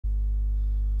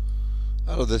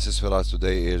Hello, this is Feras.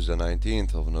 Today is the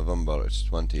 19th of November. It's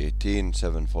 2018,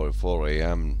 7:44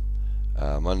 a.m.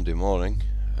 Monday morning.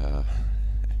 Uh,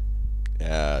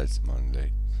 yeah, it's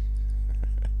Monday.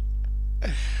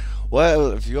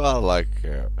 Well, if you are like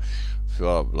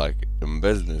in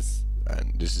business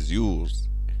and this is yours,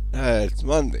 it's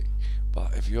Monday.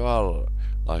 But if you are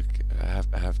like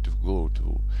have to go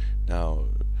to now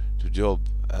to job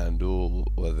and do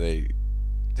what they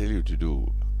tell you to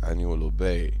do, and you will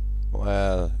obey,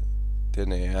 well,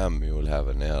 10 a.m. you will have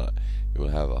an error. You will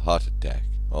have a heart attack.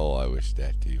 Oh, I wish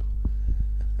that to you.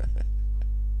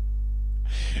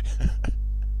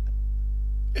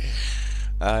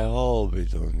 I hope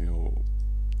it on you.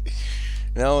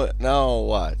 Now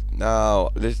what? Now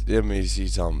let me see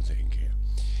something here.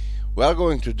 We are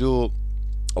going to do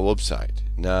a website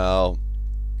now,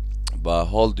 but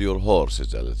hold your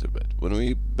horses a little bit. When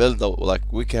we build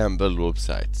we can build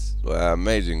websites,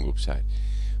 amazing website.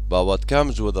 But what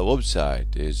comes with a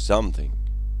website is something.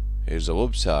 Here's a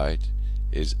website,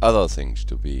 is other things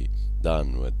to be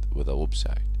done with a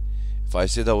website. If I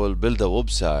said I will build a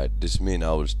website, this means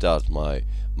I will start my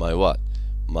what?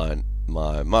 My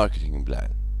marketing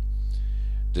plan.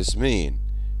 This means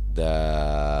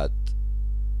that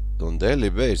on daily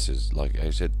basis, like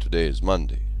I said, today is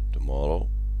Monday, tomorrow,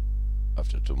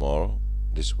 after tomorrow,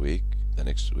 this week, the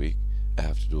next week, I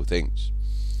have to do things.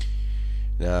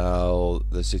 Now,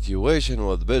 the situation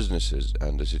with businesses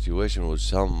and the situation with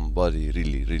somebody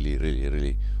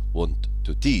really want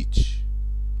to teach.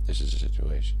 This is the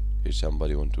situation. Here's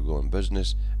somebody want to go in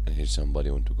business, and here's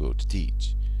somebody want to go to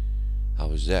teach.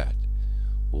 How is that?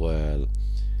 Well,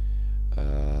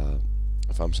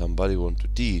 if I'm somebody want to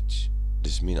teach,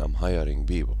 this means I'm hiring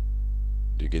people.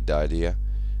 Do you get the idea?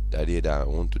 The idea that I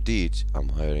want to teach, I'm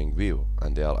hiring people,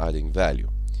 and they are adding value.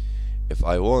 If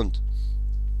I want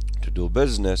to do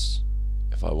business,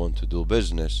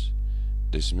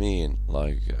 this mean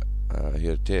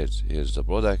here it is. Here's the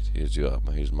product.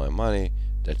 Here's my money.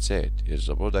 That's it. Here's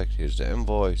the product. Here's the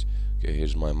invoice. Okay,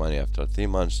 here's my money after 3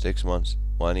 months, 6 months,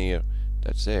 1 year.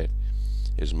 That's it.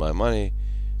 Here's my money.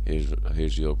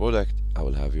 Here's your product. I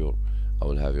will have your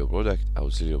product. I will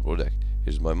sell your product.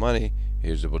 Here's my money.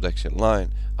 Here's the production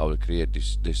line. I will create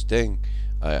this thing.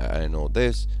 I know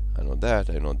this. I know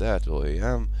that. I know that.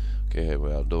 OEM. Okay,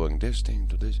 we are doing this thing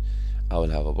to this. I will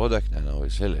have a product and I will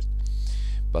sell it.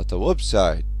 But a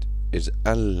website is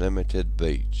unlimited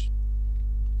page.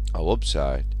 A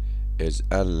website is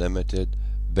unlimited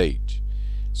page.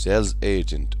 Sales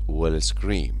agent will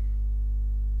scream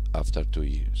after 2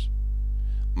 years.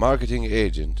 Marketing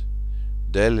agent,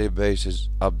 daily basis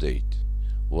update.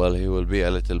 Well, he will be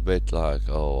a little bit like,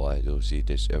 oh, I do see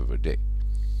this every day.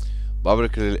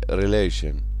 Public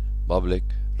relation.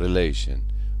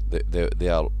 They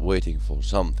are waiting for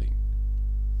something.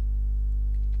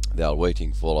 They are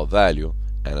waiting for a value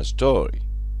and a story.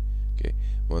 Okay,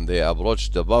 when they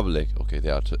approach the public, okay, they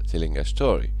are telling a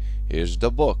story. Here's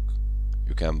the book,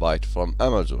 you can buy it from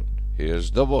Amazon.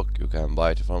 Here's the book, you can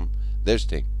buy it from this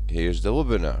thing. Here's the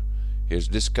webinar. Here's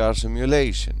this car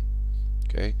simulation.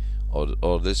 Okay,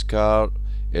 or this car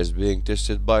is being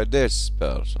tested by this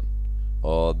person,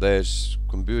 or this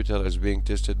computer is being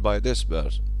tested by this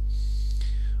person.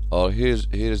 Or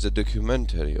here's a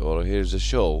documentary, or here's a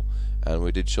show, and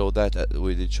we did show that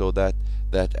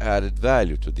added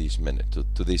value to these minutes,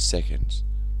 to these seconds.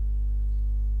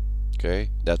 Okay,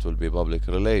 that will be public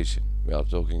relation. We are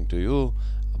talking to you,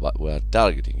 but we are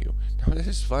targeting you. Now this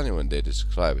is funny when they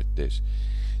describe it this.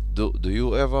 Do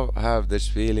you ever have this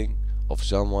feeling of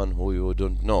someone who you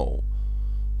don't know,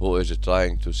 who is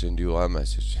trying to send you a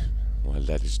message? Well,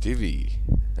 that is TV.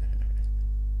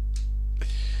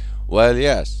 Well,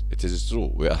 yes, it is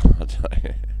true. We are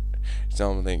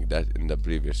something that in the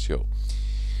previous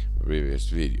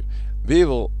video.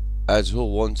 People as who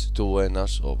wants to win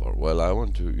us over. Well, I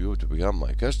want you to become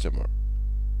my customer,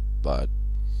 but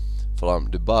from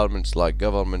departments like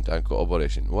government and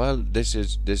cooperation. Well, this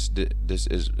is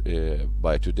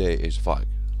by today is fact.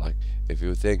 Like if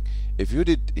you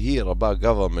did hear about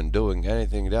government doing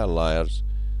anything, they're liars.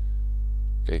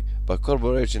 Okay, but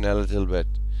corporation a little bit.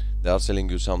 They are selling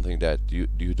you something that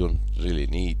you don't really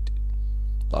need.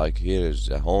 Like here is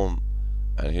a home,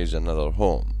 and here's another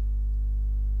home.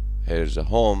 Here's a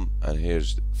home, and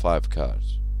here's 5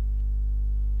 cars.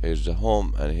 Here's a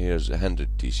home, and here's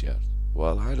 100 t-shirts.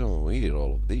 Well, I don't wear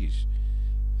all of these,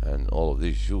 and all of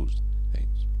these shoes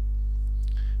things.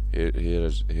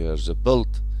 Here's a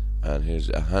belt, and here's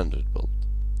 100 belt.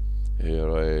 Here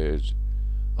is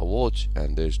a watch,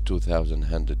 and there's 2,000,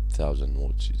 100,000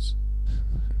 watches.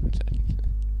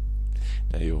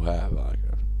 That you have, like,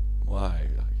 why?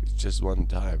 Like, it's just one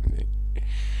time thing.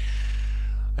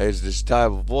 It's this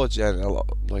type of watch, and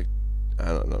like, I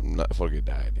don't know, not forget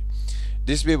the idea.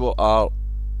 These people are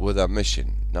with a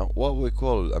mission. Now, what we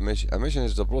call a mission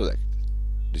is the product.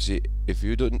 You see, if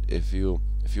you don't, if you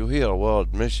hear a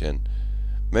word mission,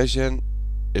 mission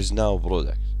is now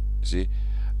product. You see,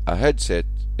 a headset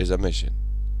is a mission.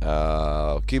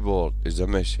 Keyboard is a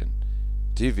mission.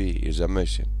 TV is a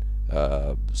mission.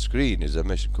 Screen is a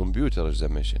mission. Computer is a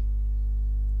mission.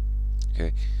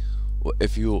 Okay,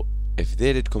 if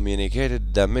they did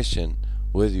communicated the mission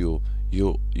with you,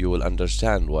 you will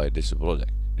understand why this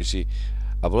product. You see,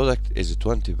 a product is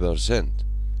 20%,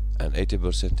 and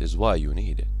 80% is why you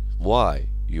need it, why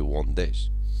you want this.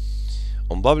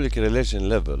 On public relation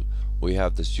level, we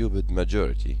have the stupid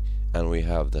majority and we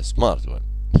have the smart one,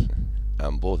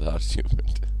 and both are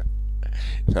stupid.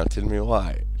 Now tell me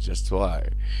why, just why.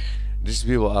 These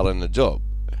people are in a job,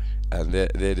 and they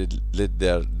did let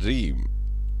their dream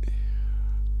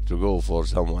to go for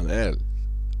someone else.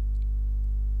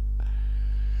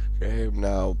 Okay,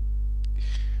 now,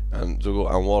 and to go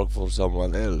and work for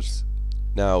someone else.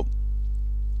 Now,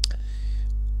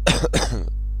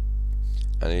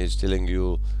 and he's telling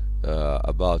you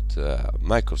about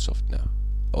Microsoft now,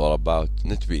 or about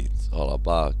NetBeans, or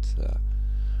about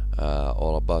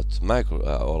micro,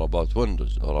 or about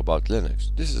Windows, or about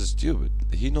Linux. This is stupid.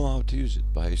 He know how to use it,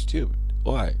 but he's stupid.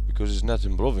 Why? Because it's not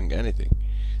improving anything.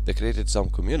 They created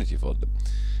some community for them.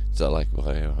 So like, we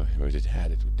did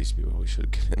had it with these people. We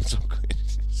should give them some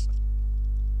communities.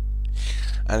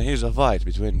 And here's a fight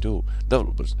between two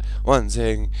developers. One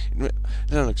saying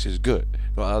Linux is good,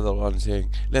 the other one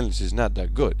saying Linux is not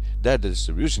that good. That the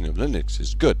distribution of Linux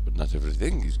is good, but not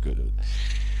everything is good.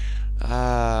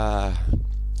 And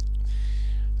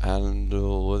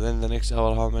within the next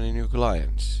hour, how many new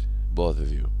clients? Both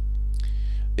of you.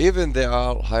 Even they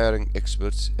are hiring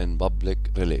experts in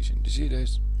public relations. You see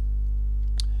this?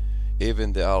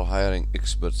 Even they are hiring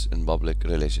experts in public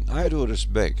relations. I do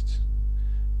respect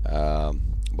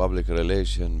public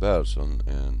relation person,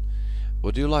 and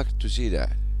would you like to see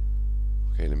that?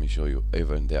 Okay, let me show you.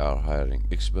 Even they are hiring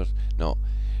experts. No,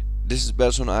 this is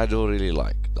person I do really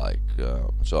like.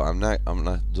 So I'm not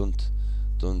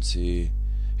don't see.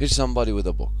 Here's somebody with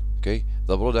a book. Okay,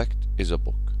 the product is a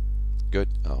book. Good.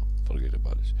 Oh, forget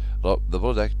about this. The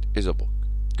product is a book.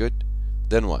 Good.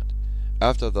 Then what?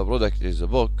 After the product is a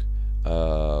book,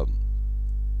 I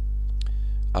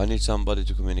need somebody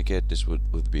to communicate this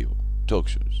with people. Talk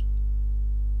shows.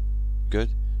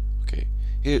 Good. Okay.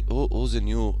 Here, who's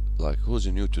new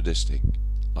to this thing?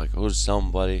 Like, who's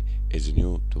somebody is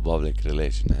new to public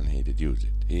relation and he did use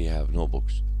it? He have no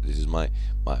books. This is my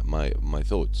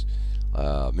thoughts.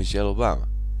 Michelle Obama.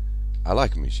 I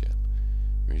like Michelle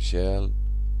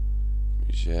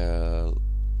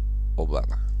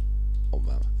Obama.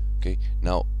 Okay.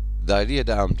 Now, the idea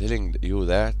that I'm telling you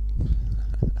that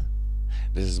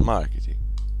this is marketing.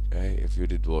 Okay, if you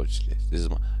did watch this is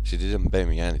she didn't pay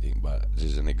me anything, but this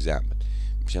is an example.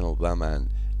 Michelle Obama and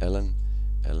Ellen,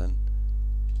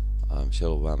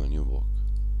 Michelle Obama new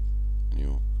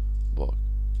book,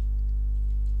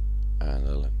 and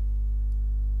Ellen.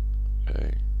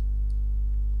 Okay,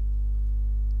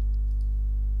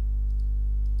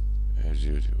 here's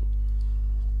YouTube.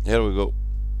 Here we go.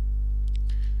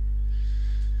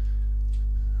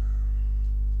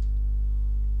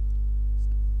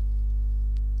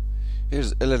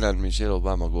 Here's Ellen and Michelle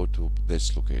Obama go to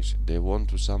this location. They went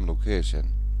to some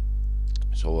location,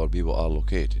 so where people are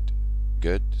located.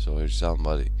 Good. So here's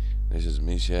somebody. This is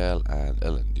Michelle and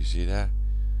Ellen. Do you see that?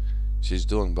 She's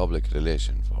doing public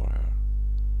relation for her.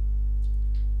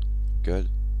 Good.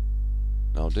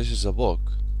 Now this is a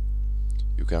book.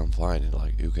 You can find it.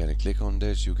 Like, you can click on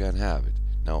this. You can have it.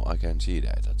 Now I can see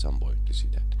that at some point. You see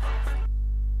that?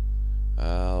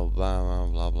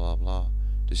 Obama, blah blah blah.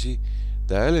 You see?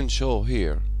 The Ellen show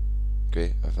here,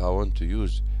 okay, if I want to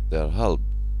use their help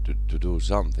to do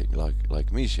something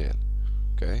like Michelle,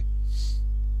 okay.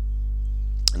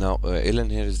 Now Ellen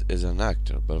here is an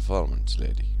actor, performance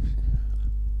lady.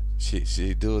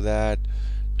 she do that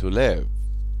to live.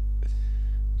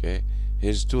 Okay,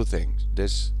 here's two things: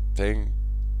 this thing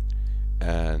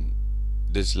and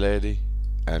this lady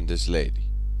and this lady.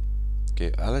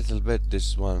 Okay, a little bit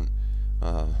this one.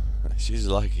 She's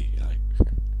lucky,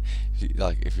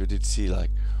 like if you did see like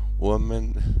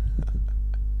women,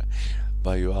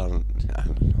 but you aren't. I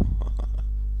don't know.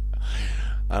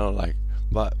 I don't like.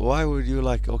 But why would you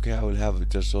like? Okay, I will have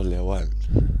just only one.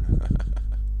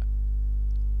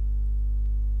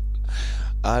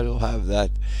 I don't have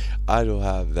that. I don't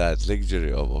have that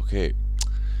luxury of okay.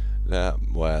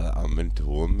 Well, I'm into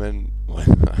women,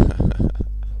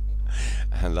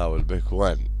 and and I will pick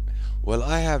one. Well,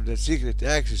 I have the secret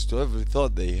access to every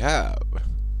thought they have.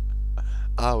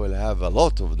 I will have a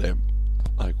lot of them,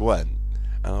 like one.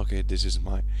 And okay, this is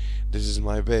my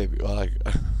baby. Like,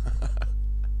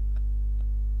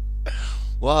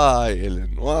 why,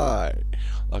 Ellen? Why?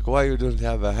 Like, why you don't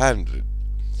have 100?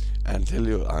 And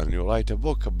you write a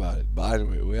book about it. But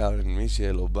anyway, we are in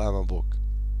Michelle Obama book.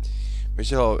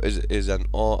 Michelle is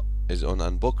on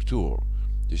a book tour.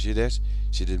 You see this?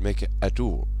 She did make a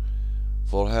tour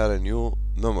for her a new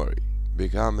memory.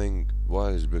 Becoming,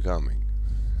 what is becoming?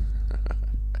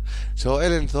 So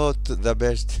Ellen thought the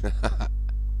best.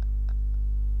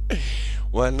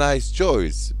 Well, nice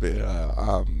choice.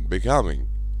 Becoming.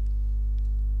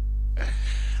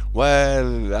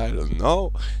 Well, I don't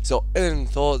know. So Ellen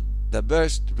thought the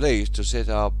best place to set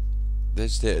up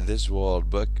this world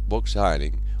book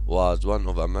signing was one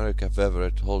of America's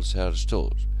favorite wholesale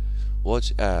stores,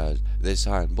 which as they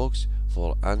sign books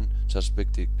for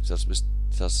unsuspecting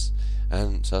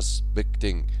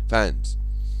fans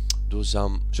do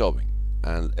some shopping,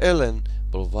 and Ellen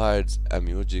provides a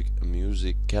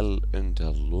musical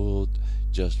interlude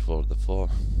just for the fun.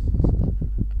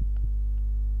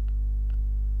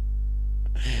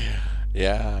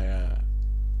 Yeah.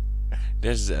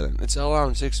 This is Ellen. It's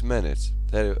around 6 minutes,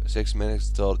 6 minutes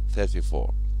to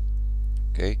 34.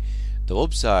 Okay, the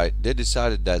website, they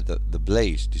decided that the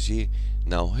place, you see,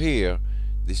 now here,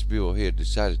 these people here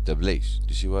decided the place.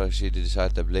 You see where she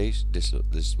decided the place? This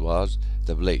was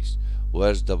the place.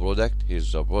 Where's the product?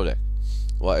 Here's the product.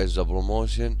 What is the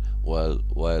promotion? Well,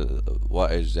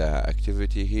 what is the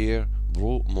activity here?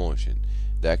 Promotion.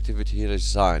 The activity here is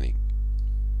signing.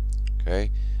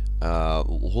 Okay,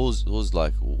 who's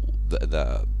like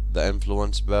the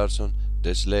influence person?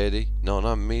 This lady? No,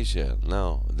 not Michelle.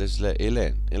 No, this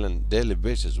lady, Ellen daily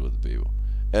basis with people.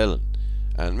 Ellen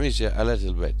and Michelle a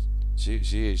little bit. She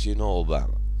know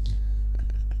Obama.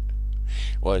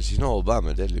 Well, she know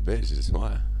Obama daily basis.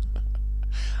 Why?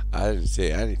 I didn't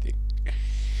say anything.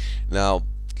 Now,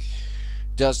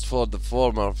 just for the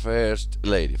former first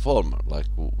lady, like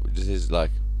this is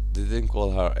like they didn't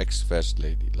call her ex-first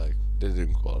lady. Like they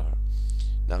didn't call her.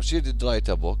 Now she did write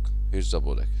a book. Here's the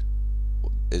product.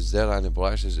 Is there any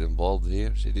prices involved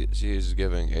here? She is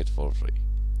giving it for free.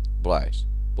 Price.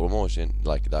 Promotion,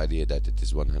 like the idea that it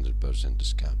is 100%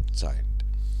 discount signed.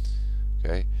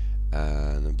 Okay,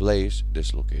 and place,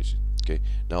 this location. Okay,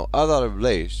 now other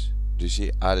place, do you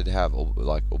see I did have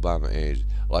like Obama is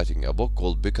writing a book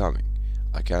called Becoming.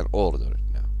 I can order it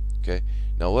now. Okay,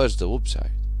 now where's the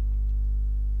website?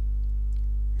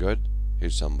 Good.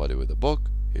 Here's somebody with a book.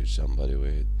 Here's somebody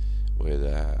with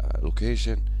a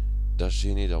location. Does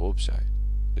she need a website?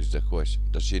 Is the question.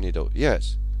 Does she need a,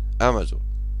 yes, Amazon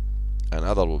and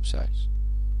other websites.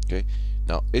 Okay,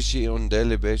 now is she on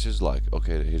daily basis like,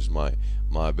 okay, here's my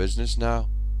business now?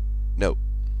 No,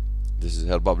 this is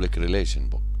her public relation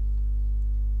book.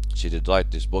 She did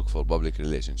write this book for public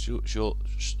relations.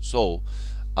 So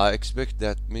I expect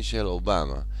that Michelle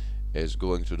Obama is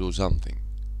going to do something.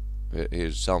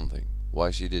 Here's something.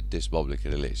 Why she did this public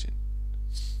relation?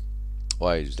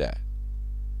 Why is that?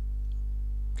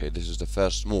 Okay, this is the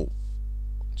first move.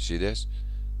 See this?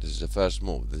 This is the first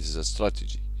move. This is a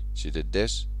strategy. She did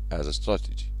this as a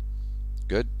strategy.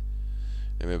 Good.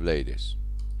 Let me play this.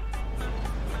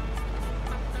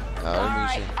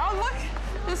 Alright. Oh, look.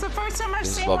 This is the first time I've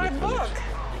seen my book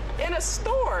in a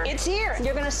store. It's here.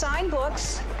 You're going to sign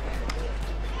books.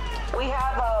 We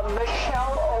have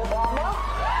Michelle Obama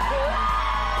here.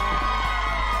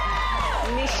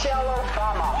 Michelle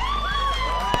Obama.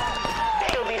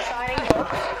 She'll be signing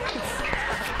books.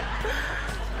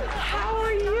 How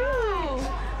are you?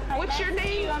 What's your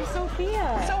name? I'm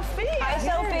Sophia. Sophia. Hi,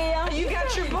 Sophia. You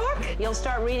got your book? You'll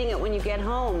start reading it when you get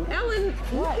home. Ellen,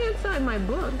 What? you can't sign my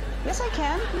book. Yes, I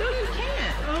can. No, you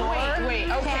can't. Oh, wait.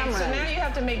 Okay, Cameron. so now you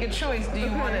have to make a choice. Do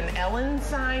you want an Ellen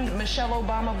signed Michelle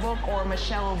Obama book or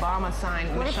Michelle Obama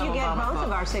signed What if Michelle you get Obama both book?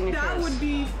 of our signatures? That would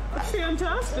be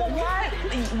fantastic.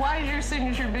 Why is your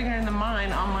signature bigger than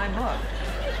mine on my book?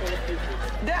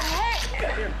 The heck?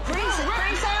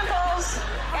 Free samples.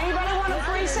 Anybody want a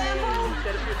free sample?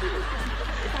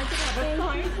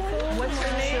 What's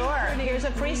your name? Sure. Here's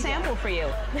a free sample for you.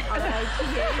 Okay.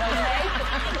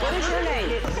 What is your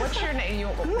name? What's your name?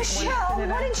 Michelle,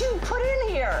 what did you put in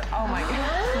here? Oh my God.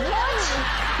 What?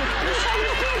 Michelle,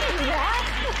 you can't do that.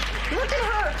 Look at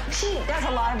her. She does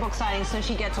a lot of book signings, so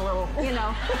she gets a little, you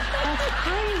know. That's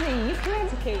crazy. You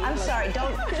can't. I'm sorry.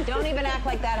 Don't even act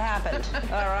like that happened.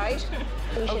 All right.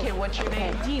 Okay, what's your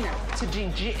name? Gina. To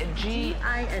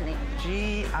G-I-N-A.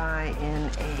 G-I-N-A.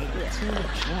 To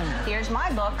Gina. Here's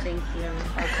my book. Thank you.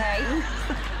 Okay.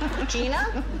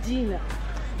 Gina? Gina.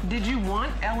 Did you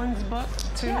want Ellen's book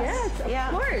too? Yes, of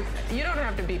Yeah. course. You don't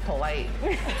have to be polite.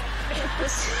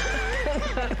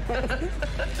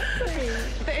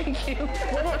 Thank you.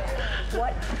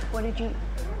 What did you?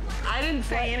 I didn't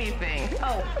say anything.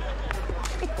 Oh.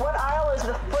 What aisle is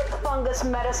the foot fungus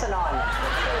medicine on?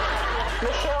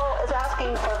 Michelle is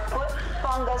asking for foot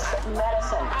fungus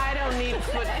medicine. I don't need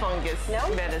foot fungus No?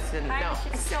 medicine. No.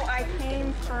 So I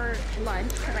came for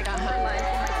lunch because I got for lunch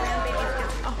and my grandbaby's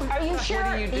just. Are you sure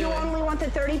What are you doing? only want the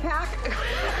 30-pack?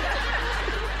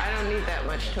 I don't need that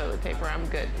much toilet paper. I'm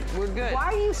good. We're good.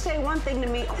 Why do you say one thing to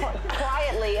me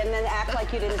quietly and then act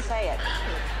like you didn't say it?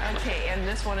 Okay, and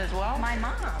this one as well? My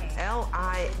mom.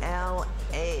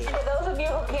 L-I-L-A. For those of you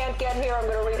who can't get here, I'm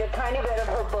going to read a tiny bit of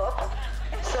her book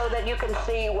so that you can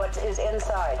see what is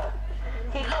inside.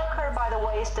 He took her by the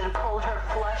waist and pulled her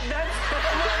flesh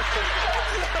against his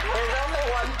chest. There's only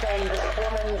one thing this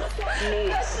woman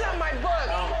needs. That's not my book.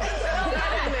 It's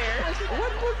not in there.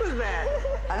 What book was that?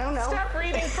 I don't know. Stop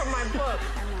reading from my book.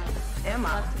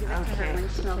 Emma. Okay. When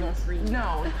she feels free.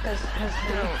 No, because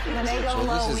no. When they go So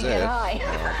low, this we is get it. high.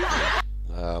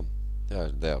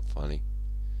 They're funny.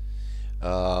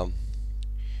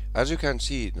 As you can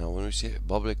see now, when we say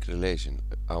public relation,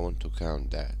 I want to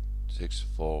count that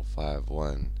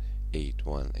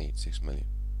 6451818 million.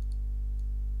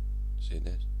 See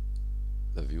this?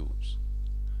 The views.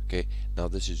 Okay, now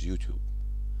this is YouTube.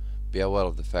 Be aware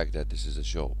of the fact that this is a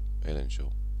show, Ellen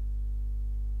show.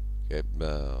 Okay,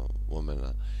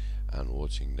 women and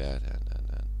watching that and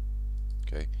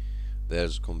okay,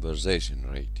 there's conversation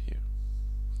rate here.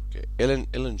 Okay,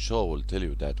 Ellen show will tell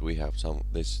you that we have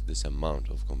this amount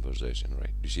of conversation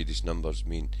rate. You see, these numbers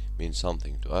mean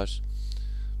something to us,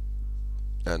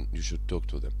 and you should talk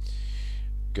to them.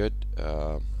 Good.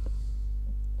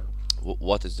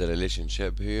 What is the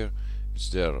relationship here? It's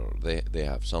there. They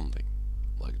have something,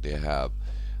 like they have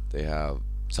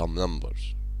some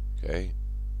numbers. Okay.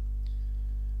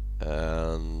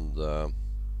 And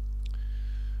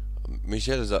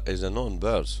Michelle is a known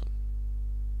person.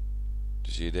 Do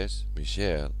you see this?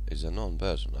 Michelle is a known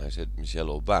person. I said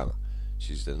Michelle Obama.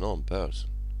 She's the known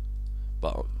person.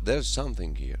 But there's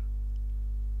something here.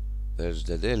 There's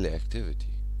the daily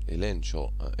activity. Ellen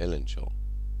show.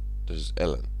 There's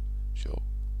Ellen show.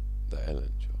 The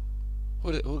Ellen show.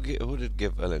 Who did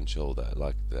give Ellen show that,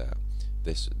 like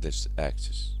this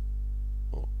access?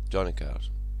 Oh, Johnny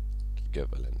Carson did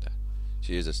give Ellen that.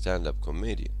 She is a stand-up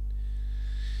comedian.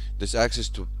 This access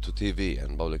to TV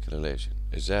and public relation,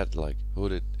 is that like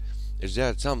is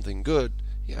that something good?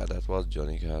 Yeah, that was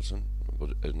Johnny Carson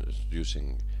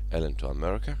introducing Ellen to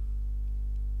America.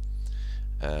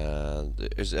 And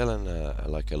is Ellen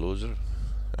like a loser?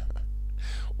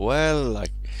 Well,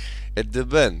 like it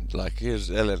depends. Like here's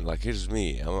Ellen, like here's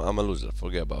me. I'm a loser.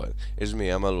 Forget about it. Here's me.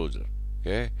 I'm a loser.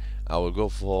 Okay, I will go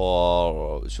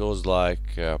for shows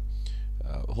like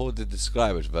who did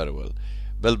describe it very well?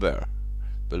 Bill Burr.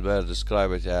 Bill Burr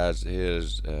described it as here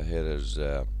is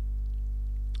the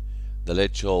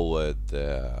Late Show with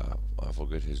I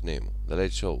forget his name. The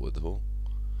Late Show with who?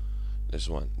 This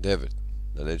one, David.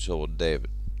 The Late Show with David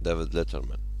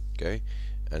Letterman. Okay,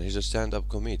 and he's a stand-up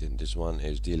comedian. This one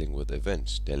is dealing with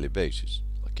events, daily basis.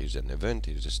 Like he's an event,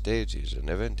 he's a stage, he's an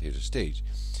event, he's a stage.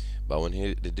 But when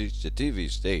he reached the TV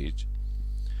stage,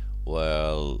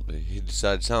 well, he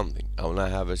decided something. I will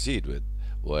not have a seat with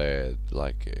I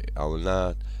will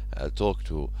not talk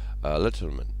to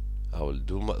Letterman. I will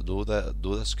do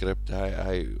the script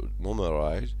I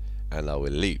memorize, and I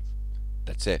will leave.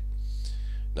 That's it.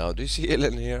 Now, do you see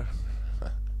Ellen here?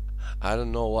 I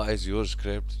don't know why is your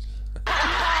script.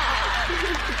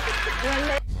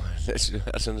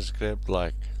 That's a script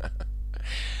like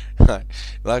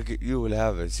like you will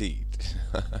have a seat.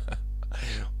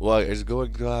 What is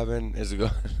going to happen is going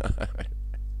to happen.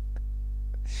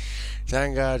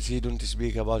 Thank God she don't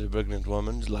speak about pregnant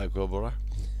women like Oprah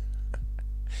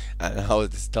and how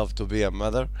it's tough to be a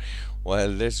mother.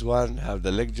 While this one have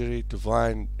the luxury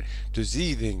to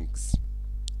see things.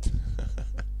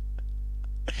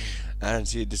 And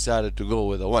she decided to go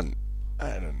with a one.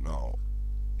 I don't know.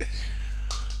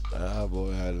 Ah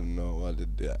boy, I don't know what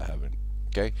did that happen.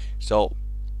 Okay, so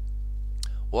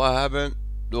what happened?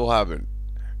 Do happen.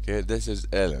 Okay, this is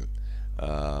Ellen.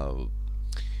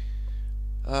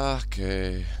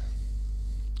 Okay.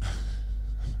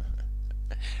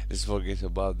 Let's forget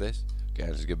about this. Okay,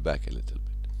 let's get back a little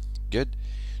bit. Good.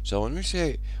 So when we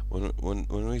say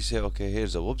okay,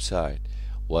 here's a website.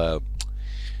 Well,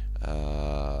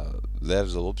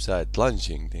 there's a website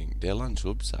launching thing. They launch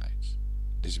websites.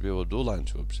 These people do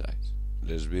launch websites.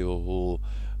 There's people who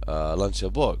launch a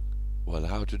book. Well,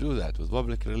 how to do that? With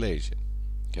public relation.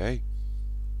 Okay?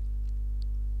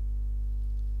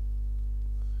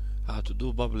 How to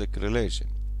do public relation?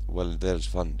 Well, there's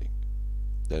funding.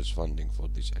 There's funding for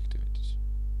these activities.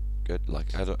 Good.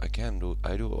 Like I do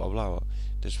blah blah.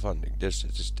 There's funding. There's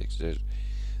statistics. There's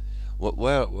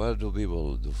where do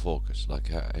people do focus?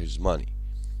 Like here's money.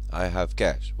 I have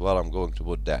cash. Well, I'm going to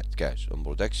put that cash on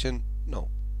protection. No.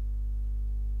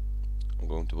 I'm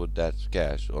going to put that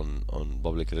cash on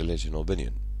public relation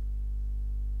opinion.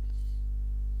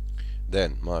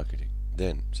 Then marketing.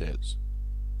 Then sales.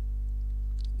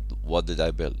 What did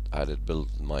I build? I did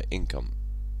build my income.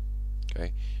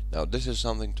 Okay. Now this is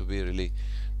something to be really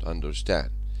to understand.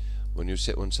 When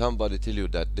somebody tell you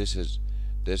that this is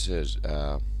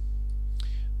a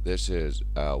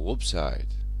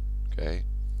website, okay,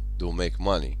 to make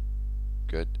money.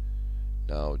 Good.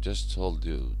 Now just told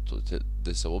you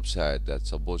this is a website that's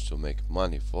supposed to make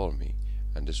money for me,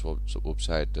 and this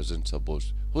website doesn't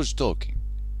suppose. Who's talking?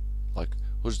 Like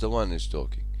who's the one is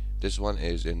talking? This one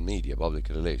is in media, public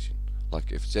relation.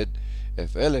 Like if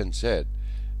Ellen said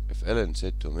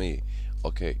to me,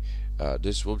 okay,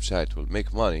 this website will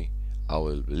make money, I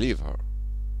will believe her.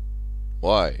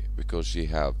 Why? Because she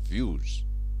have views.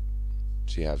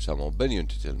 She have some opinion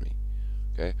to tell me.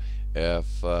 Okay.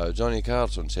 If Johnny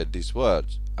Carson said these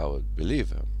words, I would believe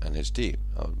him, and his team,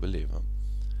 I would believe him.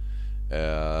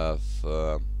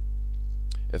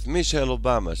 If Michelle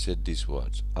Obama said these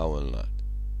words, I will not.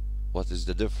 What is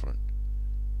the difference?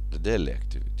 The daily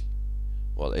activity.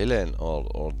 Well, Ellen or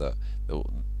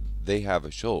they have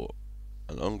a show,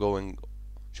 an ongoing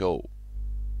show.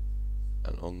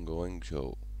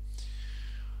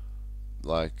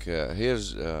 Like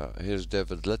here's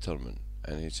David Letterman,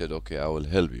 and he said, okay, I will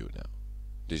help you now.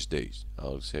 These days, I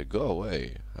will say, go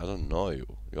away. I don't know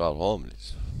you. You are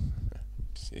homeless.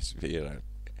 It's weird.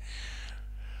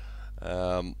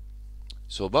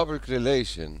 So public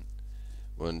relation.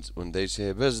 When they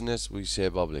say business, we say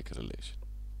public relation.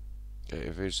 Okay,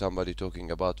 if there's somebody talking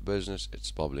about business,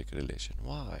 it's public relation.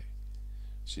 Why?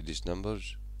 See these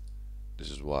numbers?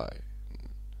 This is why.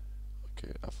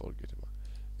 Okay, I forget about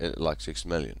it. Like 6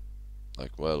 million.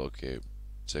 Like, well, okay,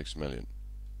 6 million,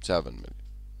 7 million,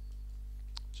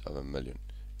 7 million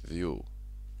view.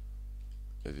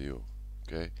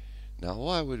 Okay. Now,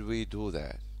 why would we do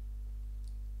that?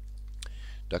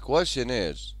 The question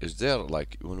is there,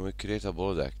 like when we create a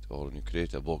product, or when you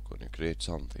create a book, when you create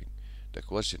something, the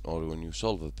question, or when you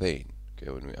solve a pain, okay,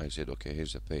 I said, okay,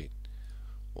 here's a pain.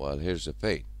 Well, here's a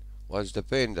pain. What's the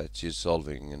pain that she's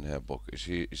solving in her book? Is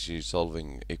she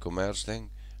solving e-commerce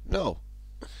thing? No.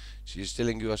 She's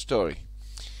telling you a story.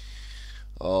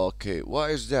 Okay, why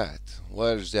is that?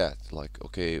 Where is that? Like,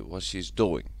 okay, what she's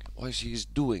doing. Why she's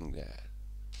doing that?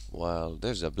 Well,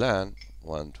 there's a plan.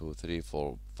 1, 2, 3,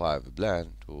 4, 5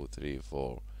 plan. 2, 3,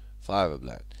 4, 5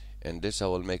 plan. And this I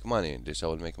will make money. And this I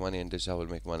will make money. And this I will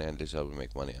make money. And this I will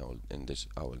make money. And this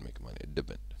I will make money. It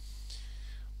depends.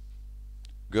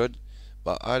 Good.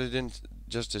 But I didn't.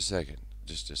 Just a second.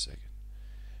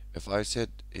 If I said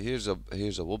here's a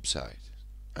website,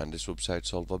 and this website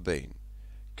solve a pain.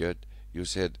 Good. You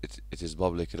said it is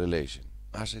public relation.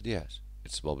 I said yes.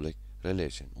 It's public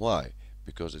relation. Why?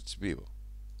 Because it's people.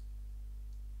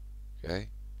 Okay.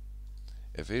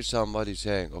 If here's somebody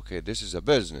saying, okay, this is a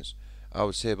business, I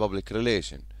would say public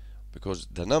relation, because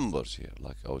the numbers here,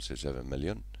 like I would say 7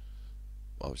 million,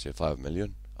 I would say 5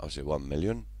 million, I would say 1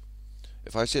 million.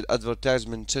 If I said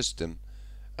advertisement system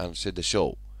and said the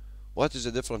show, what is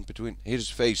the difference between here's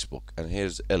Facebook and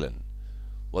here's Ellen?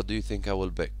 What do you think I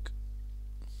will pick?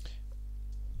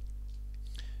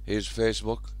 Here's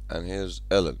Facebook and here's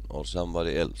Ellen or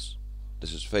somebody else.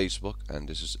 This is Facebook and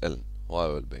this is Ellen. Who I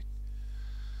will pick?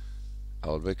 I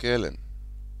will pick Ellen.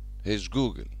 Here's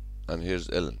Google and here's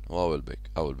Ellen. Who I will pick?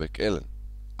 I will pick Ellen.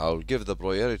 I will give the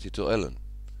priority to Ellen.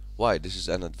 Why? This is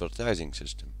an advertising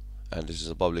system and this is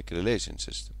a public relation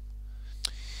system.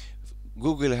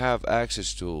 Google have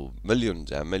access to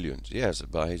millions and millions, yes,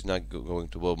 but he's not going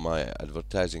to put my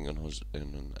advertising on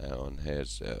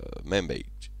his main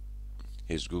page.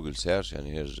 Here's Google search and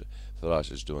here's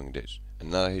Feras is doing this, and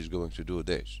now he's going to do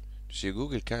this. See,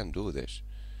 Google can't do this.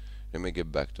 Let me get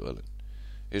back to Ellen.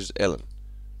 Here's Ellen.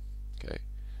 Okay,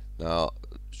 now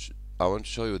I want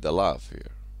to show you the laugh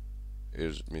here.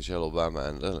 Here's Michelle Obama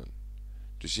and Ellen.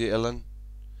 Do you see Ellen?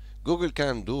 Google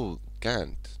can't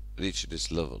reach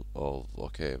this level of,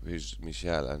 okay, here's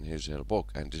Michelle and here's her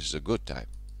book, and this is a good time.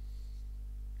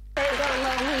 You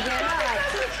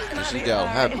see, they are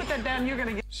happy. Put that down, you're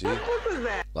gonna get. See,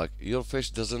 like your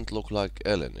face doesn't look like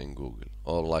Ellen in Google,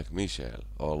 or like Michelle,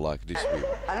 or like these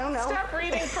people. I don't know. Stop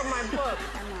reading from my book.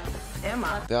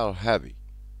 Emma. They are happy.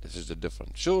 This is the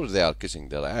difference. Sure, they are kissing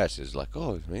their asses like,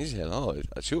 oh, it's amazing. Oh,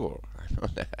 sure, I know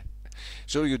that.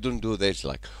 Sure, you don't do this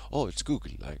like, oh, it's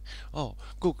Google. Like, oh,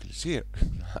 Google is here.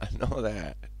 I know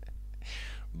that.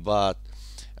 But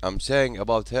I'm saying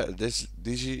about her.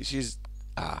 She's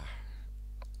ah.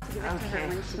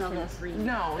 Okay. Smell this.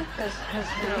 No, Because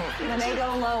when they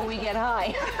go low, we get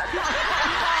high.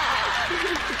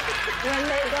 When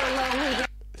they go low, we get.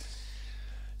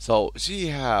 So she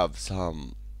have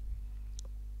some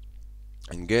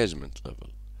engagement level,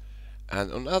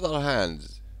 and on the other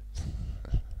hand,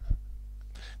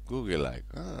 Google like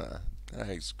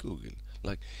thanks Google.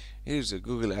 Like here's a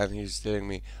Google, and he's telling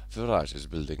me Feras is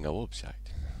building a website.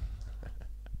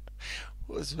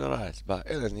 What's Feras? But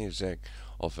Ellen he's saying,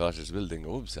 oh, Feras is building a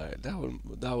website. That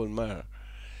will matter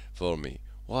for me.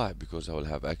 Why? Because I will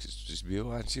have access to this view,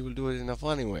 and she will do it in a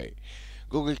funny way.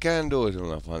 Google can do it in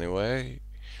a funny way.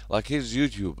 Like his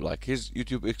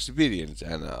YouTube experience,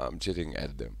 and I'm sitting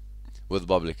at them with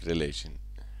public relation.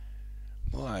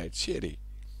 Why, it's shitty.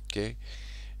 Okay?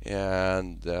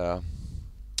 And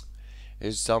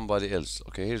here's somebody else.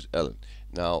 Okay, here's Ellen.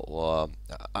 Now,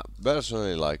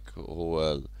 personally, like who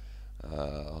will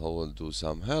do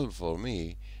some help for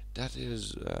me, that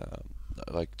is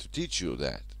like to teach you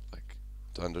that, like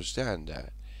to understand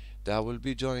that. That will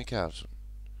be Johnny Carson.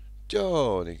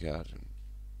 Johnny Carson.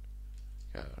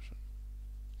 Carson.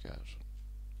 Carson.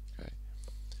 Okay.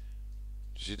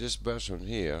 See, this person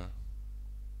here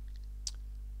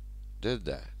did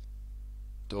that.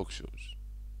 Talk shows.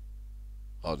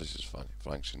 Oh, this is funny.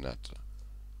 Frank Sinatra.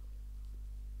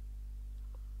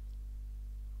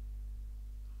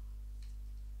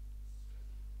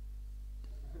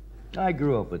 I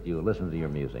grew up with you, listened to your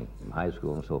music in high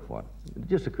school and so forth. It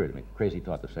just occurred to me, crazy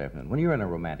thought this afternoon. When you're in a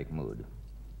romantic mood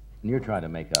and you're trying to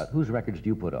make out, whose records do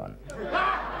you put on?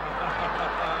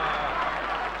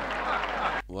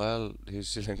 Well, he's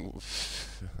selling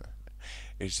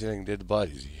he's selling dead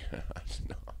bodies here.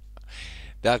 No.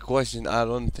 That question, I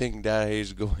don't think that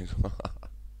he's going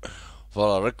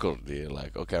for a record here.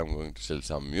 Like, okay, I'm going to sell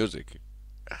some music.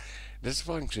 This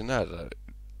Frank Sinatra.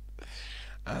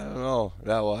 I don't know.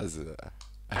 That was a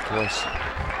question.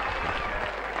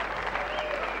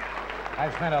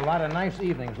 I've spent a lot of nice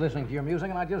evenings listening to your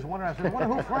music, and I just wonder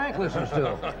who Frank listens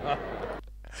to.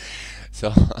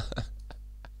 So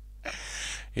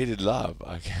he did laugh.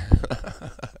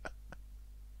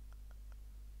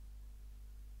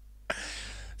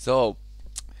 So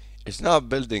it's not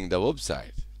building the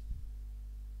website.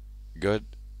 Good.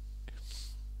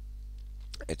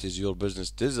 It is your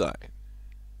business design.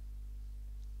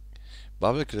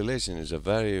 Public relation is a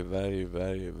very, very,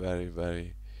 very, very,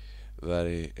 very,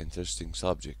 very interesting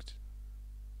subject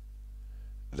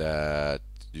that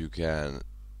you can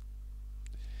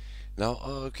now.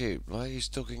 Okay, why he's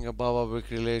talking about public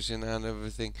relation and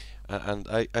everything, and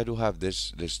I do have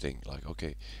this thing like,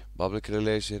 okay, public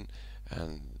relation,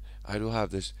 and I do have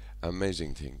this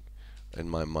amazing thing in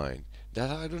my mind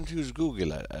that I don't use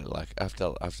Google. Like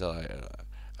after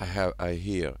I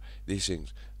hear these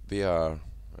things, PR.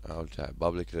 I'll type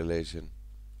public relation,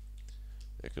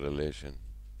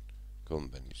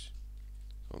 companies,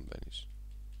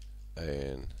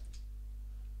 and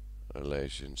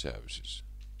relation services,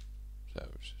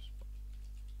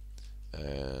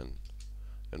 and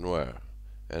where,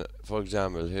 and for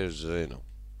example, here's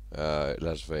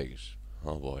Las Vegas.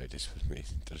 Oh boy, this will be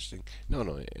interesting. No,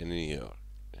 in New York,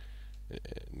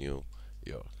 New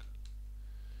York.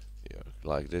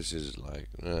 Like this is like.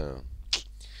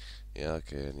 Yeah,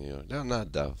 okay, New York. They're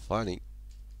not that funny.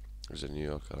 There's a New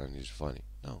Yorker and he's funny.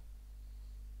 No.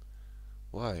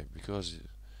 Why? Because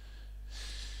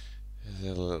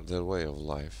their way of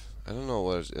life. I don't know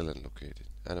where's Ellen located.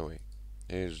 Anyway,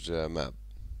 here's a map.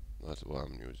 That's what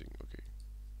I'm using. Okay.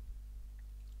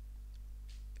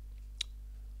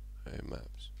 Hey,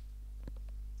 maps.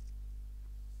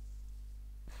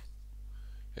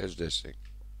 Here's this thing.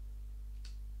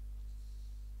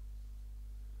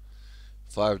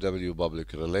 5W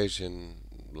public relation,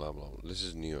 blah blah. This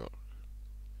is New York.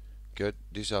 Good.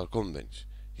 These are companies.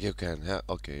 You can have.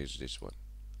 Okay, it's this one.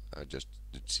 I just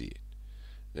did see it.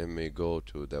 Let me go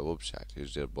to the website.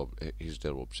 Here's their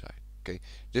website. Okay.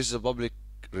 This is a public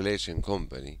relation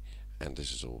company, and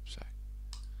this is a website.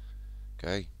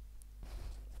 Okay.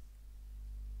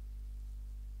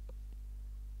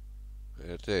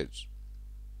 Here it is.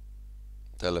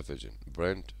 Television,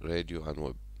 print, radio, and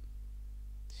web.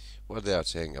 What they are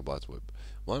saying about web.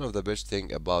 One of the best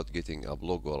thing about getting a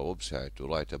blog or a website to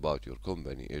write about your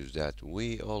company is that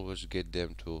we always get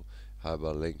them to have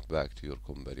a link back to your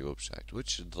company website,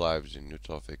 which drives in new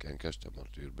traffic and customer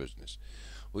to your business.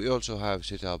 We also have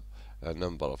set up a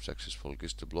number of successful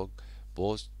guest blog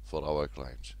posts for our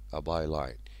clients. A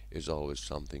byline is always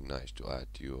something nice to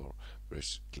add to your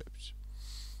press clips.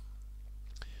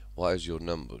 Why is your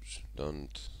numbers?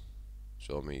 Don't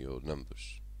show me your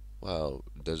numbers. Well,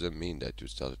 it doesn't mean that you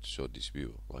started to show this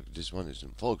view. Like this one is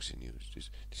in Fox News. This,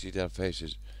 you see their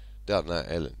faces? They are not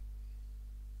Ellen.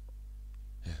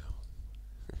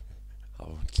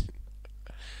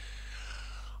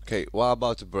 Okay, what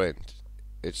about print?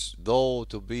 It's though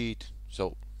to beat.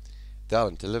 So they are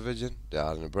on television, they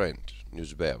are in print,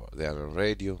 newspaper, they are on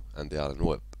radio, and they are on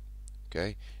web.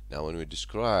 Okay. Now, when we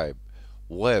describe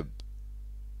web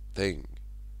thing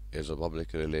is a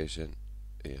public relation,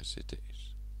 yes, it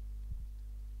is.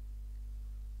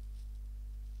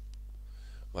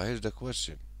 But here's the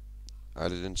question. I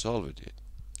didn't solve it yet.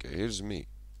 Okay, here's me.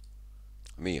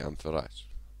 I'm Feras.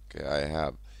 Okay, I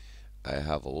have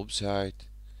a website.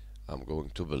 I'm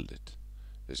going to build it.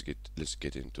 Let's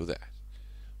get into that.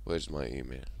 Where's my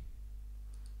email?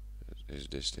 Is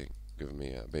this thing? Give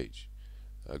me a page.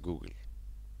 Google.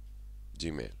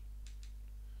 Gmail.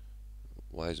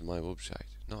 Why is my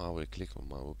website? No, I will click on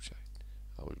my website.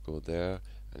 I will go there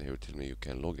and he will tell me you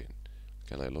can log in.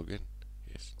 Can I log in?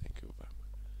 Yes, thank you very much.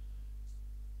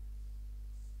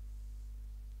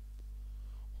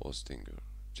 Hosting your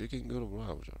checking your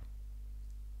browser.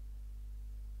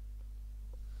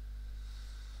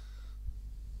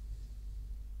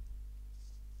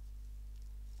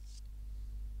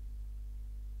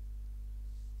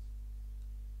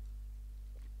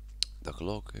 The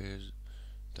clock is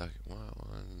talking. Wow,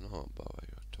 I don't know about what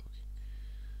you're talking.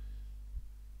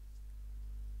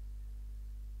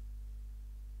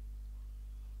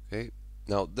 Okay,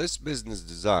 now this business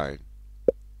design.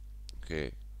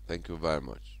 Okay, thank you very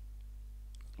much.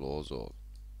 Close all.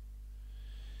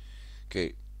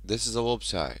 Okay, this is a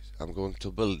website. I'm going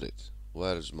to build it.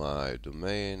 Where is my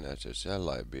domain,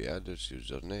 SSL, IP address,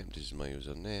 username? This is my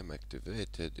username,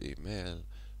 activated, email,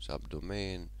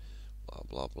 subdomain, blah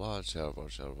blah blah, server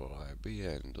IP,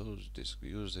 and those disk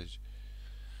usage,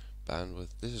 bandwidth.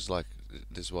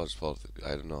 This was for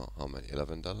I don't know how many,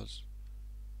 $11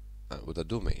 with a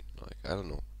domain, like I don't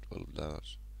know,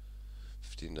 $12,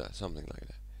 $15, something like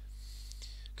that.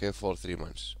 Okay, for 3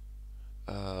 months.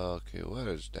 Okay, where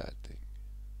is that thing?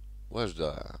 Where's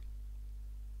the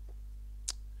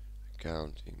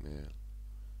account, email,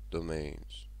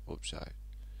 domains, website?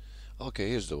 Okay,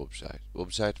 here's the website.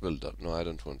 Website builder. No, I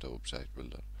don't want a website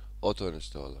builder. Auto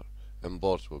installer.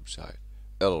 Import website.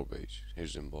 Error page.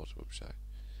 Here's import website.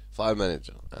 File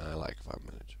manager. I like file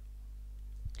manager.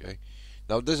 Okay.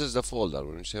 Now this is the folder.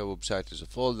 When you say website is a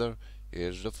folder,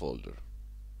 here's the folder.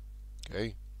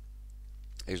 Okay.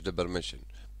 Here's the permission.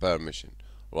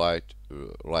 Write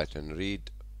and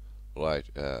read.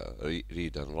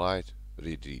 Read and write.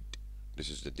 Read. This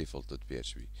is the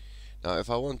default.php. Now if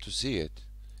I want to see it,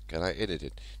 can I edit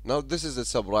it? Now this is the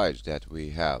surprise that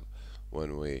we have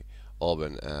when we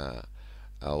open a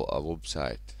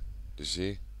website. You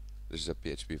see, this is a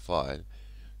PHP file.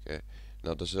 Okay.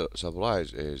 Now the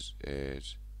surprise is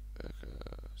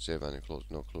save and close.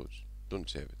 No, close. Don't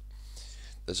save it.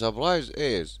 The surprise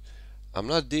is I'm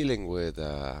not dealing with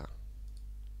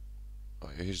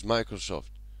here's Microsoft.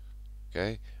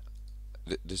 Okay.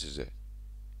 This is it.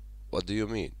 What do you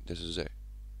mean? This is it.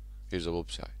 Here's a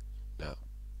website. Now,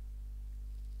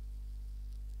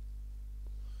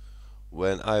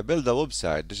 when I build a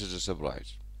website, this is a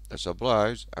surprise. A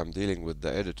surprise, I'm dealing with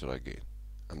the editor again.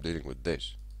 I'm dealing with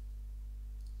this.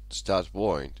 Start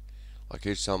point. Like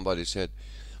here somebody said,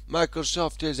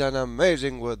 Microsoft is an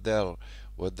amazing with their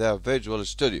Visual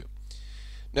Studio.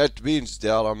 That means they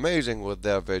are amazing with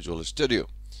their Visual Studio.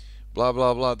 Blah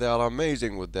blah blah, they are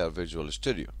amazing with their Visual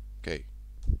Studio. Okay,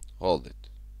 hold it.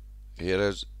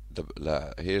 Here's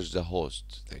the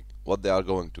host thing. What they are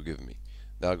going to give me.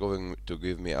 They are going to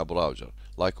give me a browser.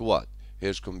 Like what?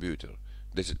 Here's computer.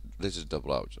 This is the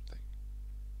browser thing.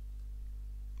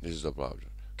 This is the browser.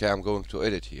 Okay, I'm going to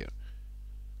edit here.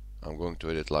 I'm going to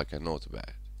edit like a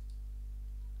notepad.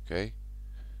 Okay?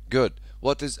 Good.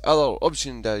 What is other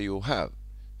option that you have?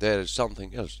 There is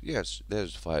something else. Yes,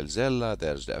 there's FileZilla,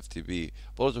 there's the FTP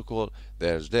protocol,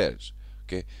 there's theirs.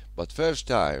 Okay? But first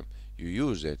time you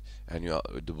use it and you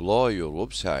deploy your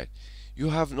website, you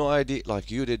have no idea, like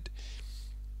you did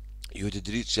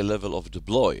reach a level of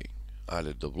deploying. I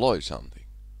did deploy something.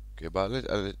 Okay, but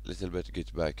a little bit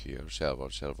get back here. Server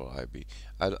IP.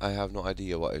 I have no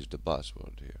idea what is the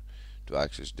password here to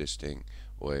access this thing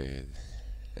with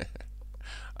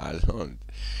I don't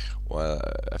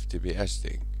FTPS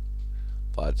thing.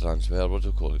 File transfer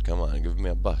protocol. Come on, give me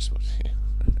a password.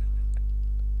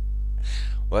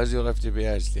 Where's your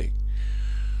FTPS thing?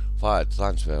 File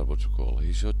transfer protocol.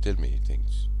 He should tell me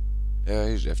things.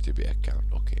 Here's FTP account.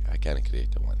 Okay, I can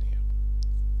create one here.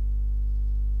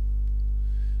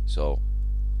 So,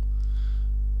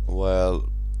 well,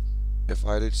 if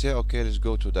I did say okay, let's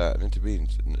go to the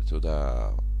to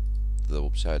the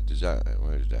website design.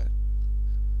 Where is that?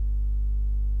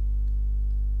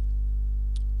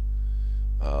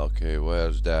 Okay,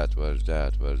 where's that? Where's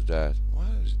that? Where's that? What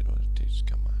is it? What it is?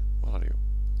 Come on, what are you?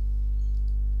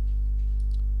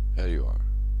 Here you are.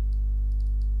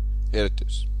 Here it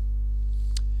is.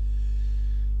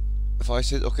 If I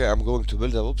said okay, I'm going to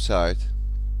build a website.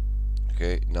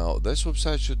 Okay, now this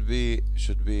website should be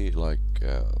like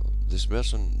this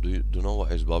person. Do you know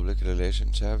what is public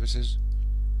relation services?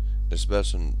 This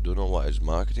person do you know what is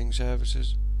marketing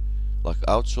services? Like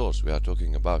outsource. We are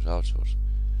talking about outsource.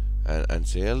 And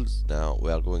sales, now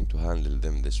we are going to handle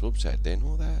them this website. They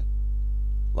know that.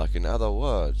 Like in other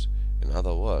words,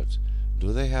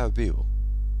 do they have people?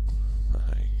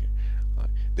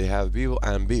 They have people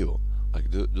and people. Like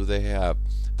do they have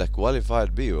the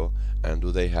qualified people and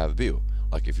do they have people?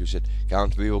 Like if you said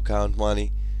count people, count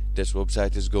money, this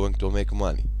website is going to make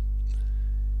money.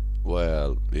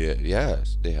 Well, yeah,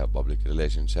 yes, they have public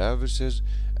relation services.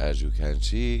 As you can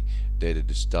see, they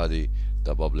did study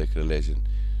the public relation.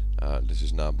 This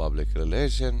is not public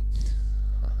relation.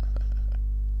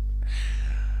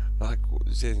 Like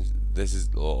since this is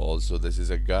also this is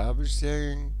a garbage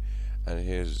thing, and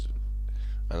here's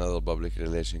another public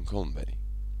relation company.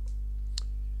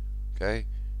 Okay,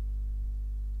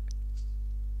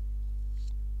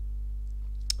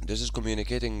 this is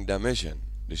communicating the mission.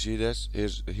 You see this?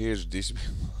 Here's this.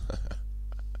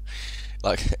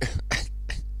 Like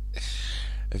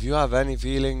if you have any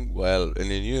feeling, well, in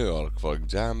New York, for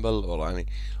example, or any,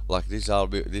 like these are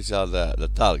the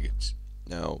targets.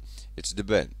 Now it's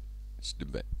depend. It's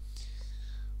depend.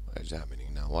 What is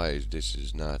happening now? Why is this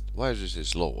is not? Why is this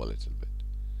slow a little bit?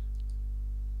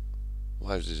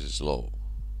 Why is this slow?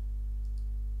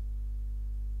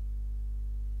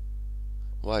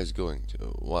 Why is going to?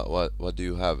 What do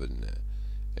you have in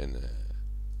I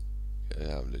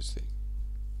have this thing?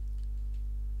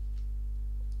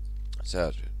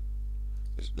 Saad,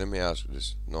 let me ask you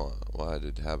this. No, why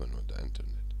did it happen with the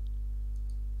internet?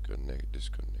 Connect,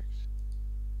 disconnect.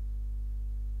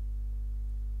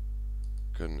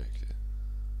 Connected.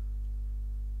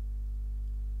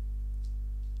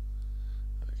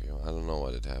 Okay, well, I don't know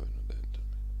what had happened with the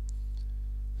internet.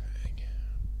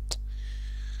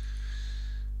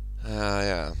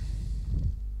 Yeah.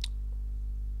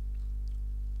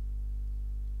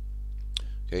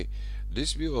 Okay,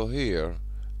 these people here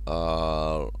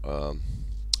are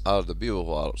the people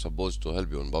who are supposed to help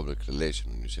you in public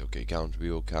relations. You say, okay, count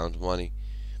people, count money.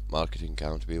 Marketing,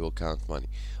 count people, count money.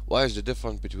 Why is the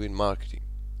difference between marketing?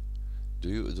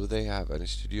 Do they have any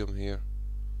studium here?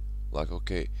 Like,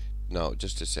 okay, now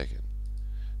just a second.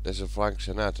 There's a Frank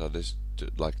Sinatra. This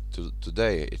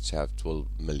today it's have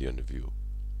 12 million view.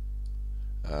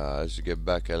 Let's get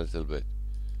back a little bit.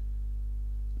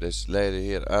 This lady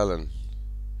here, Ellen,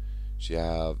 she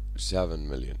have 7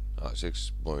 million,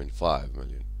 6.5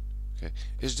 million. Okay,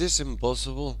 is this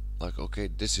impossible? Like, okay,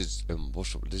 this is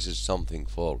impossible. This is something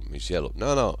for Michelle.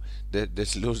 No,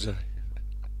 this loser.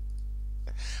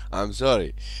 I'm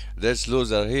sorry, this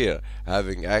loser here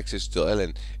having access to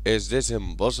Ellen. Is this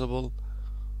impossible?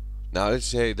 Now let's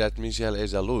say that Michelle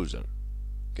is a loser.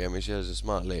 Okay, Michelle is a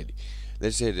smart lady.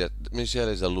 Let's say that Michelle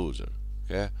is a loser.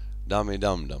 Okay, dummy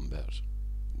dum person.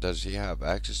 Does she have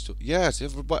access to? Yes,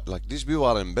 everybody. Like these people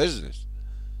are in business.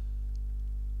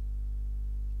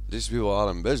 These people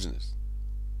are in business.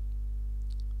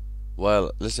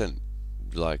 Well, listen,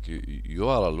 like you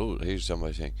are a loser. Here's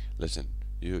somebody saying, listen,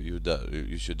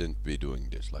 you shouldn't be doing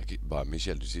this. Like, but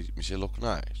Michelle, you see, Michelle look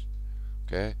nice,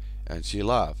 okay, and she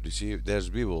laughed. You see, there's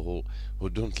people who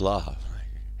don't laugh.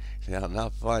 They are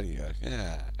not funny. Like,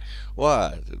 yeah,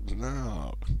 what?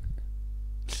 No.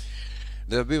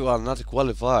 The people are not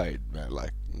qualified, man.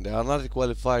 Like they are not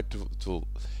qualified to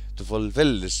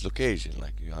fulfill this location.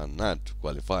 Like you are not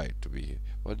qualified to be here.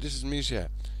 But this is Misha.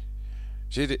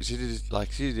 She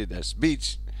did a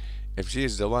speech. If she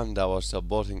is the one that was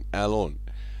supporting alone,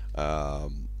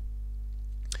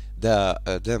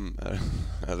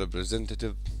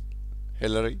 representative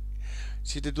Hillary,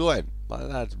 she did win, but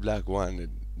that black one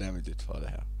did damage it for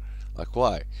her. Like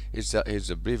why? He's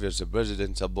the previous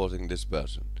president supporting this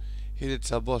person. He did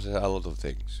support a lot of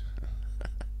things.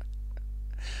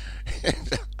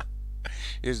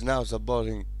 He's now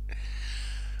supporting,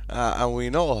 and we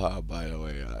know her, by the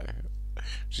way.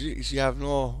 She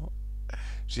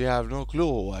She have no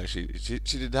clue why she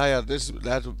did hire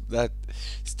that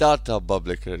startup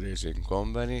public relation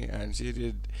company, and she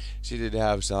did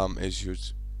have some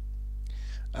issues.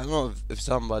 I don't know if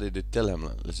somebody did tell him,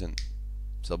 like, listen,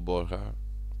 support her,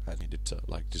 and he did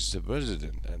like, this is the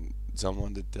president, and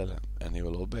someone did tell him, and he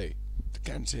will obey. They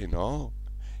can't say no.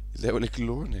 They will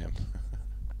clone him.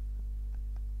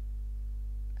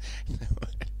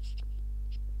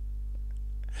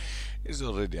 He's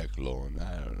already a clone.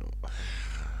 I don't know.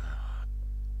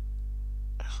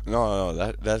 No,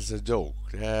 that's a joke.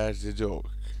 That's a joke.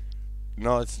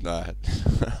 No, it's not.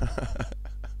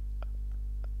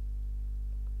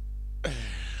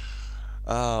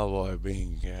 Oh boy,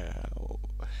 being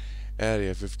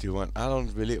Area 51. I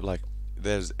don't believe, like,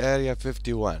 there's Area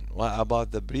 51. What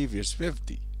about the previous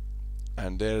 50?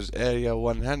 And there's Area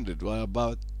 100. What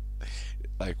about,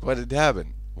 like, what did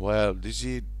happen? Well, did you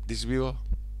see this viewer?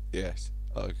 Yes.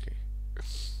 Okay.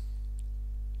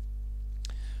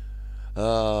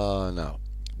 Now,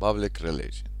 public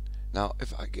relation. Now,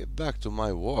 if I get back to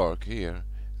my work here,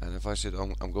 and if I said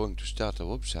I'm going to start a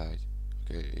website,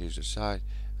 okay, here's the site,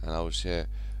 and I would say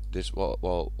this what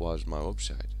was my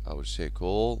website. I would say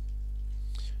call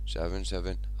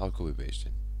 77. I'll copy paste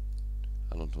it.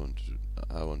 I don't want to.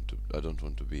 I don't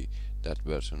want to be that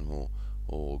person who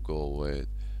will go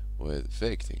with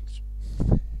fake things.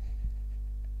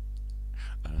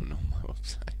 I don't know my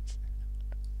website.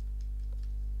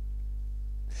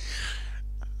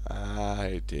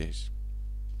 It is.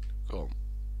 Come.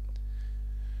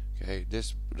 Okay,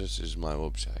 this is my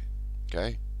website.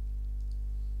 Okay.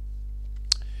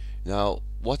 Now,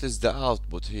 what is the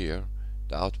output here?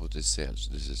 The output is sales.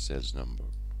 This is sales number.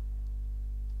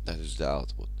 That is the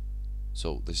output.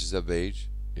 So this is a page.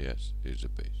 Yes, here's a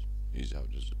page. Here's how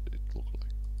does it look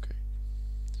like. Okay.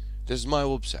 This is my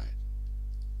website.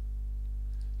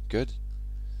 Good.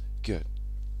 Good.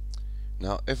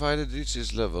 Now, if I did reach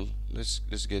this level, let's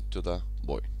get to the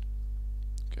point.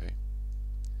 Okay.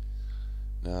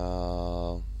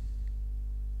 Now,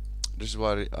 this is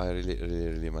what I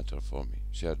really matter for me.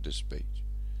 Share this page.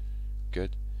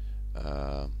 Good.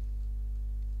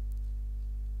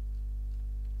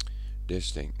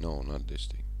 This thing. No, not this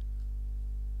thing.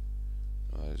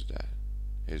 What is that?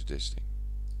 Here's this thing.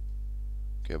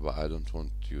 Okay, but I don't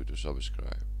want you to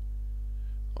subscribe.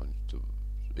 I want you to.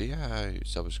 Yeah,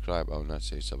 subscribe. I will not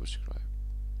say subscribe.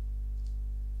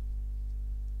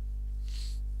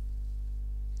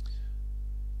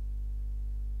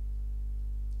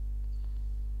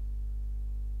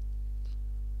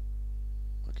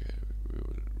 Okay,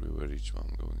 we will reach what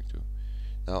I'm going to.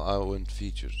 Now I want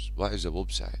features. What is a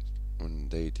website? When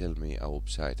they tell me a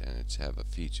website and it's have a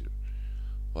feature,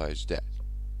 why is that?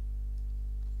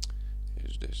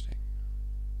 Here's this thing.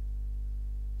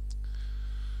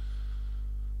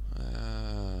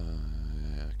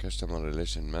 Customer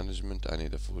relation management. I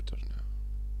need a footer now.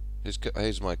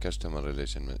 Here's my customer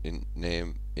relation in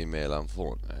name, email, and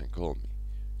phone, and call me.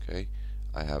 Okay.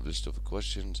 I have list of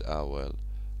questions. I will.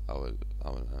 Okay.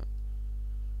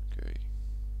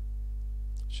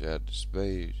 Share this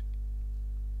page.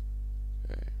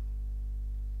 Okay.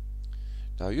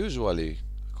 Now, usually,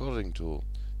 according to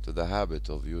the habit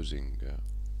of using.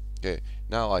 Okay.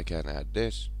 Now I can add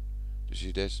this. You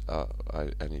see this?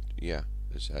 I need, yeah.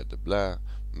 Let's add the blah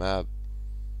map.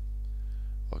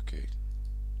 Okay,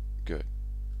 good.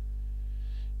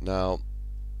 Now,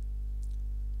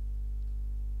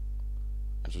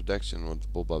 introduction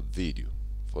with pop-up video.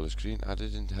 For the screen, I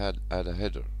didn't add a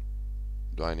header.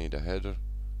 Do I need a header?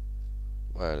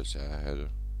 Well, let's add a header,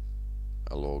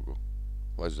 a logo.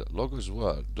 What is that? Logo as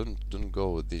well. Don't go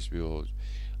with these views.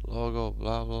 Logo,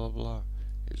 blah blah blah.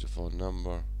 Here's a phone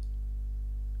number.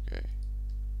 Okay.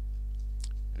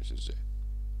 This is it.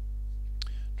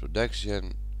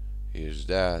 Introduction. Here's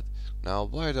that. Now,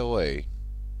 by the way,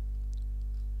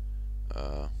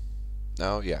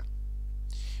 now, yeah,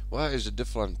 what is the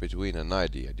difference between an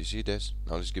idea? Do you see this?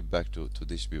 Now let's get back to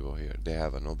these people here. They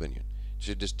have an opinion.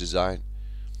 See this design?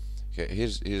 Okay,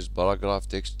 here's paragraph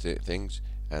text things,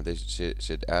 and they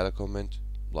said add a comment,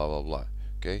 blah blah blah.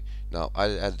 Okay, now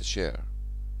I add the share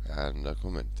and a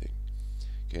comment thing.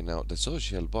 Okay, now the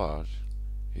social part,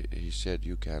 he said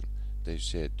you can. They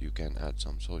said you can add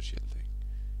some social thing.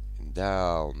 And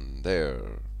down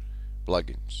there,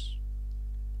 plugins.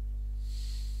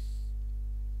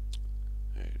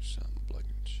 Here's some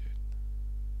plugin shit.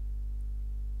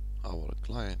 Our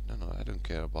client? No, I don't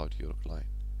care about your client.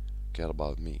 I care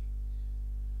about me.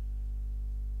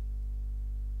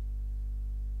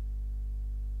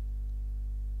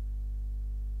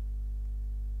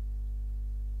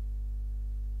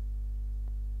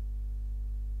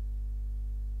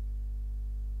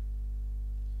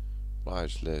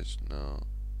 price list. No,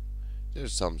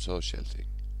 there's some social thing.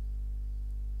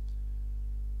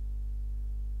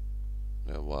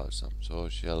 There was some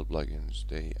social plugins.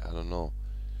 I don't know.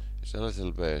 It's a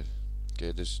little bit.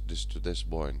 Okay, this to this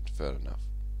point, fair enough.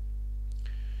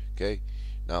 Okay,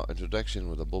 now introduction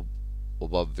with a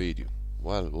pop-up video.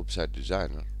 Well, website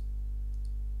designer.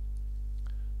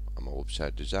 I'm a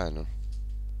website designer.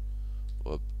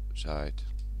 Website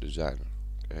designer.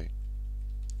 Okay,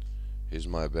 here's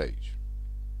my page.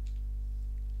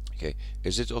 Okay,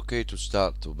 is it okay to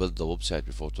start to build the website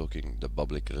before talking the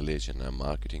public relation and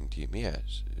marketing team?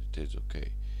 Yes, it is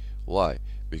okay. Why?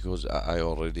 Because I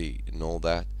already know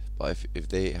that. But if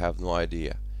they have no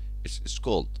idea, it's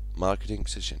called marketing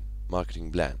session,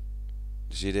 marketing plan.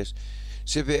 You see this?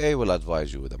 CPA will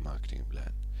advise you with a marketing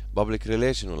plan. Public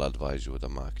relation will advise you with a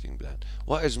marketing plan.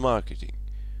 What is marketing?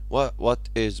 What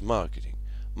is marketing?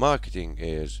 Marketing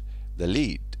is the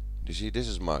lead. You see, this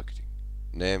is marketing.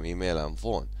 Name, email, and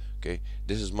phone. Okay,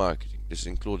 this is marketing. This is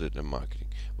included in marketing.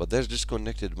 But there's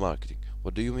disconnected marketing.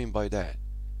 What do you mean by that?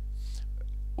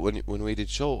 When we did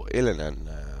show Ellen and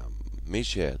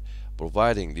Michelle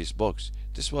providing this box,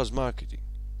 this was marketing.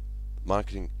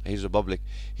 Marketing. Here's a public.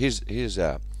 Here's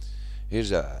a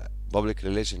public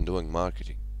relation doing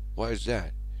marketing. What is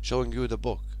that? Showing you the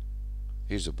book.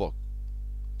 Here's a book.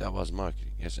 That was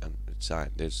marketing. Yes, and it's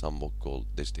signed. There's some book called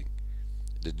this thing.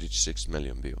 They did 6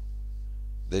 million views.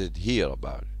 They did hear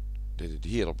about it. They did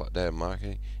hear about their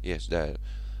marketing. Yes, that.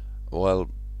 Well,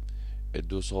 it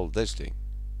does all this thing.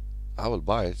 I will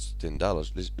buy it.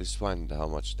 $10. Let's find how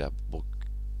much that book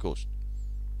cost.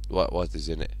 What is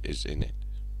in it? Is in it.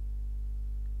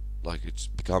 Like it's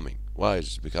becoming. Why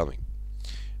is it becoming?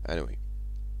 Anyway.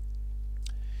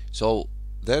 So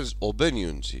there's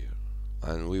opinions here,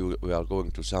 and we are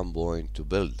going to some point to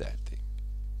build that thing.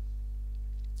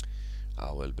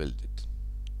 I will build it.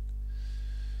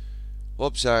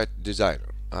 Website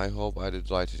designer. I hope I did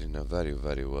write it in a very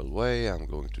well way. I'm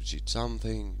going to cheat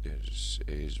something. This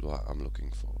is what I'm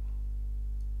looking for.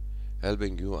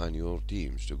 Helping you and your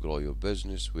teams to grow your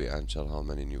business. We answer how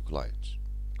many new clients.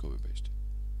 Copy paste.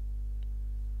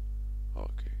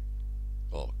 Okay.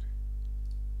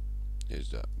 Here's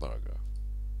the paragraph.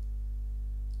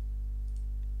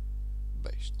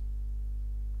 Based.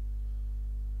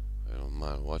 I don't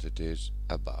mind what it is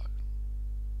about.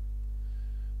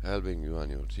 Helping you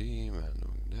and your team and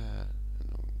doing that and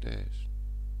doing this.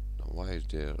 Now why is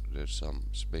there's some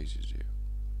spaces here?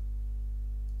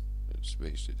 There's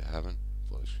space that I haven't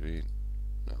for the screen.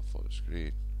 Now for the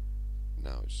screen.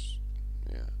 Now it's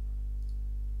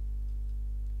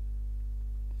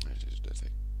This is the thing.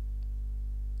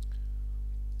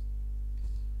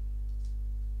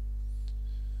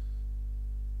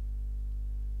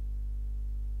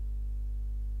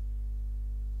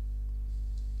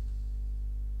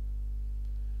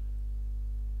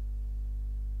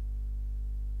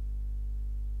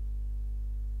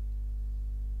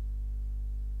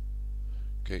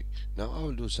 Okay, now I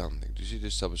will do something. Do you see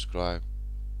this subscribe?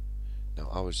 Now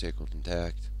I will say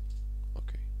contact.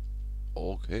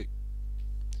 Okay.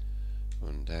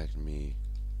 Contact me.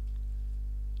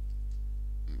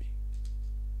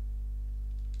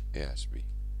 ASB.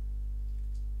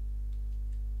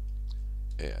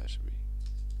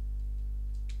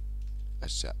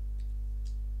 Accept.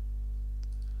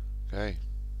 Okay.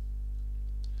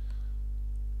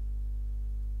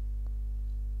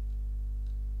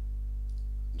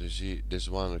 Do you see this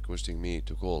one requesting me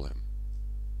to call him?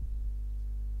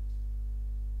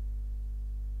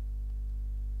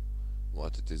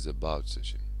 What it is about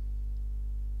session.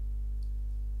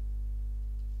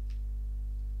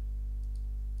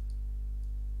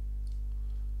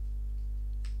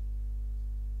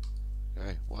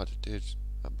 Okay, what it is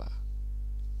about.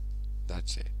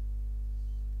 That's it.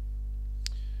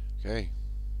 Okay.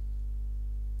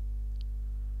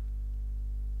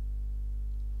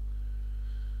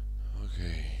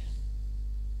 Okay.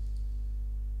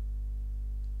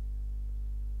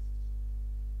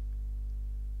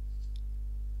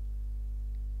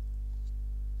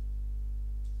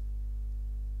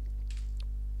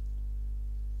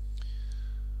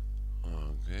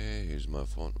 Here's my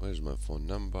phone. Where's my phone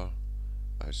number?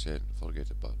 I said forget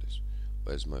about this.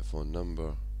 Where's my phone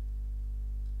number?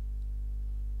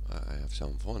 I have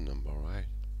some phone number, right?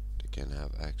 They can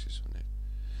have access on it.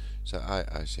 So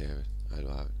I save it. I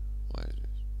don't have it. Why is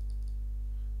this?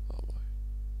 Oh boy.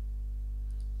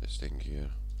 This thing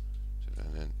here. So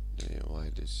and then why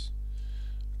this?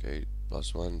 Okay,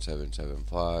 +1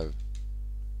 775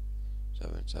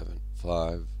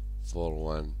 775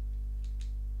 41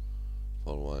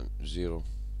 410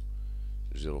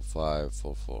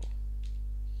 0544.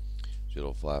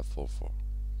 0544.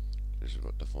 This is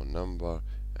what the phone number,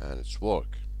 and it's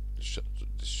work. This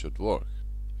should work.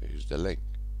 Here's the link.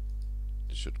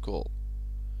 This should call.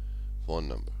 Phone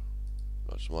number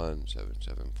 +1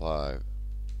 775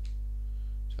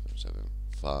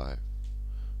 775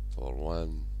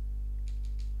 41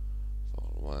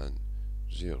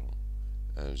 410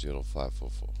 and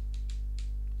 0544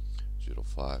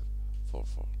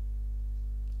 0544.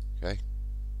 Okay,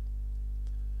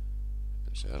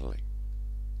 it's early.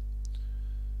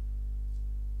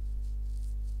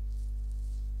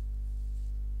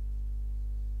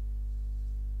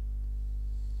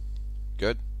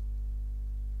 Good.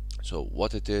 So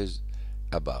what it is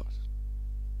about?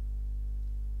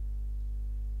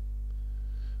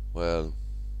 Well,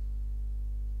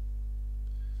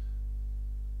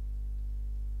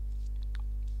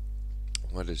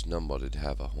 this number did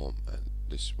have a home, and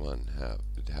this one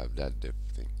did have that diff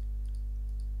thing.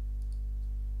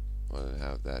 Well, it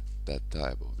have that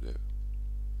type of diff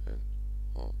and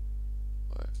home.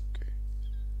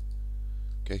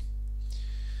 Okay.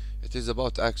 It is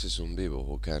about access on people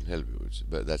who can help you,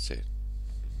 but that's it.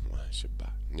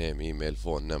 Name, email,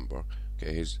 phone number.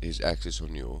 Okay, his access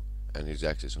on you and his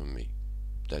access on me.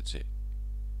 That's it.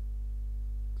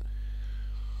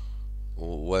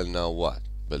 Well, now what?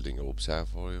 Building a website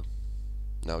for you?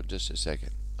 Now just a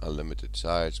second. Unlimited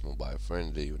sites, mobile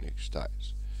friendly, unique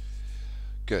styles.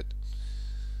 Good.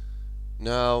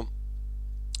 Now,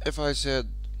 if I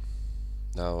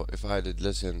did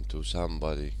listen to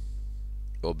somebody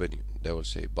opinion, they will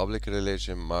say public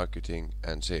relation, marketing,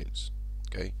 and sales.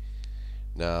 Okay.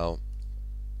 Now,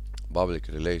 public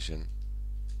relation,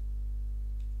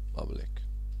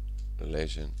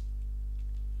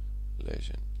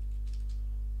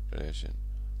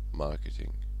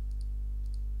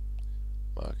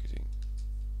 marketing,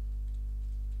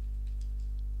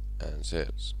 and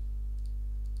sales.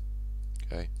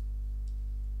 Okay.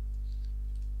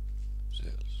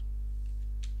 Sales.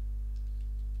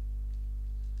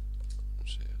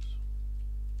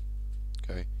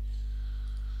 Okay.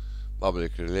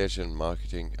 Public relation,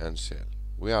 marketing, and sale.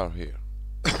 We are here.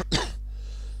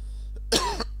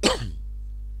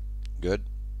 Good.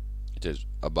 It is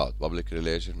about public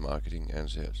relation, marketing, and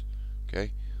sales.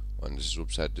 Okay. And this is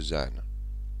website designer.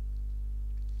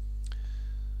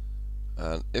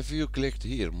 And if you clicked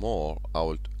here more, I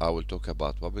will talk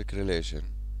about public relation.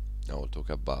 I will talk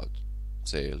about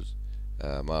sales,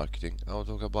 marketing. I will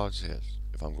talk about sales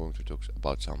if I'm going to talk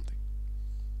about something.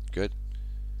 Good.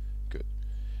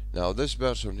 Now this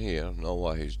person here know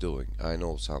what he's doing. I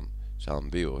know some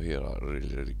people here are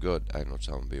really good. I know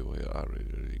some people here are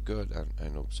really good, and I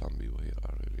know some people here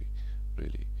are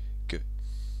really good.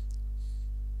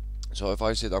 So if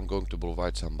I said I'm going to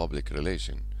provide some public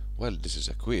relation, well, this is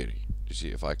a query. You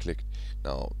see, if I click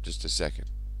now, just a second.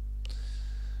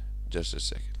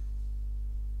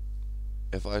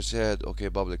 If I said okay,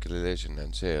 public relation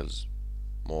and sales,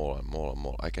 more and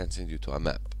more, I can send you to a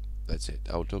map. That's it.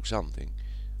 I will talk something.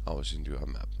 I will send you a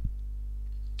map.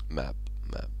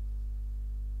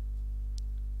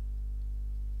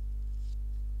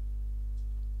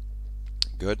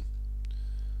 Good.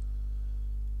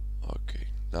 Okay.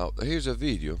 Now here's a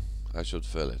video. I should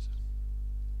fill it.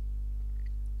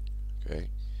 Okay.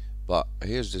 But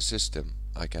here's the system.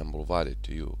 I can provide it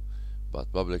to you.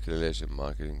 But public relation,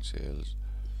 marketing, sales.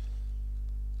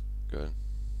 Good.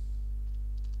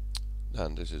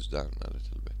 Done. This is done a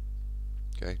little bit.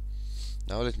 Okay.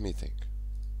 Now let me think.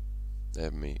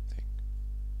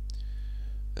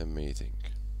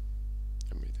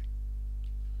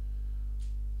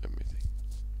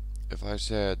 If I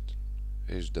said,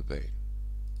 here's the pain.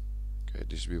 Okay,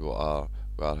 these people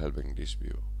we are helping these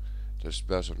people. This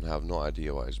person have no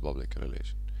idea what is public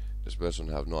relation. This person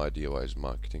have no idea what is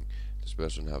marketing. This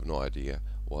person have no idea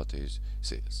what is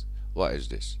sales. What is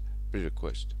this?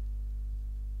 Prerequisite.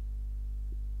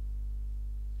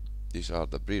 These are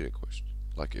the prerequisites.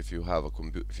 Like if you have a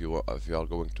if you are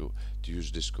going to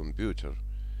use this computer,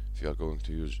 if you are going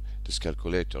to use this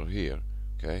calculator here,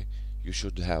 okay, you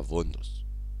should have Windows.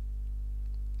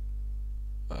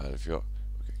 If you're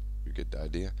okay, you get the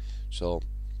idea. So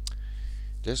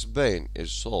this pain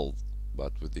is solved,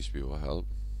 but with these people help.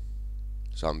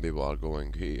 Some people are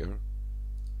going here.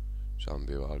 Some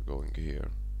people are going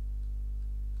here.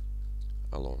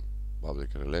 Alone.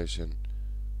 Public relation.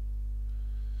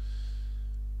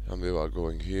 Some people are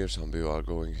going here, some people are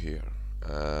going here.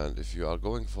 And if you are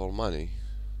going for money,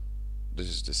 this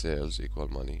is the sales equal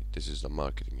money, this is the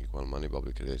marketing equal money,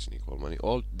 public relation equal money.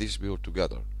 All these people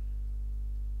together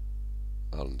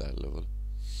are on that level.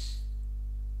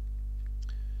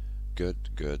 Good.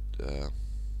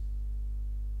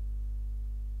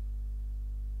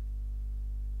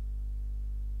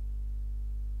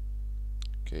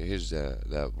 Okay, here's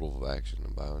the proof of action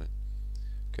about it.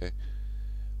 Okay.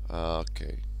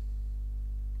 Okay.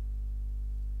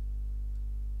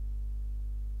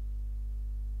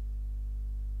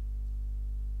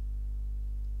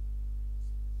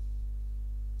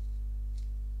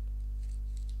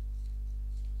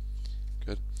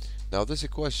 Good. Now this is a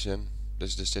question. This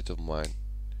is the state of mind.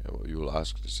 You will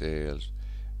ask the sales.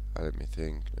 Let me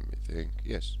think. Let me think.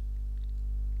 Yes.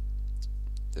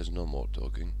 There's no more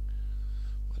talking.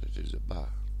 What it is about.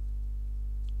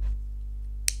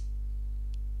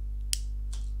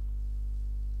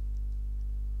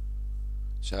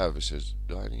 Services.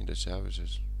 Do I need the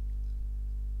services?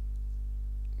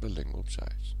 Building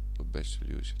websites. Web-based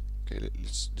solution. Okay,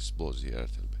 let's pause here a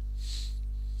little bit.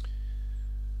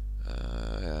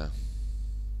 Yeah.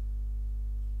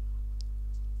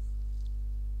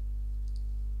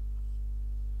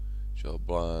 Show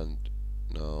brand.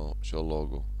 No. Show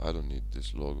logo. I don't need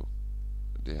this logo.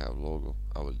 They have logo.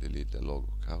 I will delete the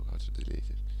logo. How to delete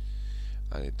it?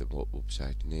 I need the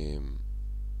website name.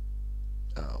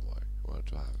 Where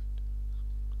to have it?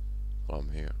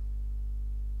 From here.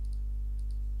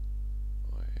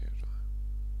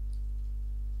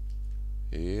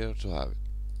 Here to have it.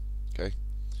 Okay.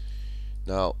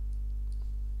 Now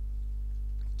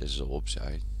this is a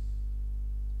website.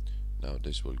 Now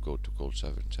this will go to call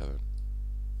 77. Okay.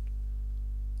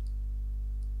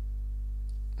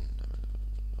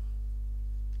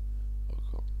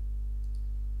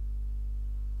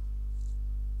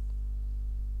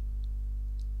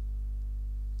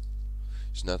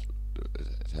 It's not.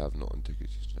 It have no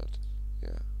integrity. It's not. Yeah.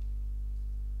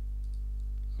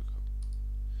 Okay.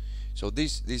 So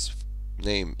these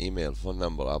name, email, phone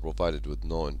number are provided with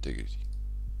no integrity.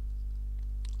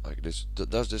 Like this,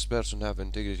 does this person have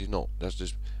integrity? No. Does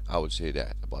this? I would say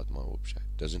that about my website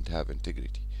doesn't have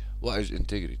integrity. What is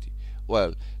integrity?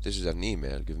 Well, this is an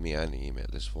email. Give me an email.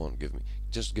 This phone,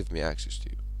 just give me access to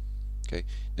you. Okay.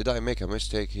 Did I make a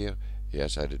mistake here?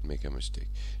 Yes, I did make a mistake.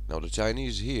 Now the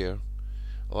Chinese here.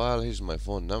 Well, here's my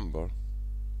phone number.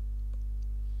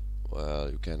 Well,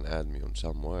 you can add me on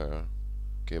somewhere.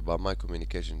 Okay, but my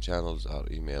communication channels are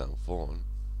email and phone.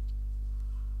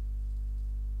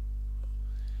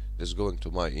 This is going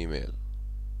to my email.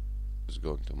 This is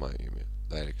going to my email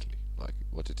directly. Like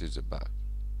what it is about.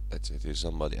 That's it. Here's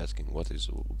somebody asking what is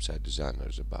website designer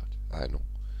is about. I know.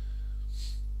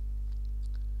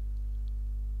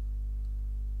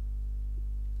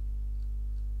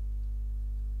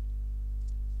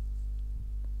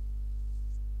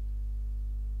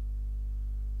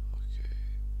 Okay.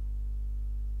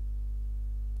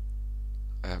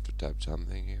 I have to type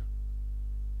something here.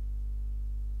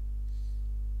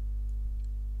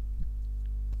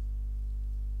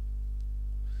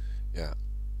 Yeah.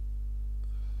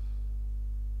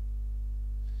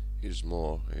 Here's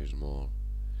more. Here's more.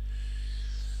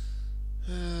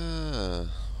 What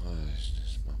is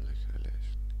this public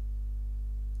relation?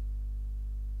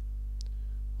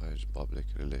 What is public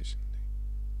relation?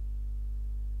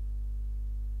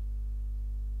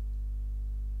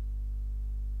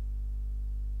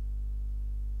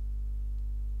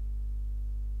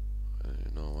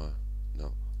 You know what?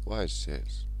 No. Why is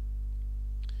sales?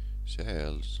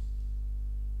 Sales.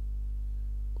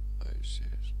 Why is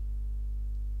sales?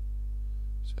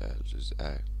 Sales is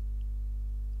act.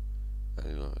 I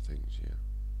don't know things here.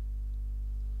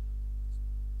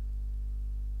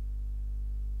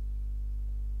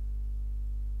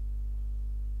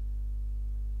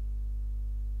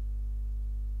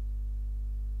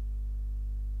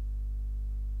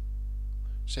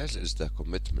 Sales is the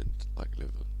commitment like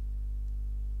level.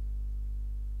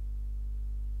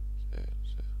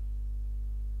 Sales.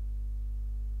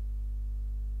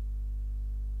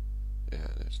 Yeah,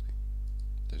 that's thing.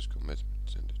 There's commitment.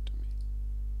 Send it to me.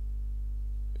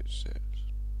 It says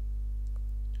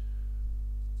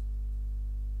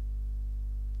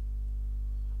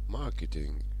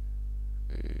marketing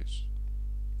is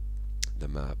the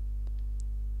map.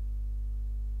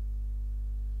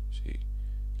 See,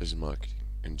 this is marketing.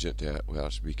 In we are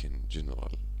speaking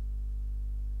general.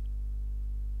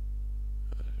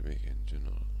 Speaking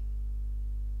general.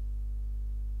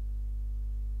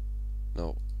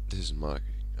 Now this is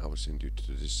marketing. I will send you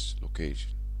to this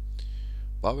location.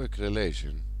 Public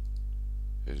relation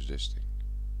is this thing.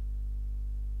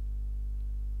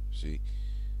 See,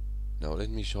 now let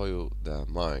me show you the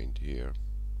mind here.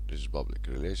 This is public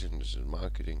relation, this is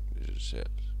marketing, this is sales.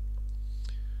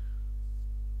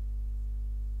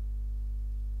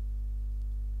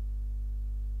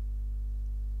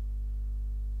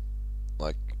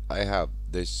 Like I have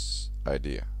this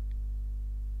idea.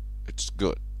 It's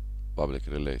good, public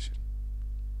relation.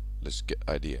 let's get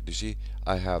idea. You see,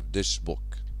 I have this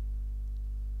book,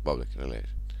 public relation.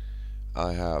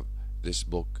 I have this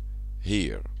book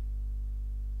here,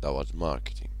 that was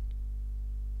marketing.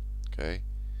 Okay,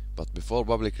 but before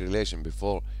public relation,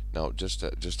 before now, just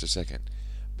a second,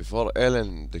 before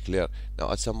Ellen declare.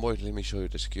 Now, at some point, let me show you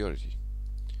the security.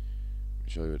 Let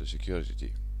me show you the security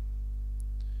team.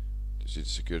 You see the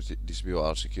security. These people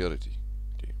are security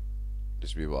team.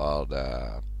 These people are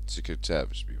the Secret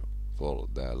Service people for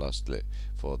the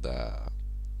for the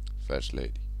first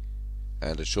lady,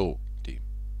 and the show team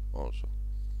also.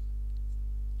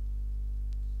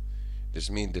 This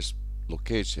means this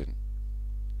location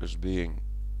is being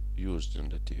used in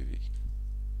the TV.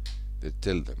 They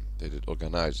tell them, they did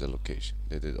organize the location,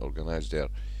 they did organize their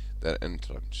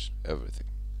entrance, everything.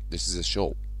 This is a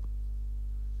show.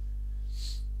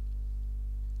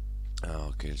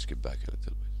 Okay, let's get back a little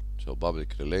bit. So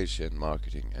public relation,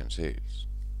 marketing, and sales.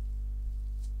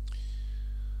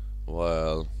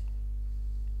 Well,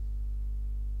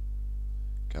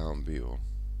 can't view.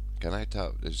 Can I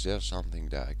type? Is there something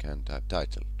that I can type?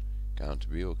 Title, can't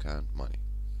view, can't money.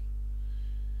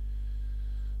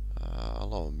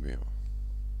 Allow view.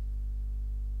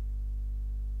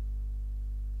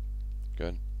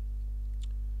 Good.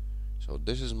 So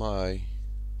this is my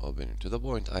opinion. To the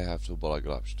point, I have 2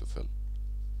 paragraphs to fill.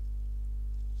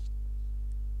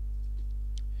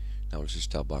 Now let's just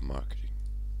start by marketing.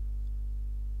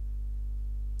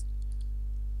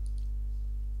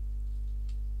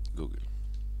 Google.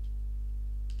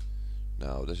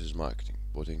 Now this is marketing.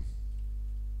 Putting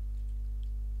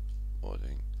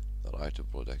the right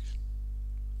of production.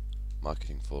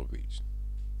 Marketing 4 B's.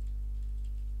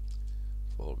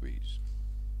 4 B's.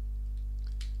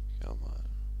 Come on.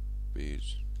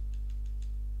 B's.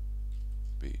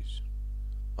 B's.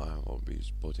 I have all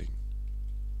B's. Putting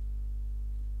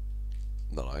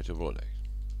the right of product.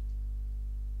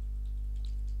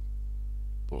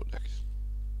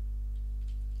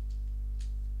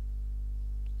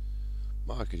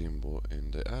 Marketing.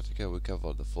 In the article we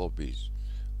cover the 4 B's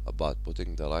about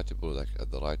putting the right product at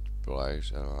the right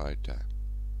price and the right time.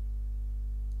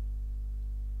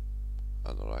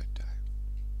 At the right time.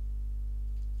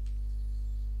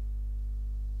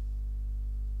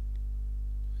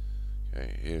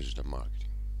 Okay, here's the marketing.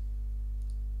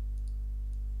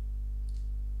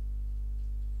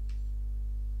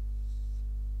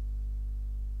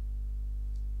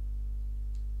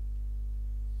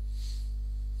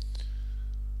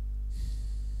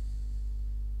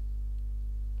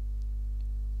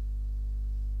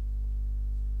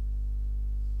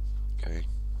 Okay.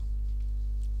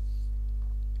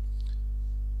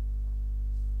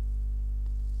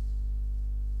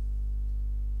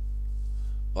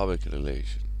 Public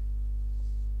relation.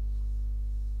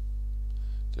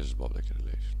 This is public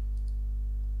relation.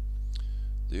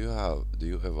 Do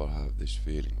you ever have this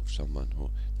feeling of someone who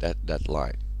that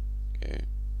line, okay?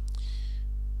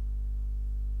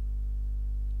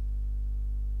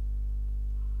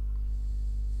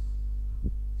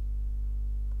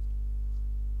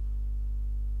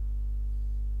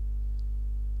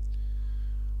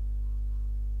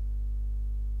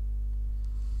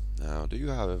 Now, do you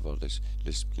have ever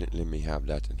let me have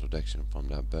that introduction from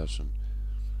that person.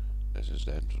 This is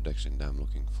the introduction that I'm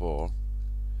looking for.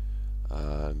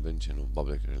 Invention of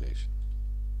public relation.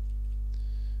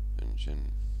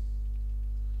 Invention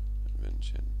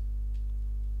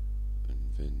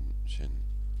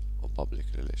of public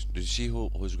relation. Do you see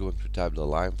who's going to type the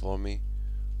line for me?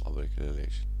 Public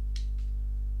relation.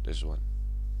 This one.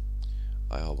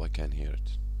 I hope I can hear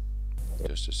it.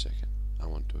 Just a second. I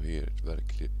want to hear it very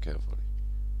carefully.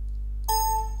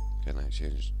 Can I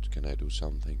change it? Can I do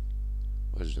something?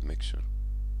 Where's the mixer?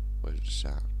 Where's the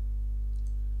sound?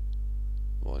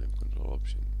 Volume control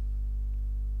option.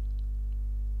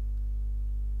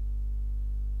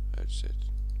 That's it.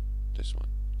 This one.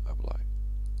 Apply.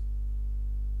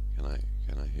 Can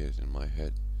I hear it in my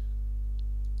head?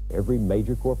 Every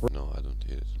major corporation. No, I don't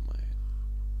hear it in my head.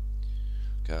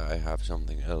 Okay, I have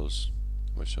something else.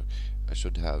 I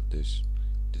should have this.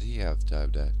 Did he have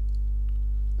typed that?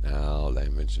 Now, the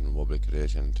invention of public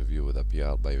relation interview with a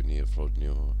PR pioneer fraud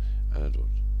new anecdote.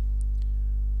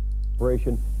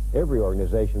 Every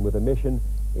organization with a mission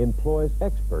employs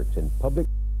experts in public.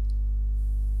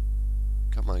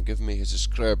 Come on, give me his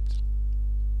script.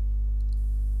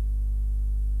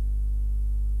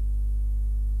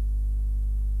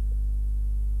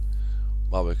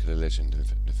 Public relation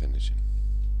definition.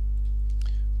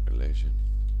 Relation.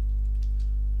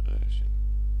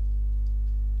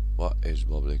 What is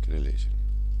public relation?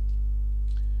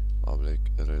 Public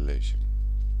relation.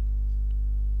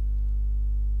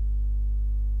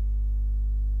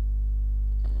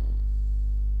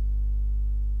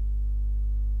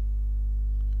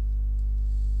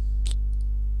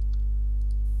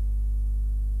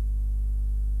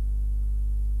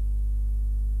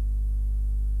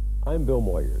 I'm Bill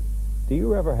Moyers. Do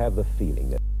you ever have the feeling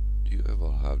that Do you ever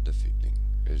have the feeling?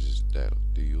 This is dialogue.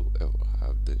 Do you ever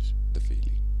have the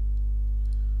feeling?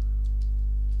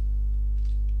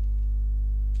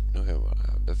 Do you ever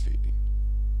have the feeling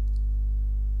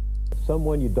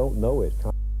someone you don't know is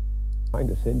trying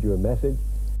to send you a message?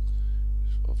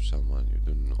 of someone you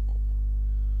don't know?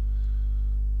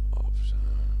 Of some...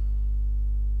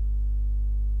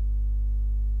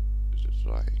 Is it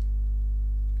right?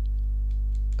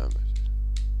 A message.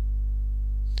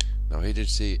 Now he did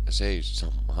say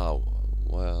somehow,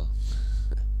 well...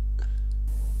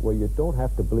 Well, you don't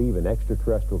have to believe in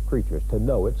extraterrestrial creatures to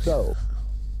know it's so.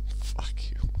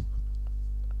 Fuck you.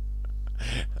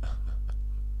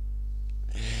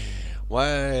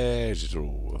 Why is it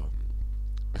true?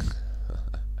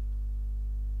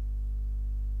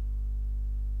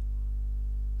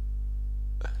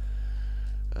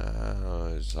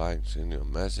 It's like sending you a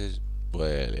message.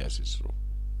 Well, yes, it's true.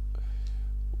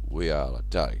 We are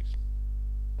attacked.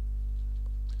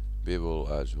 People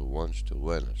as who wants to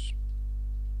win us.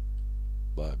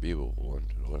 By people who want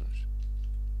to win us.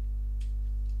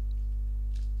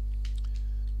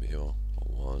 People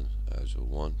who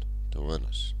want to win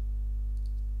us.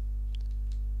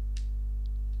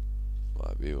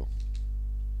 By people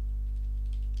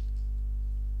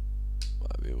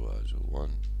as who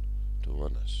want to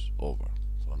win us over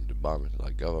from department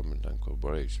like government and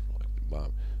corporation, like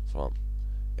department from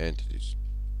entities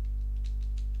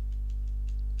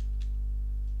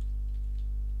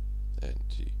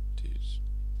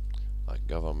like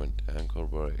government and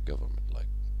corporate government like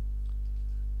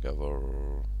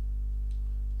governments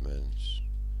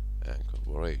and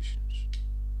corporations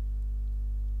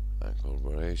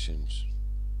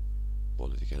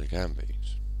political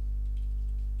campaigns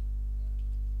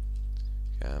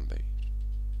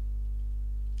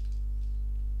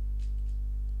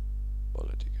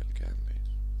political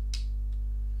campaigns.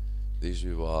 These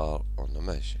people are on a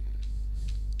mission,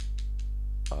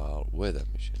 are with a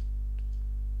mission.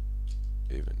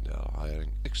 Even they are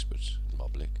hiring experts in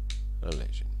public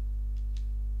relation.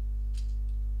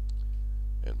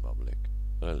 Public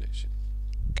relation.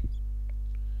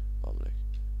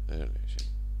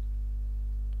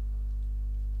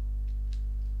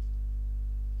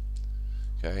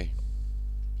 Okay,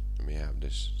 let me have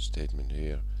this statement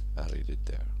here. I read it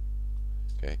there.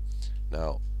 Okay,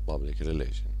 now public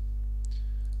relation.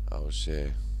 I would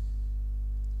say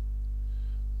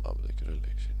public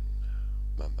relation.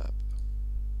 My map.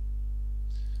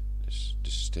 This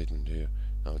statement here.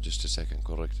 Now just a second.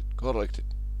 Correct it.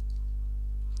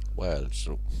 Well, it's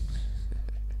true.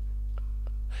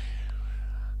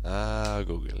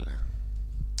 Google.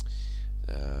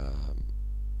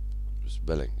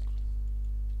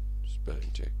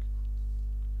 Spelling check.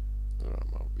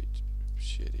 Grammar bit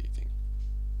shitty thing.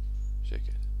 Check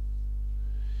it.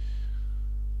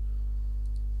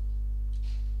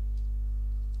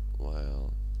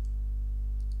 Well,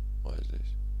 what is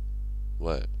this?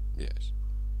 What? Yes.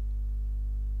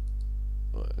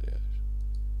 Well, yes.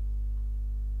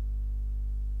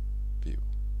 People.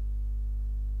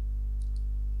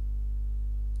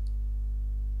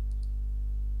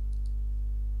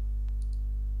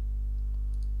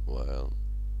 Well,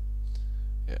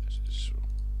 yes, it's true.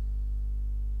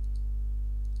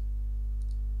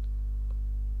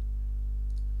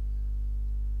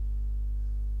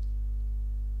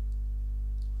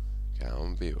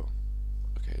 Count people.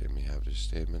 Okay, let me have this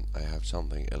statement. I have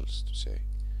something else to say.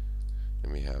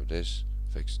 Let me have this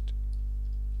fixed.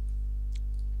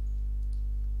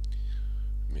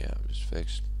 Let me have this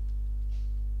fixed.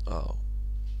 Oh.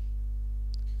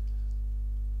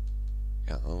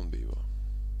 Count people.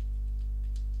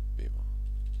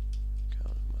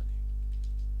 Count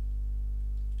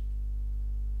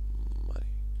money.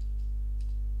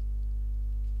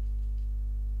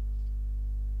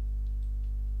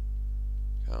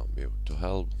 Count people to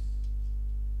help.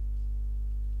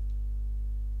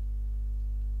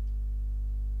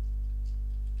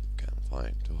 Can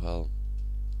find to help.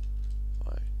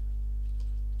 Find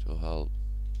to help.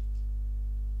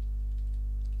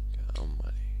 Count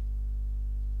money.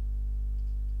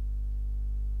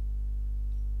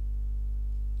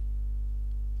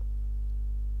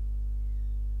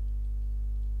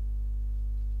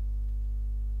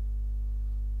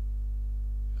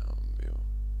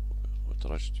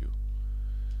 Trust you.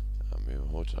 I mean,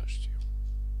 who trust you?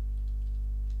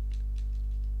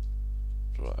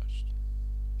 Trust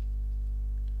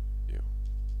you.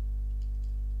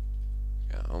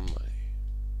 Count money.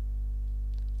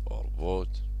 Or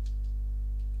vote.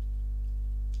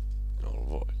 Or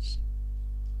votes.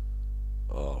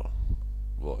 Or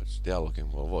votes. They are looking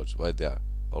for votes. Why they are?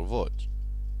 or votes,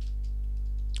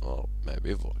 or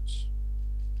maybe votes.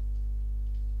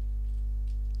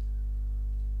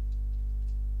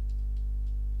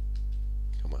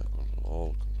 Come on,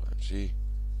 control, C.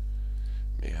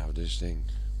 May have this thing.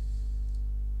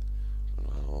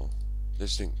 Oh,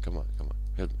 this thing. Come on, come on.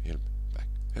 Help me, back.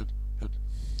 Help, help.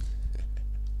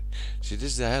 See,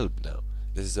 this is a help now.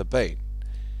 This is a pain.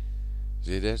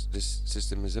 See this? This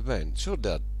system is a pain. Sure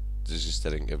that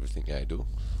registering everything I do.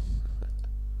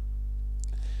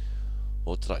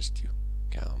 Or trust you.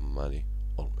 Count money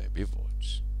or maybe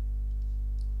votes.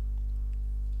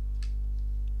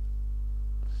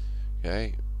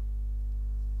 Okay.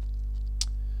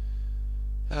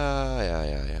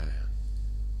 Yeah.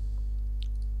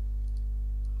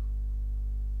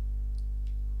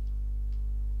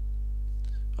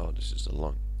 Oh, this is the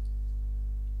lung.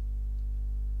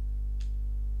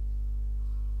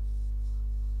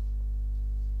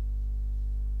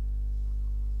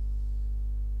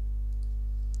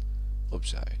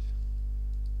 Website.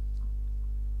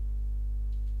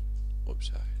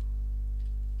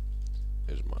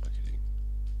 There's marketing.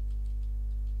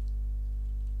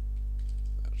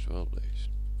 Virtual place.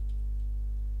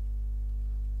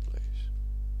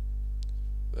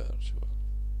 Virtual.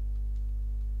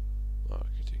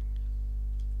 Marketing.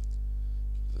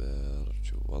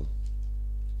 Virtual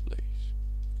place.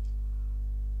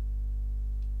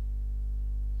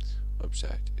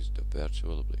 Website is the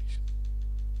virtual place.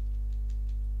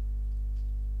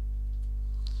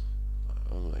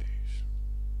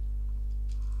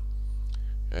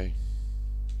 Okay.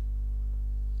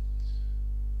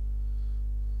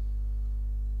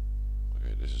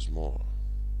 Okay, this is more.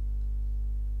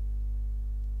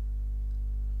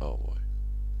 Oh boy.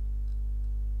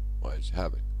 Why is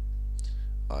habit?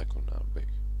 Icon now big.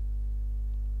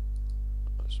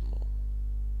 Small.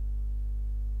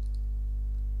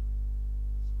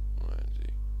 Z.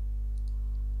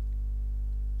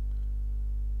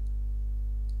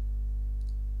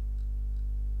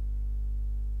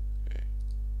 Okay.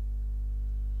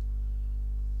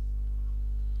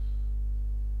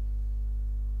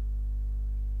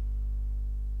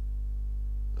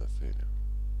 Nothing.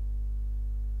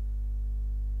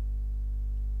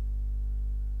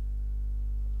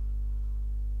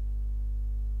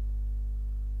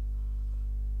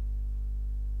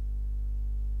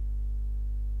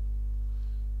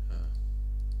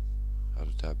 How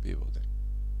to tap people then?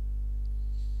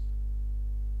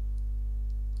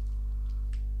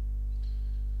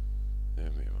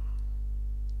 There we are.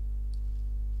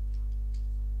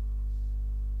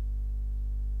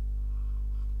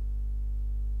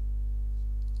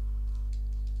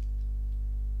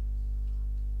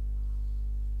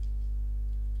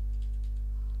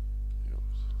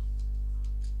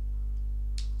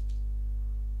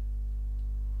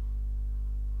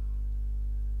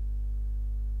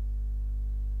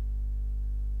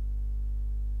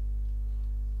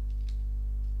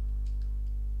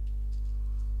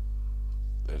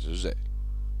 This is it.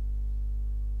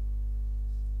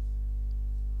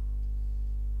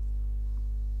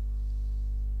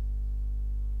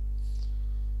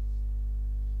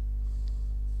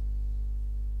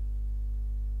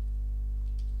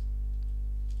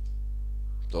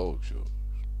 Dog shows.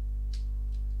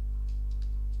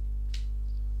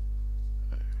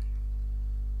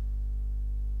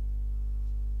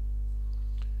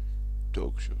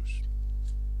 Dog shows.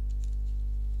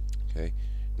 Okay.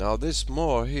 Now this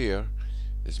more here,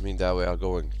 this means that we are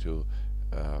going to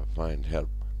find help.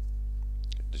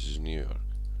 This is New York.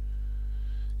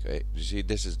 Okay, you see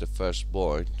this is the first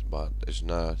point, but it's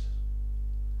not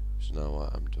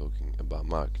what I'm talking about.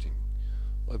 Marketing.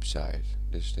 Website.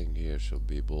 This thing here should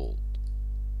be bold.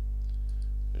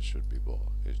 It should be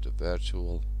bold. It's the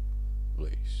virtual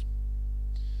place.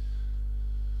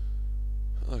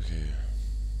 Okay.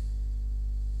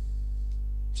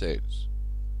 Sales.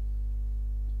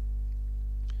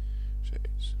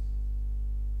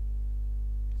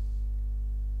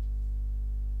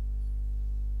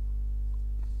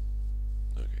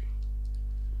 Okay.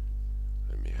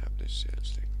 Let me have this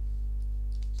sales thing.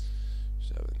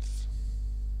 7th.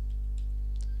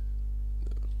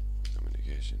 No.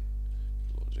 Communication.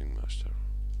 Closing master.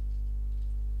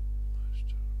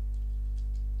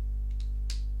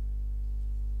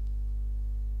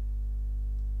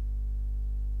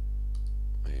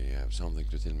 May have something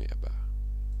to tell me about.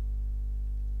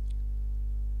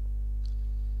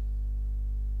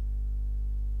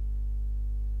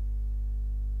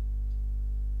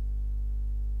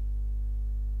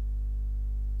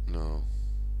 No.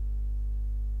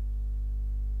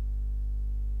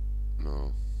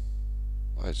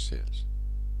 Why sales?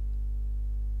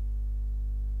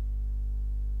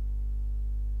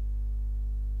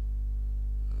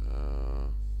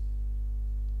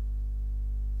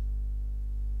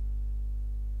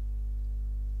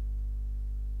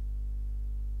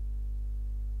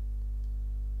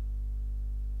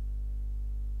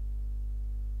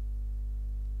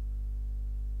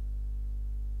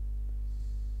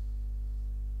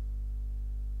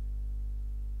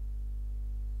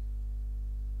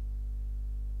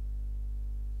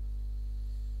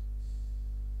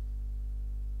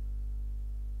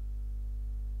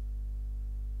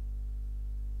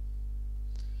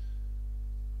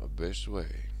 best way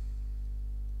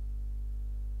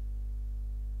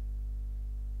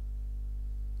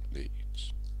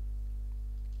leads.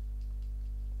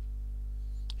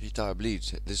 He type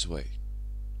leads this way.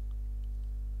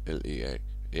 L-E-A.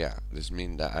 Yeah, this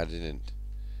means that I didn't.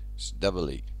 It's double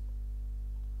E.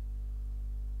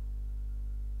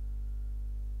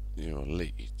 Your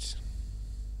leads.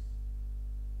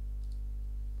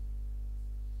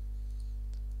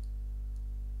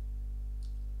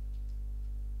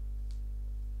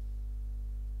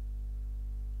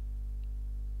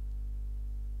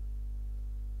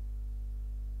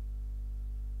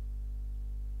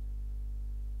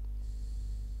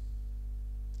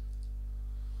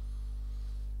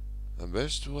 The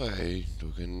best way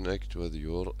to connect with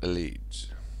your leads.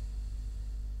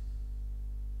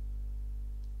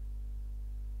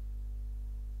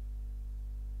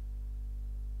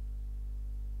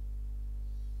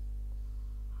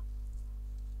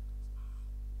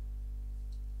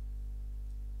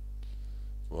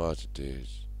 What it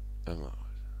is about.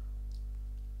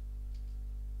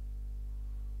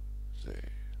 See.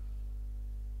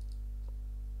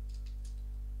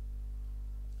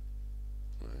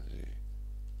 Let's see.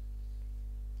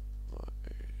 What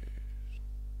it is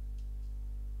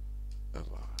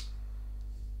about.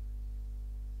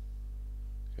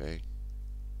 Okay.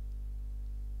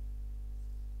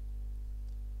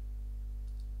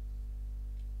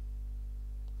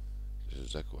 This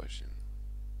is the question.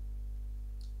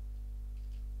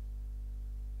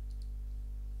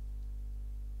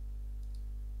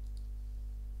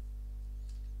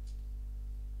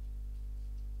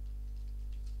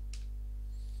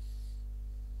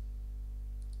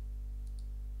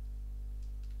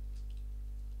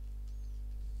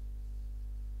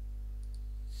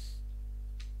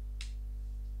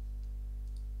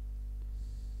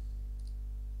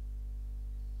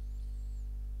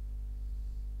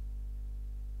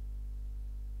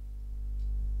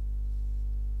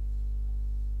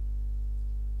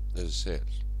 This is sales.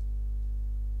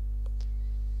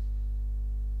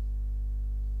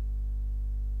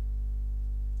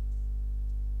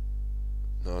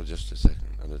 No, just a second,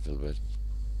 a little bit.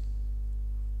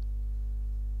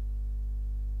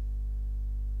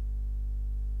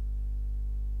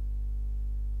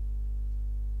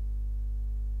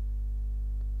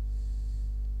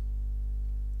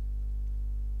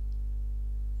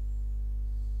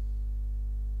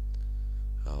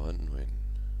 How and when.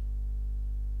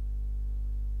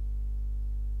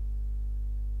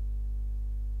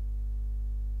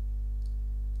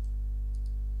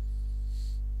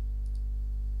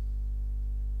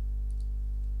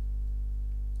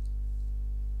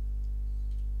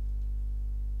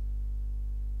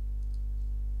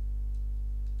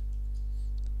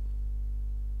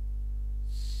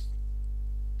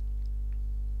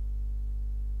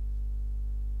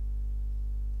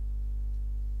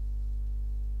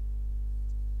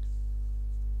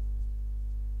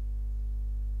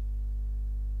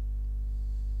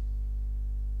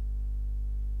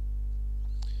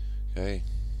 Okay,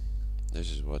 this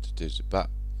is what it is about.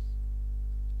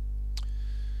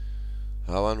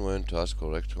 How and when to ask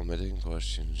correct committing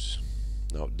questions.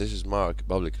 Now, this is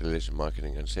public relation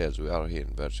marketing and sales. We are here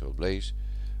in virtual place.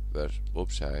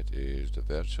 Website is the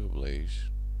virtual place.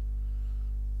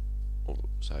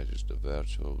 Website is the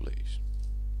virtual place.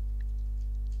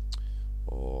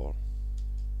 Or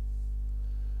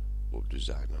web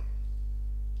designer.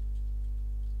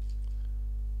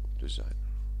 Web designer.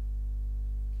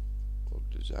 Web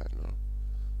designer.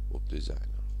 Web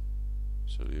designer.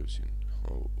 Solution.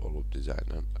 Or web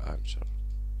designer answer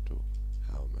to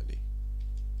how many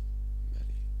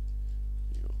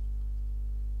new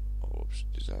or web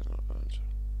designer answer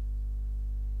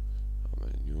how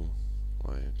many new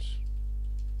clients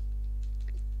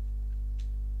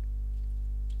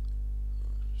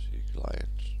see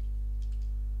clients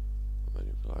how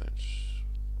many clients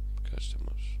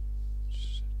customers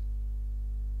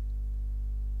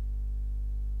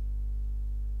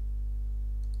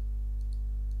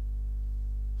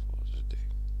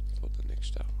for the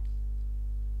next hour.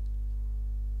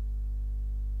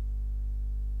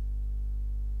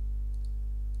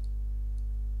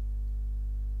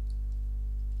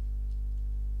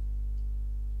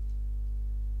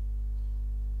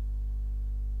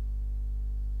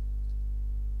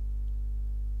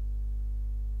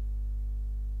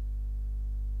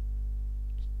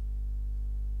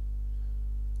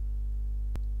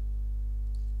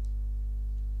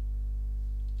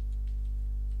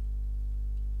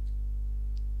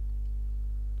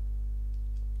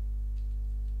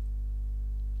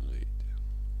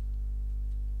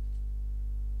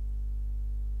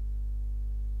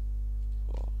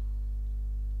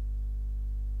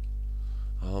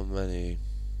 many?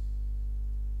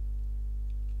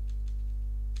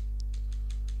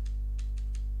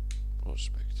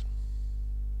 Prospect.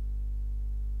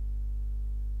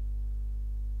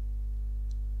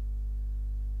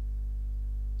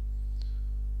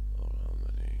 Or how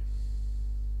many?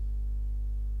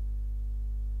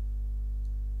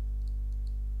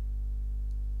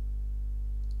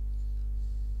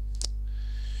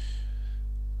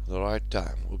 The right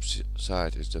time.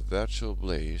 Website is the virtual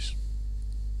place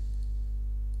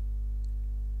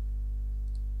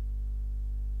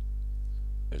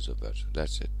is a virtual.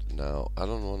 That's it. Now I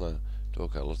don't wanna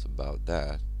talk a lot about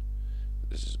that.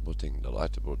 This is putting the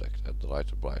right product at the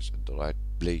right price at the right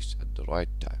place at the right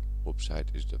time.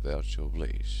 Website is the virtual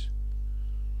place.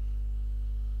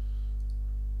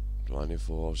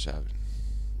 24/7.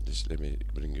 This let me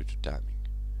bring you to timing.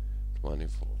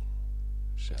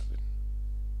 24/7.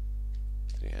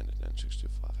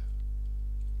 365.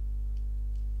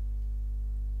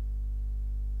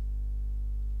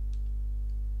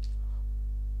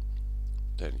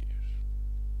 Years.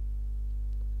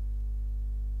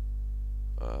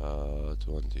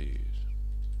 20 years.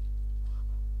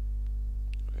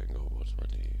 We can go over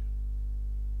 20 years.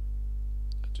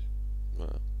 That's it.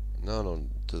 No,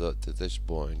 to this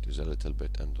point is a little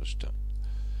bit understood.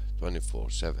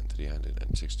 24/7,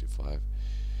 365.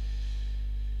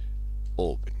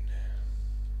 Open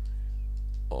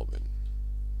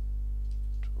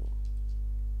to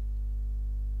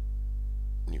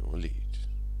new leads.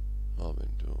 Open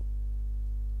to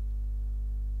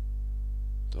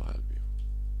help you.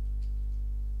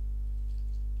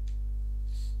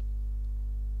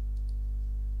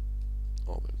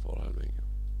 Open for helping you.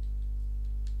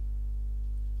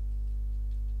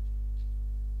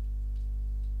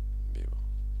 Vivo.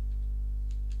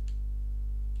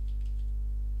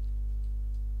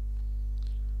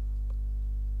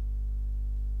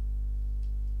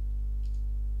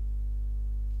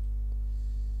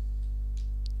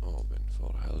 Open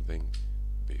for helping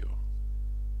Bio.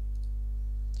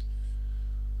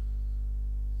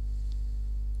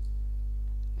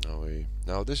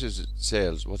 Now this is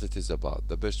sales, what it is about,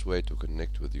 the best way to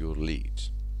connect with your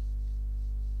leads.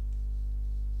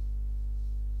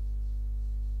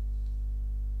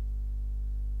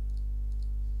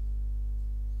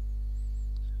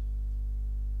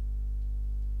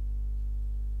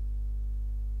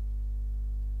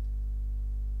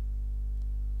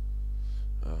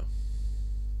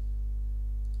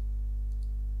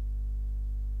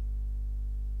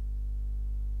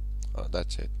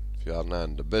 That's it. If you are not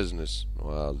in the business,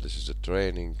 well, this is a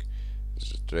training,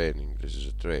 this is a training, this is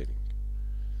a training.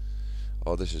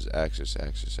 Oh, this is access,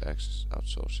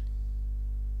 outsourcing.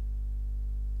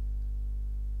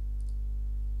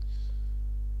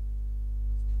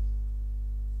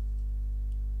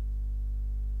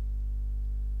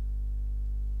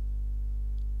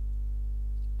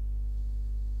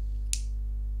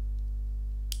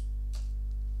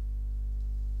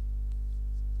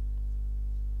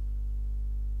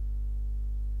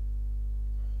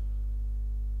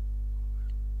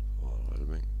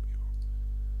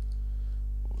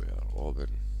 Open.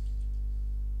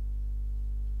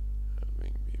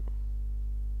 Helping people.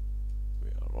 We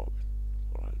are open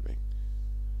for helping.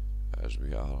 As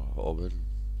we are open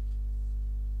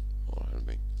for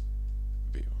helping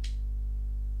people.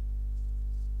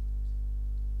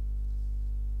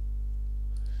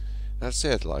 That's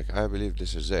it. Like, I believe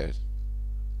this is it.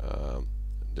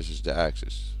 This is the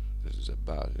axis. This is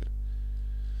about it.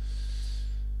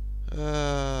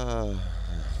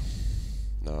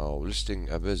 Now listing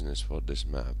a business for this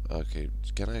map. Okay,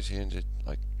 can I change it?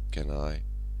 Like, can I?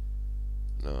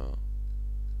 No,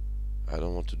 I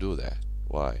don't want to do that.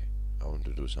 Why? I want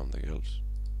to do something else.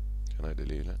 Can I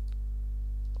delete it?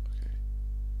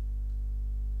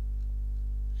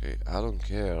 Okay, I don't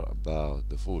care about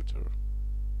the footer.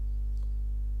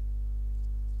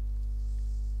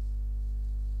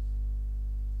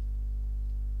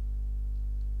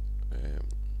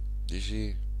 You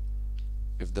see,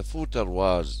 if the footer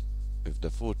was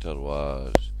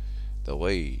the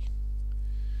way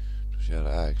to share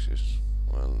access,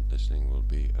 well, this thing will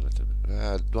be a little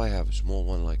bit. Do I have a small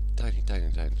one, like tiny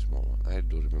small one? I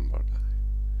do remember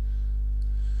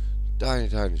that.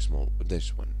 Tiny small.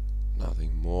 This one,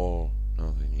 nothing more,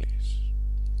 nothing less.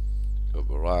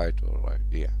 Copyright or right?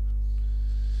 Yeah.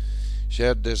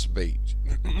 Share this page.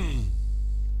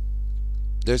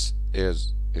 This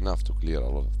is enough to clear a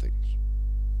lot of things.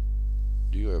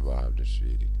 Do you ever have this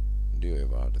feeling? Do you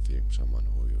ever have the feeling someone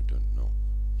who you don't know?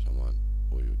 Someone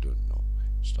who you don't know.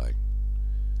 It's like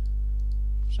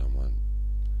someone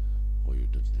who you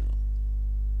don't know.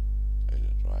 Is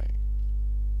it right?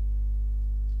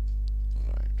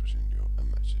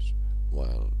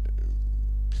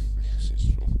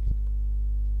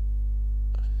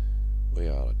 We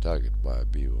are a target by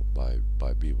people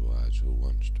who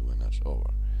wants to win us over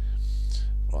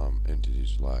from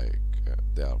entities like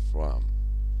they are from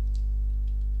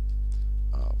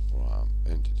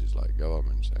entities like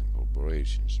governments and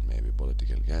corporations, maybe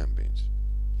political campaigns,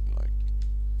 like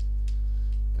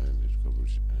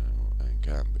and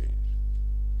campaigns.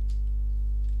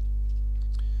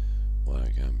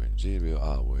 These people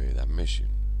are with a mission.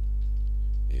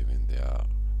 Even they are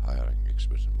hiring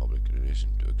experts in public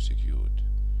relations to execute,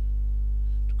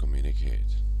 to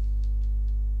communicate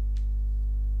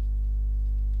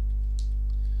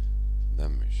the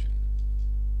mission.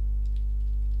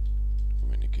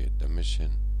 Communicate the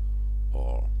mission,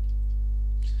 or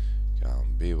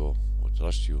can people who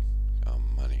trust you, can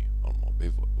money or more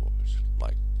people voice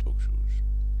like talk shows.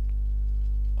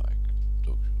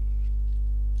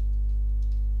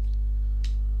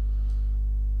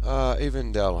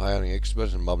 Even they are hiring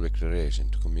experts in public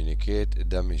relations to communicate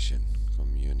the mission.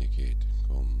 Communicate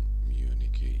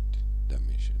the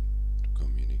mission. To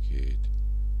communicate.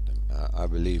 I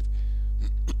believe.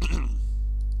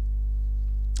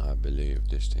 I believe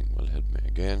this thing will help me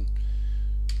again.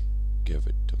 Give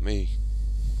it to me.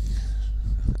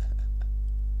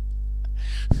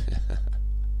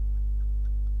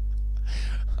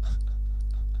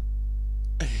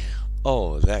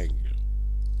 Oh, thank you.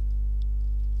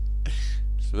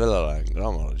 Spiller and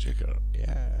grammar checker,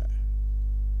 yeah.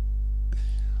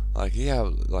 Like, yeah,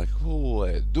 like,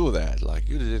 who do that? Like,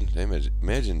 you didn't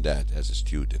imagine that as a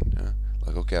student, huh?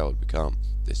 Like, okay, I will become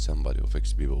this somebody who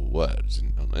fixes people's words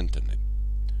on the internet.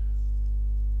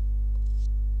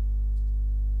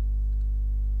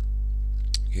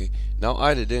 Okay, now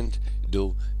I didn't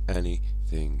do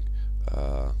anything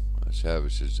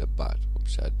services about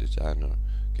website designer.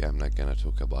 Okay, I'm not gonna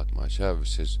talk about my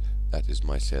services. That is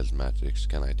my sales matrix.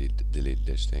 Can I delete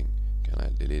this thing? Can I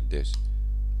delete this?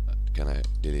 Can I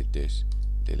delete this?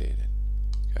 Delete it.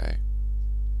 Okay.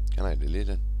 Can I delete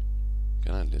it?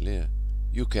 Can I delete it?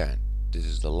 You can. This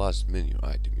is the last menu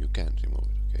item. You can't remove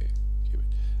it. Okay. Keep it.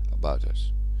 About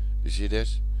us. You see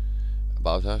this?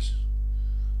 About us?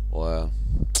 Well,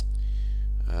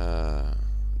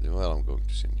 well, I'm going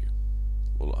to send you.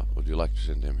 Well, would you like to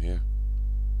send him here?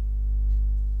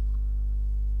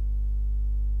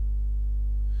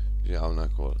 Yeah, I'll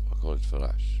not call it. I'll call it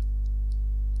Feras.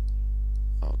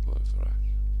 I'll call it Feras.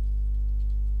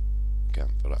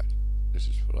 Feras. This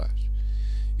is Feras.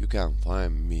 You can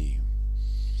find me.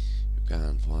 You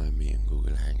can find me in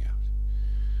Google Hangout.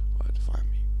 Where to find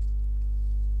me?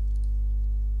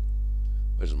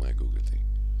 Where's my Google thing?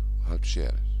 How to share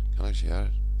it? Can I share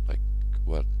it? Like,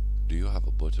 what? Do you have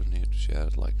a button here to share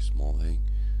it? Like, small thing?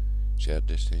 Share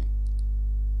this thing?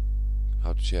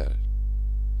 How to share it?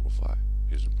 Profile.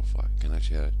 Here's the profile. Can I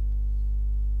share it?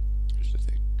 Here's the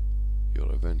thing.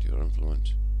 Your event, your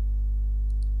influence.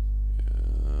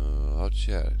 How to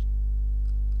share it?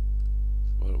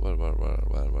 Where?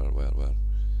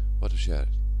 What to share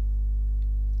it?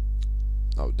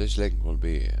 Now this link will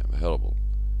be horrible.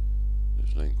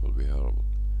 This link will be horrible.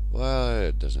 Well,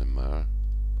 it doesn't matter.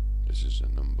 This is the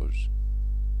numbers.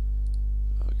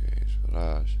 Okay, it's for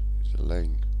us. It's a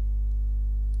link.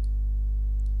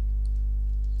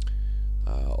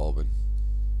 Open.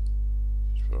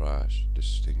 It's for us.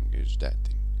 This thing is that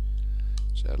thing.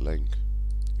 It's a link.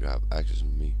 You have access to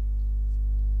me.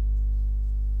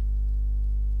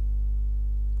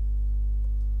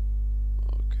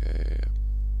 Okay.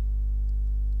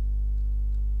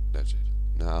 That's it.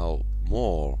 Now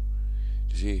more.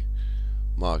 You see,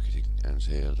 marketing and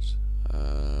sales.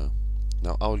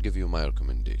 Now I will give you my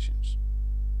recommendations.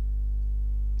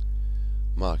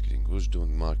 Marketing. Who's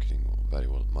doing marketing very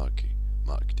well? Marketing.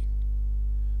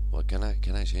 Well, can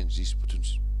I change these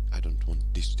buttons? I don't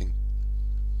want this thing.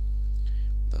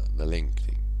 The link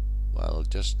thing. Well,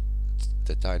 just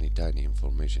the tiny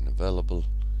information available.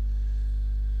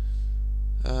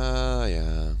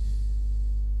 Yeah.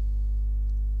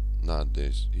 Not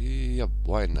this. Yep.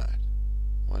 Why not?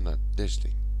 Why not this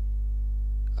thing?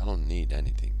 I don't need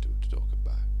anything to talk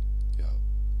about. Yeah.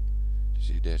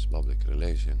 See, this public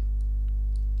relation.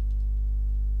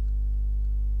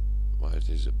 What it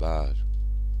is about.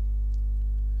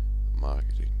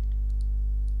 Marketing.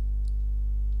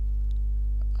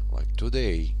 Like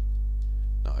today.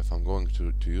 Now, if I'm going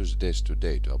to use this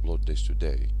today, to upload this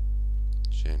today,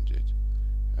 change it.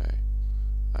 Okay.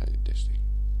 I need this thing.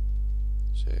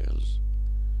 Sales.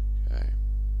 Okay.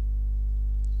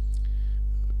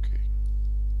 Okay.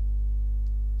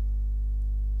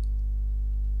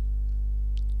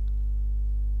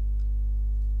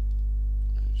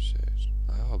 It says,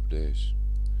 I hope this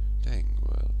thing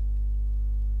will,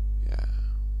 yeah.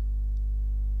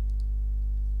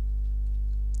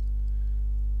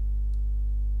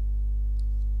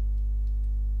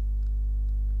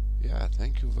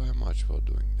 Thank you very much for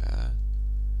doing that.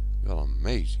 You're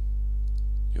amazing.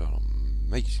 You're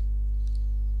amazing.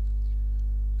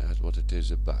 That's what it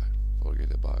is about.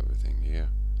 Forget about everything here.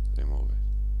 Remove it.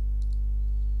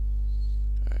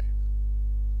 Okay.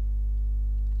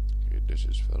 Okay, this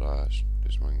is Feras.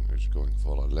 This one is going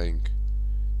for a link.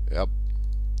 Yep.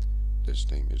 This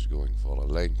thing is going for a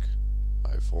link.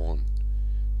 My phone.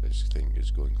 This thing is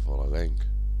going for a link.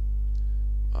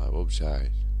 My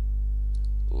website.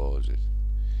 Loads it.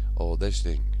 Oh, this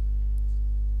thing.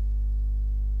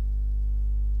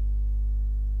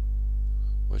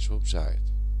 Which website?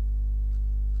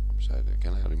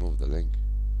 Can I remove the link?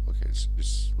 Okay,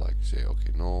 it's like say,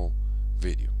 okay, no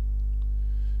video.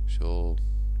 Show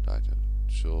title.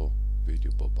 Show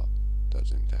video pop-up.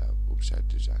 Doesn't have website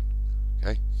design.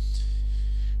 Okay.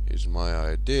 Here's my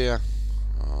idea.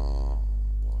 Oh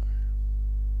boy.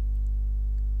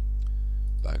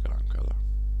 Background color.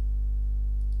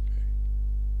 Okay.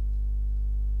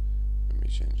 Let me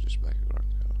change this background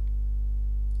color.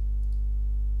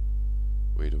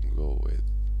 We don't go with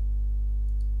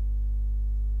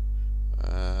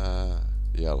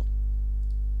yellow,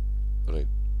 red.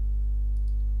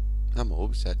 I'm a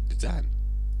website design.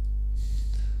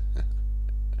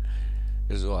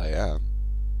 Is who I am.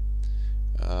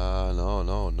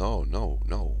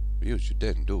 No. You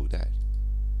shouldn't do that.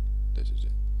 This is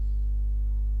it.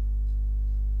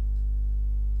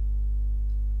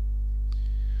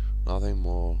 Nothing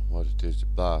more what it is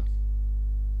about.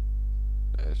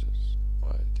 This is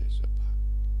what it is about.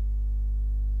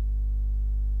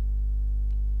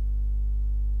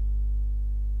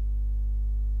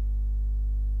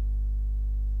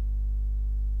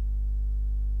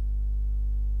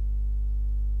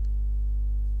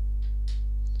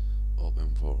 Open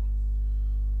for.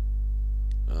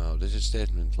 Now this is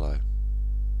statement like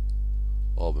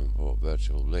open for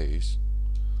virtual place.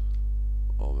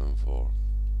 Open for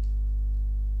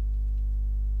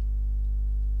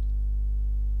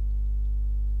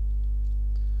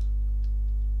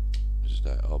this is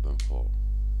that open for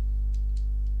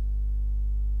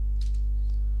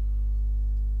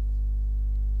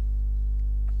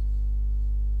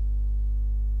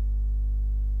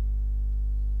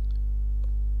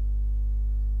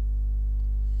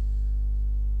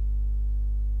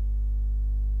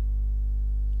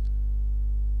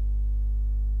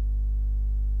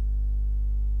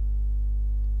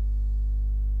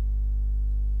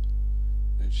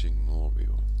reaching more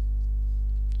people.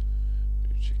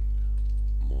 Reaching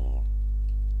more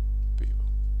people.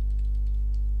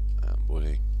 And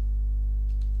putting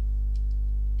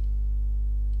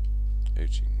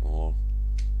reaching more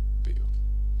people.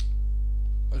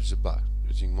 What is it about?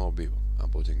 Reaching more people. I'm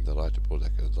putting the right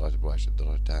product at the right price at the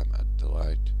right time at the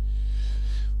right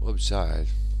website.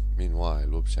 Meanwhile,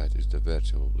 website is the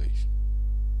virtual place.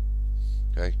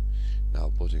 Okay?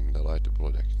 Now putting the right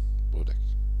product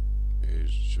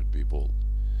should be bold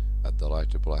at the right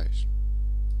price.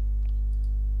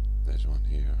 This one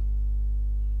here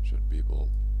should be bold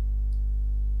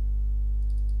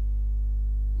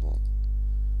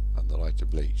at the right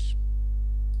place,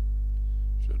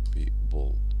 should be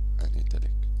bold and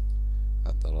italic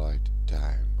at the right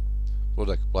time.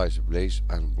 Product, price, place,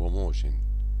 and promotion.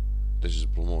 This is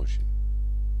promotion.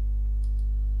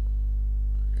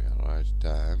 Okay, right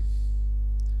time.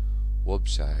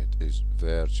 Website is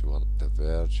virtual, the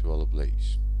virtual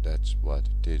place. That's what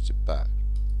it is about.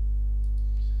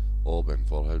 Open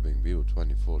for helping people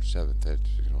 24/7,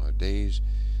 365 days,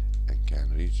 and can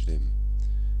reach them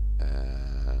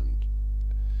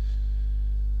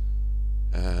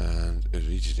and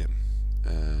reach them,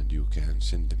 and you can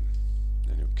send them,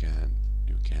 and you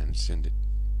can send it.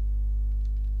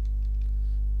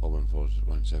 Open for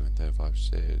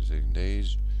 1735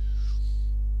 days.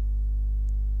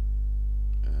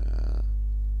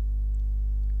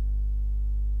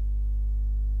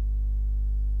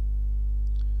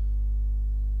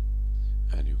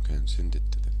 And you can send it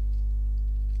to them.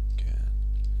 Can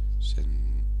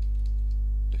send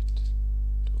it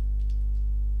to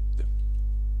them,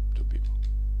 to people,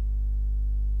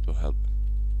 to help them.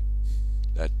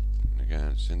 That you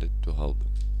can send it to help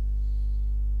them.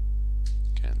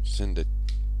 Can send it.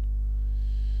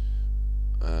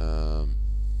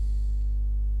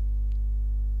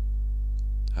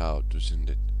 How to send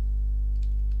it.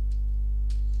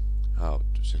 How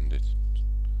to send it.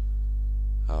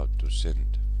 How to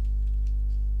send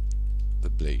the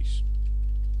place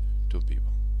to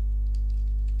people.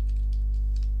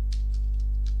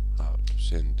 How to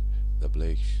send the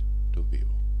place to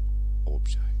people.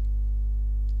 Website.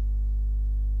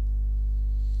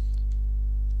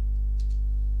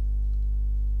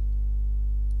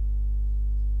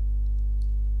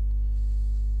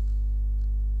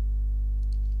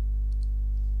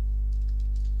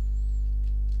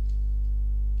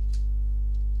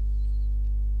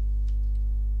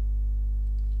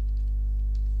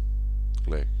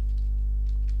 click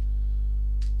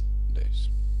this.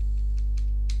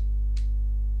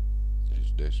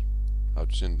 This how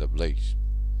to send the place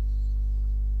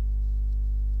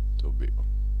to be,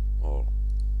 or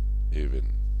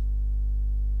even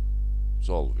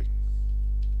solving.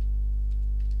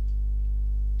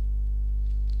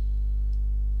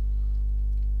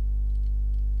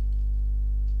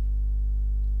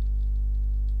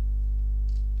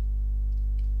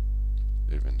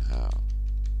 Even how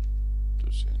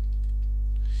to send.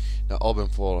 Now open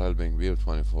for helping view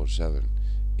 24/7.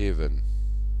 Even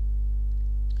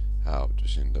how to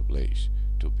send the place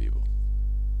to people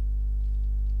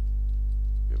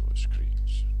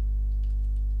screens.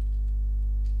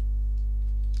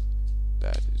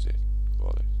 That is it.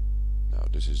 Call it. Now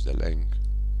this is the link.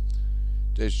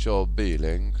 This should be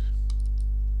link.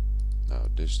 Now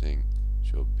this thing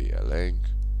should be a link.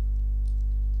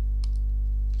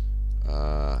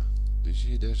 Do you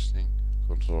see this thing?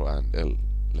 Control and L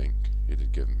link. It will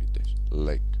give me this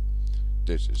link.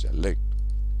 This is a link.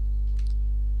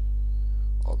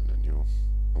 Open a new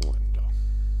window.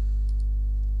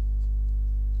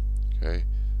 Okay.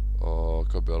 Oh,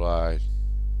 copyright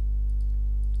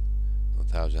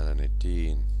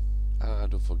 2018.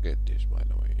 Don't forget this, by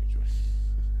the way.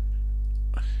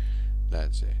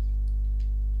 That's it.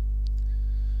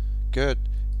 Good.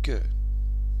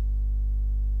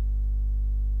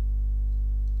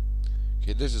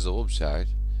 Okay, this is a website.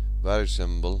 Very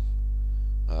simple,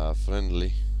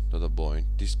 friendly to the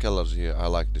point. These colors here, I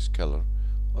like this color.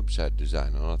 Website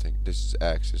designer. I think this is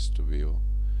access to view,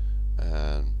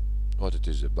 and what it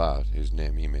is about: his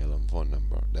name, email, and phone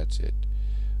number. That's it.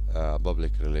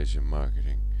 Public relation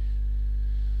marketing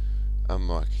and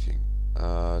marketing,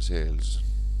 sales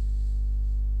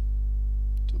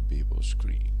to people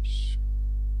screens.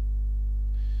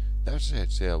 That's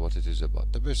it. Say what it is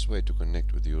about. The best way to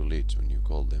connect with your leads when you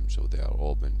call them, so they are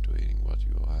open to hearing what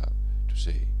you have to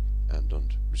say and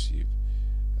don't perceive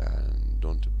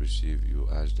you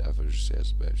as the average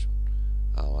salesperson.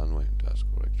 One way to ask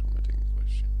correct omitting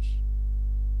questions.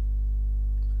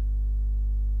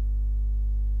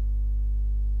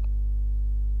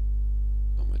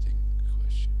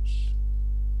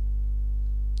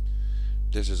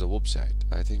 This is a website.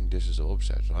 I think this is a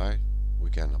website, right? We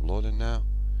can upload it now.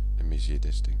 Let me see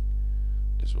this thing.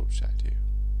 This website here.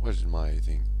 Where's my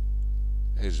thing?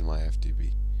 Here's my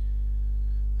FTP.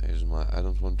 Here's my. I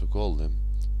don't want to call them.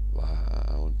 But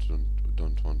I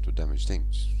don't want to damage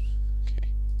things. Okay.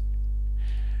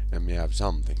 Let me have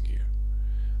something here.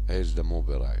 Here's the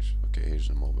mobilize. Okay, here's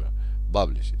the mobile.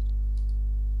 Publish it.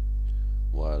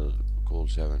 Well, call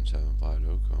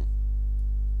 775.com.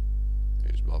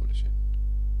 Here's publishing.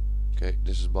 Okay,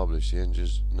 this is publish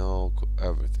changes. No,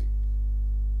 everything.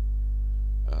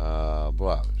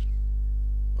 Browse.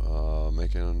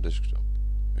 Make it on desktop.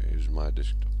 Here's my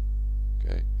desktop.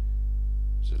 Okay.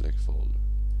 Select folder,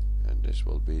 and this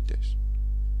will be this.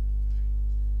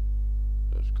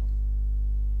 .com.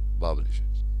 Publish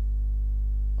it.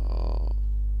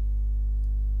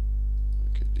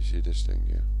 Okay. Do you see this thing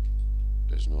here?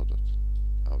 There's no dot.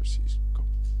 I will see. Come.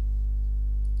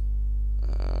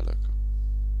 Look.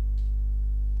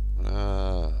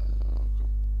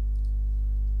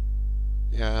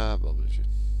 Yeah, publish it.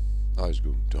 Now it's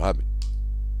going to happen.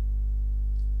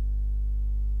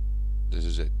 This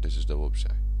is it. This is the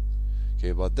website.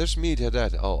 Okay, but this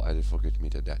metadata. Oh, I did forget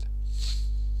metadata.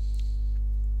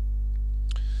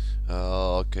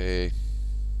 Okay.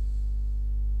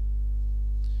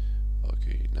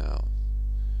 Okay, now.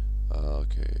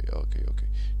 Okay.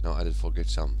 Now I did forget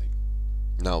something.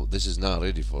 Now this is not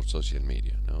ready for social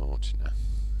media. No, it's not.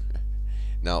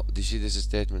 Now, do you see this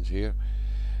statement here?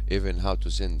 Even how to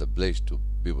send the place to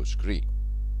people's screen.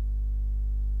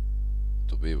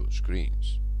 To people's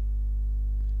screens.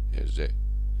 Here's it.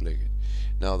 Click it.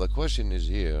 Now the question is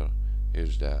here.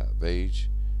 Here's the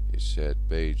page. It said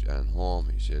page and home.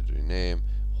 He said rename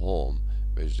home.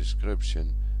 Page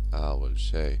description. I will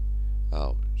say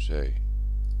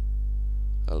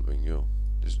helping you.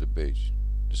 This is the page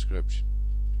description.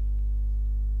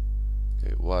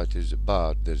 Okay, what is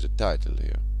about? There's a title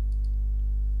here.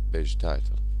 Page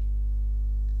title.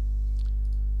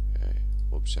 Okay,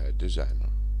 website designer.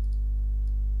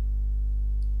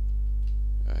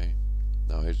 Okay,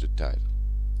 now here's the title.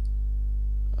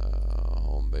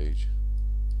 Home page.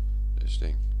 This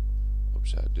thing.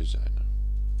 Website designer.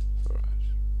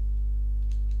 Feras.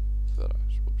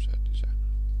 Website designer.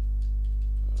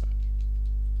 Feras.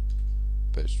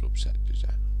 Best website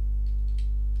designer.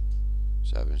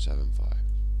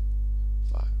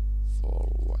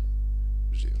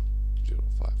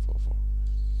 775-541-0544.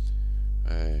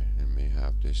 Let me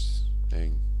have this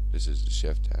thing. This is the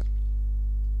shift hand.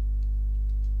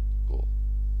 Cool.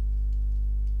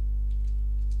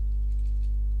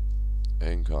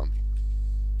 Incoming.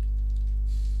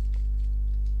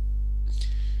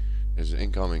 Is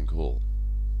incoming cool?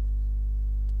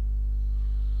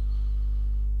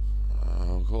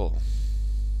 Oh, cool.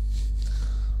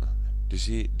 Do you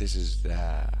see? This is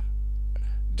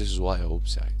why a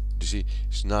website. Do you see?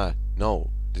 It's not. No.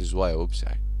 This is why a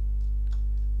website.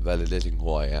 Validating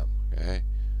who I am. Okay.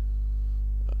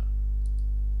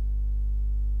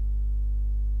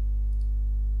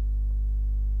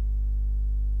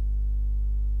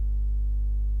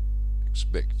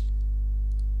 Expect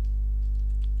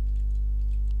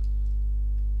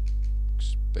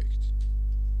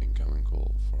incoming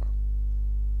call from,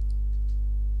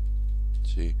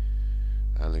 see,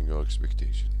 handling your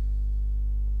expectation.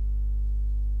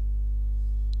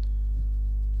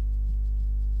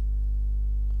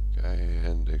 Okay,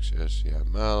 index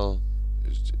HTML.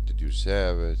 Did you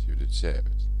save it? You did save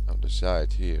it. On the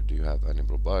side here, do you have any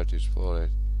properties for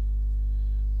it?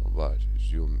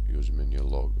 Properties, you use them in your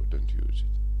logo, don't use it.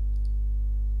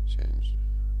 Change,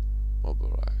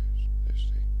 mobilize this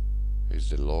thing. Here's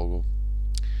the logo.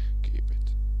 Keep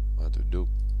it. What to do?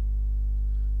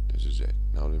 This is it.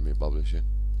 Now let me publish it.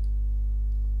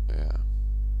 Yeah.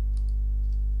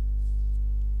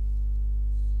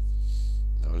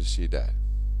 Now let's see that.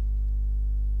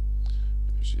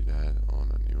 You see that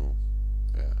on a new,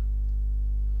 yeah,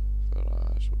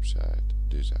 Feras website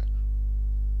designer.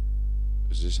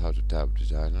 Is this how to tab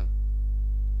designer?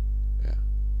 Yeah.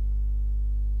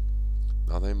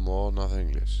 Nothing more,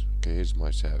 nothing less. Okay, here's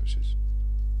my services.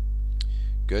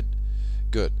 Good,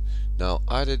 good. Now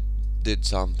I did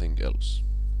something else.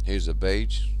 Here's a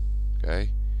page.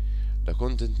 Okay, the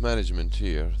content management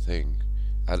here thing.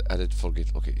 I did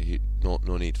forget. Okay,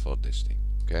 no need for this thing.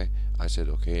 Okay, I said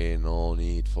okay, no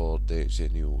need for this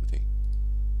new thing.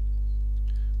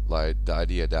 Like the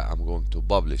idea that I'm going to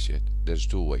publish it. There's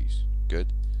two ways.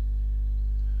 Good.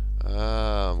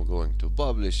 I'm going to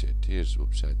publish it. Here's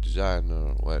website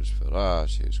designer. Where's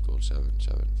Feras? Here's call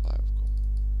 775.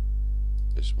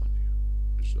 This one here.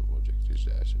 This is the project. This is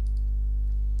the asset.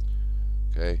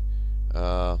 Okay.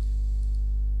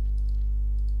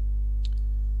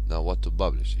 Now what to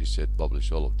publish? He said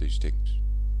publish all of these things.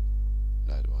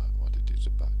 That's what it is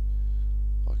about.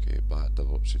 Okay, but the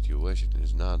situation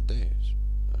is not this.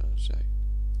 Say.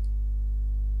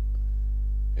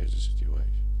 Here's the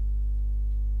situation.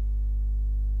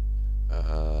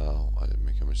 I did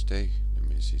make a mistake. Let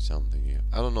me see something here.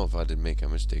 I don't know if I did make a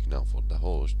mistake now for the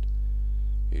host.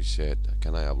 He said,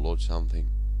 can I upload something?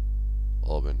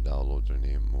 Open, download,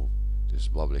 rename, move. This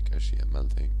public HTML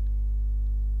thing.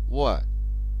 What?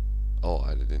 Oh,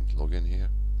 I didn't log in here.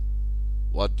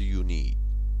 What do you need?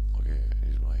 Okay,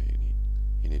 here's what you need.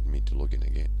 You need me to log in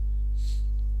again.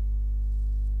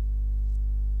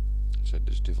 Set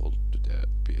this default to the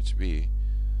PHP.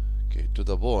 Okay, to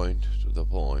the point.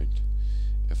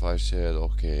 If I said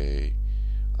okay,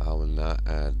 I will not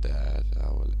add that, I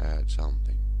will add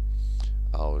something.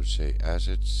 I will say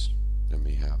assets. Let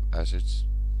me have assets,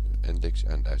 index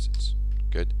and assets.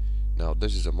 Good. Now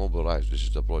this is a mobilized, this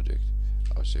is the project.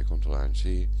 I will say Control and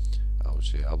C. I will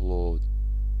say upload.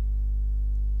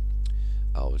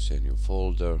 I will say new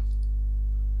folder.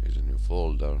 Here's a new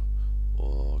folder.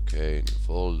 Okay, new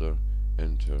folder.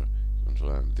 Enter.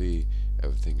 Control and V.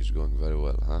 Everything is going very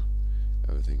well, huh?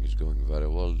 Everything is going very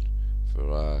well.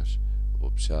 Feras,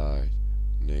 website,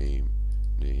 name.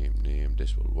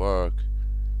 This will work.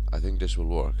 I think this will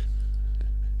work.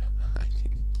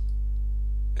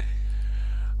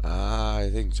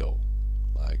 I think so.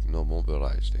 Like no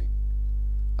mobilized thing.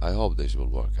 I hope this will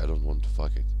work. I don't want to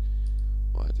fuck it.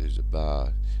 What is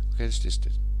about? Okay, let's test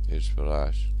it. Here's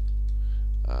Feras.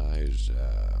 Here's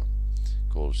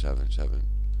call 77.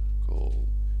 Call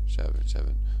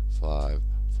 775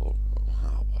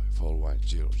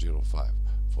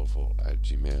 4100544 at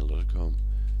gmail.com.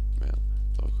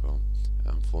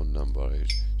 And phone number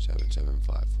is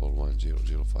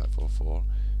 775-410-0544.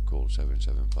 Call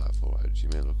 7754 at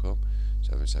gmail.com.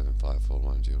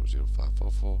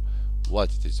 775-410-0544.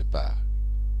 What it is about?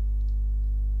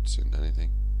 Send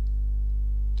anything?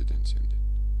 Didn't send it.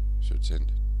 Should send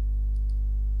it.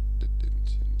 Didn't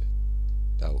send it.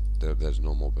 There's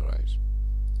no mobilize.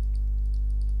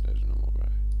 There's no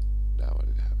mobilize. That what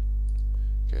it happened.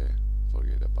 Okay,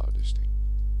 forget about this thing.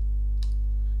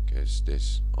 Okay, it's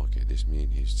this. Okay, this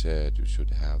means he said you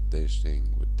should have this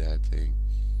thing with that thing.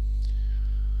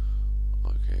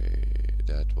 Okay,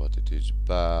 that's what it is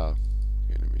about.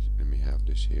 Okay, let me have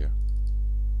this here.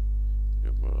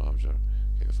 Your browser.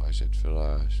 Okay, if I said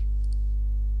Feras,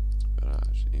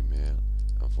 Feras email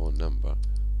and phone number,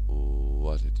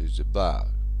 what it is about.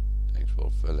 Thanks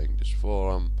for filling this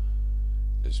form.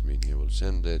 This mean he will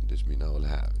send it, this mean I will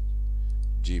have it.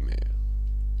 Gmail.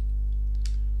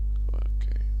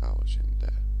 Okay, I was in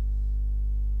that.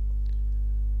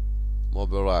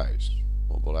 Mobilize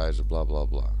blah blah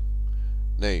blah.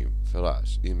 Name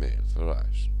Feras, email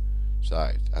Feras,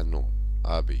 site unknown,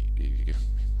 Abi.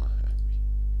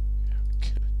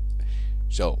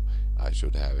 So I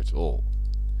should have it all.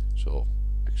 So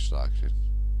extraction.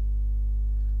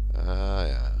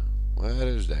 Yeah. Where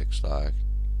is the extract?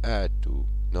 Add to,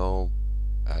 no,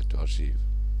 add to archive.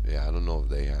 Yeah, I don't know if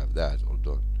they have that or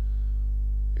don't.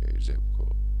 Okay, zip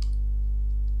code.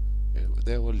 Yeah, but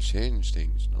they will change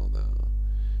things, no,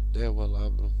 they will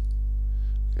have them.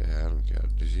 Okay, I don't care.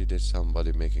 You see that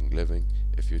somebody making living?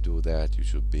 If you do that, you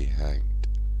should be hanged.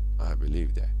 I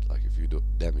believe that. Like if you do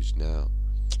damage now,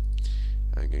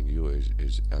 hanging you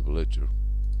is obliterated.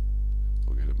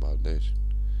 Forget about this.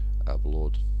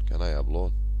 Upload. Can I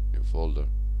upload? New folder.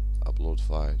 Upload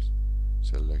files.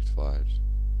 Select files.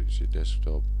 You see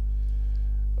desktop.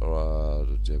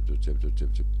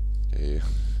 Zip. Hey.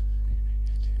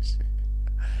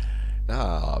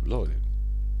 Now upload it.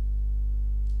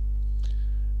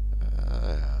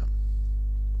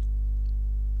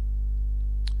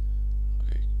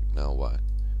 Okay, now what?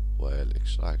 Well,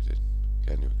 extract it.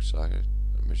 Can you extract it?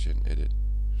 Permission, edit,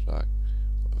 extract.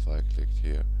 If I clicked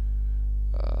here,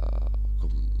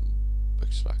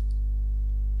 extract.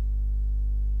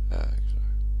 Extract.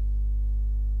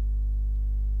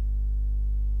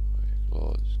 Okay,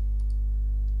 close.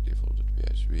 Defaulted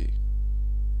PSV.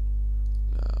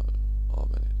 Now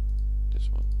open it. This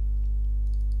one.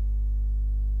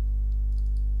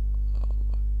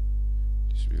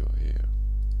 This view here.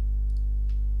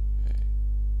 Okay.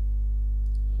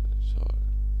 So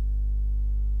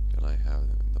can I have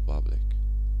them in the public?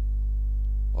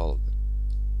 All of them.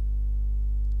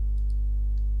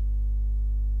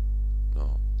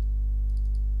 No.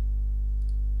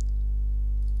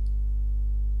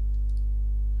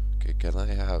 Okay, can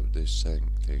I have this thing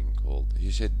called,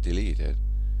 he said delete it,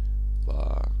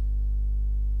 but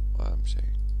what I'm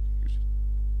saying,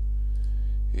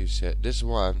 he said this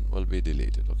one will be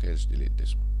deleted. Okay, let's delete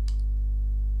this one.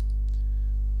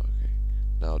 Okay,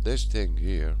 now this thing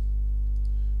here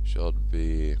should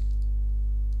be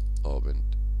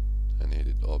opened. I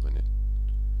need to open it,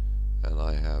 and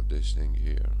I have this thing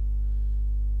here,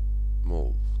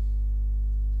 move,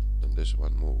 and this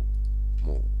one move,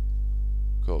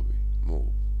 copy,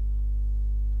 move,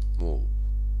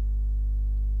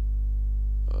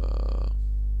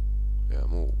 yeah,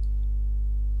 move,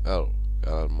 arrow,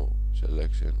 color, move,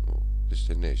 selection, move,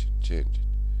 destination, change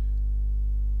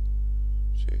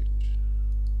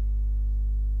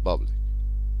public.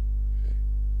 Okay,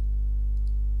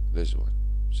 this one,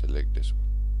 select this one,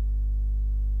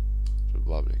 to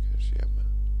public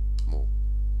HTML, move.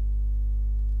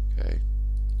 Okay,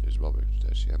 this public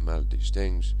HTML, these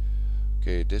things.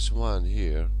 Okay, this one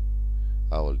here,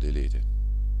 I will delete it.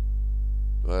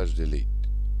 Where's delete?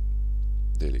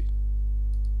 Delete.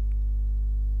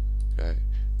 Okay,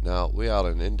 now we are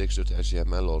in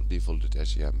index.html or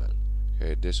default.html.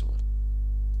 Okay, this one.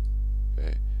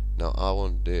 Okay, now I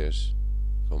want this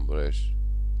compress,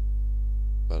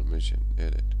 permission,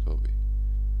 edit, copy.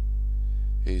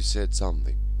 He said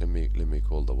something. Let me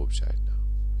call the website now.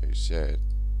 He said,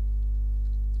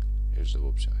 here's the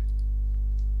website.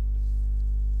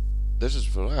 This is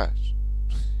for us.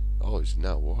 Oh, it's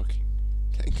now working.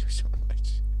 Thank you so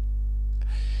much.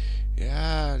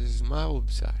 Yeah, this is my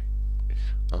website.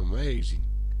 Amazing.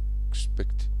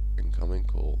 Expect incoming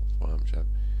call from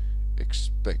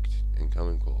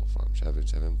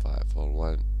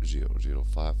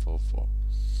 77541000544.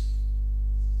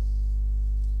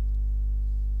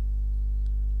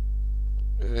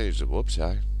 Here's the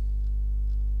website.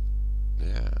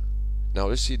 Yeah. Now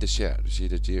let's see the share. You see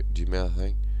the Gmail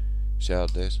thing? Share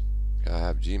this. I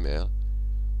have Gmail.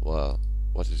 Well,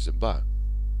 what is it about?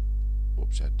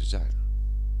 Website designer.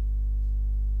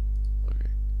 Okay.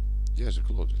 Yes,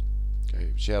 close it.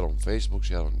 Okay. Share on Facebook,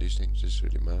 share on these things. This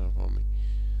really matter for me.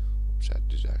 Website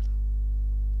designer.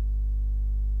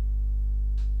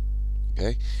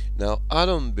 Okay. Now I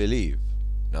don't believe.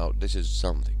 Now this is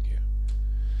something here.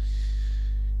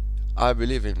 I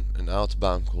believe in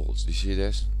outbound calls. You see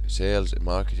this? Sales,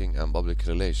 marketing, and public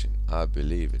relation. I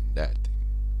believe in that thing.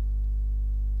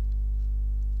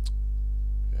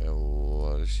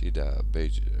 Let's see the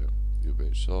page, view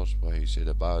page source, what he said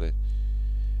about it.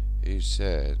 He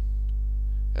said,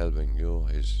 helping you,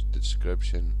 his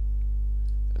description,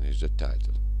 and his the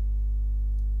title.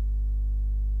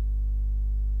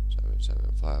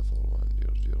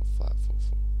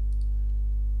 754100544.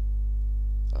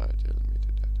 Alright, tell me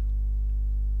the data.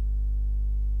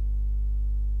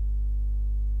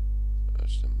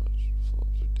 Customers for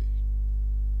today.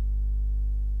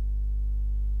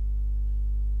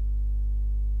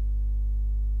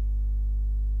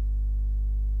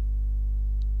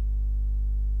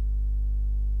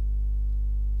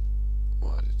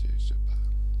 What it is about.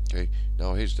 Okay,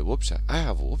 now here's the website. I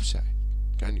have a website.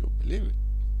 Can you believe it?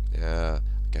 Yeah, I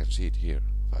can see it here.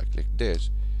 If I click this,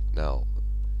 now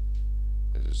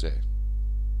this is it.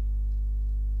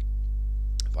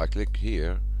 If I click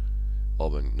here,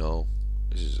 open, no,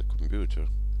 this is a computer.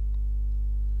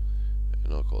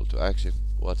 No call to action.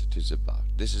 What it is about.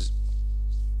 This is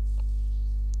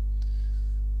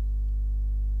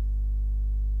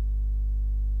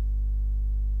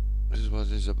what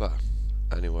it is about.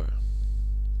 Anywhere.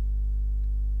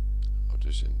 How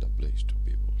to send the place to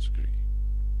people's screen.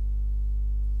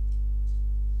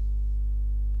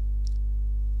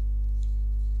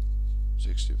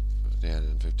 $60,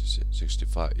 356,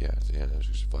 65, yeah,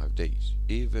 365 days.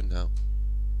 Even now,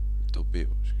 to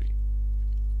people's screen.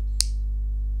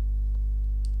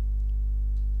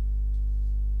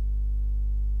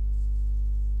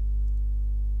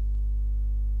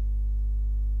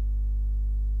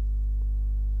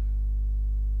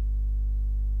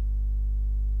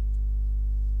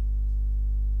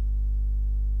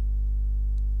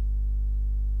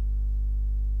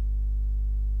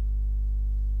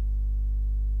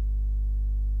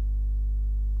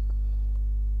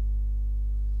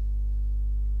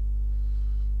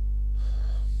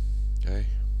 Okay.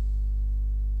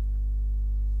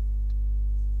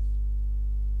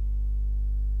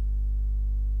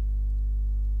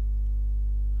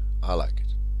 I like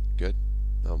it. Good.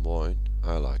 Now point.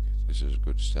 I like it. This is a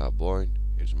good start point.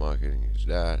 It's marketing. It's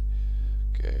that.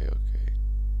 Okay. Okay.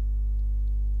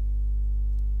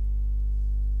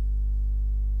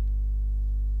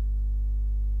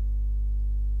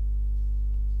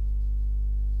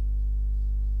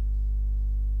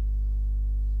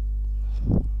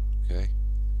 Okay.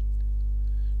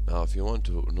 Now, if you want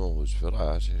to know who's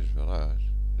Feras, here's Feras.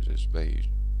 This is based.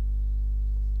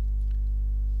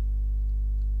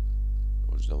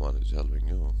 Who's the one who's helping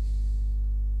you?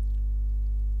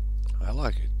 I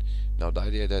like it. Now, the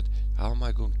idea that how am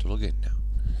I going to log in now?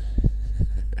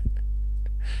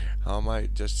 How am I?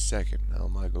 Just a second. How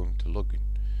am I going to log in?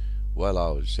 Well,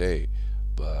 I would say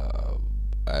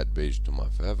add base to my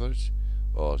favorites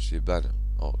or cPanel.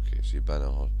 Okay,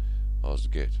 cPanel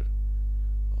HostGator.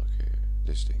 Okay,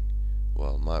 this thing.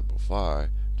 Well, my profile.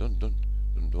 Don't do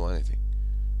anything.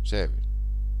 Save it.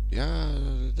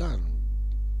 Yeah, done.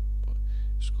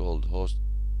 It's called host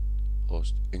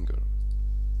Inger.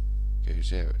 Okay,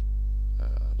 save it. I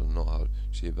don't know how.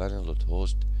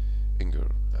 cPanel.host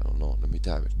Inger. I don't know. Let me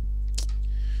type it.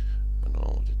 I don't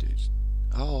know what it is.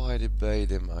 How I debate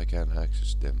them, I can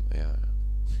access them. Yeah.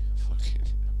 Fucking.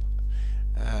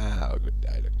 Ah, good.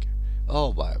 I don't care.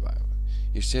 Oh, bye.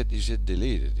 You said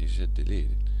delete it. You said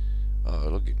delete it.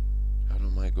 Login. How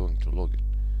am I going to log in?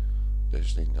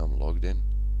 This thing, I'm logged in.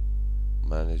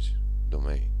 Manage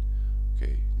domain.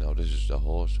 Okay, now this is the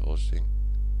hosting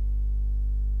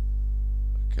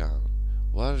account.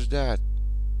 What is that?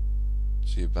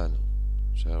 cPanel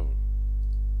server.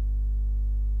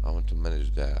 I want to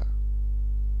manage that.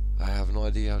 I have no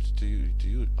idea how to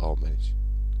use. Oh, manage.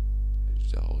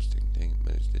 It's the hosting thing.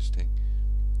 Manage this thing.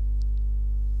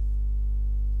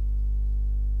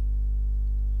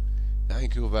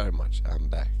 Thank you very much. I'm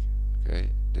back.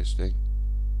 Okay, this thing.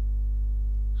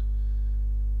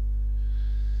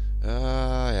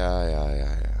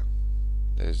 Yeah.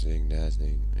 This thing, that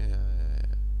thing. Yeah.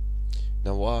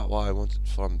 Now, why I wanted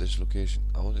from this location?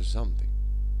 I wanted something.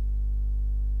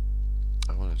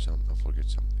 I forget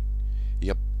something.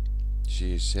 Yep.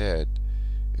 She said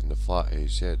in the file. He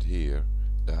said here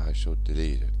that I should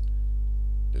delete it.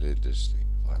 Delete this thing.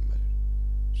 5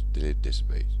 minutes. Delete this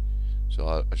page.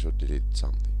 So I should delete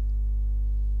something.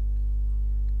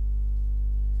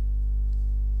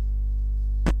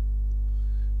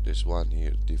 This one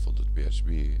here,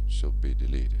 default.php, should be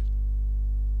deleted.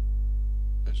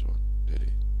 This one,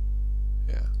 delete.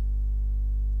 Yeah.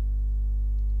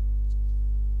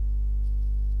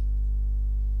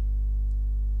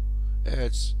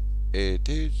 It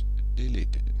is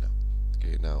deleted now.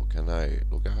 Okay, now can I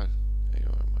log out? Thank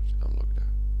you very much. I'm logged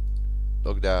out.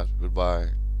 Logged out.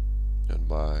 Goodbye.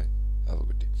 Goodbye. Have a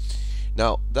good day.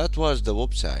 Now that was the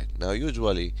website. Now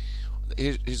usually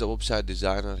he's a website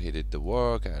designer. He did the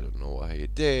work. I don't know what he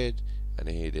did, and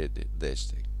he did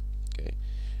this thing. Okay.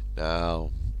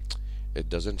 Now it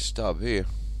doesn't stop here.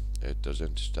 It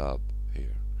doesn't stop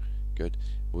Good.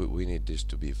 We need this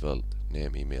to be filled: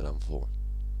 name, email, and phone.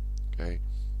 Okay.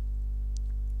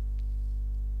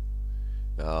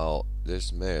 Now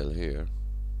this mail here,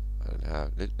 I don't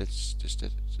have. Let's just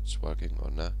it's working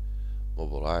or not.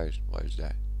 Mobilize. Why is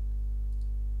that?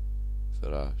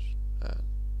 Feras. And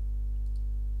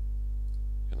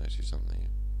can I see something here?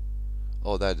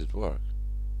 Oh, that did work.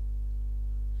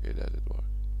 Okay, that did work.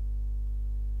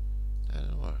 That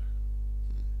did work.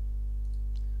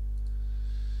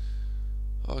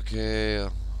 Okay.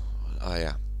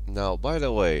 Yeah. Now, by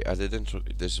the way, I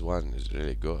didn't. This one is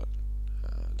really good.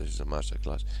 This is a master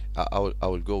class. I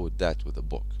will go with that with the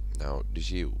book. Now,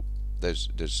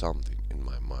 there's something in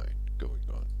my mind going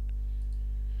on.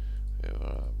 Blah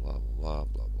blah blah blah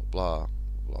blah blah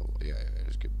blah. Yeah.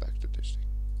 Let's get back to this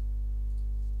thing.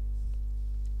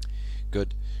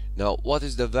 Good. Now, what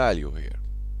is the value here?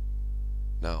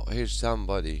 Now, here's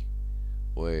somebody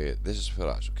with, this is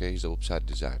Feras, okay? He's a website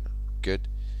designer. Good.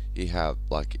 He have,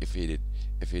 like, if he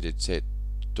did say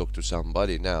talk to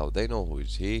somebody, now they know who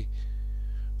is he.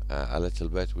 A little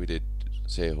bit we did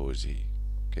say who is he.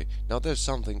 Okay. Now there's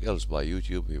something else by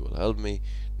YouTube. He will help me.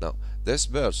 Now this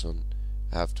person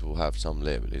have to have some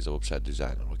label. He's a website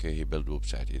designer. Okay. He built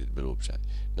website. He did build website.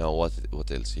 Now what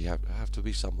else? He have to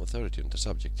be some authority on the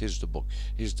subject. Here's the book.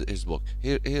 Here's his book.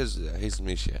 Here's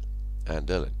Michelle and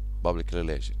Dylan. Public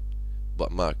relation,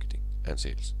 but marketing and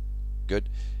sales. Good.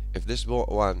 If this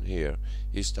one here,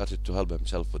 he started to help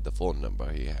himself with the phone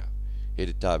number he have. He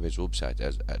did type his website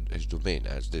as his domain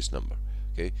as this number.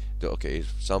 Okay. Okay.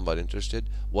 If somebody interested,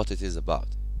 what it is about,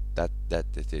 that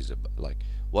it is about, like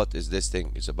what is this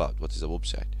thing is about? What is a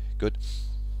website? Good.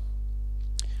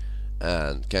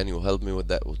 And can you help me with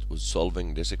that? With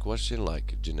solving this question,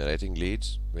 like generating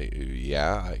leads?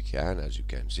 Yeah, I can, as you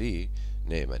can see,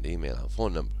 name and email and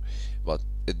phone number. But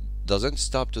it doesn't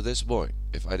stop to this point.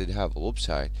 If I did have a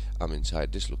website, I'm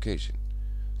inside this location.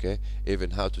 Okay,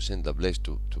 even how to send the place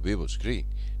to people's screen.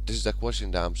 This is the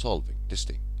question that I'm solving. This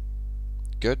thing.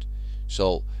 Good.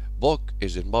 So book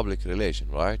is in public relation,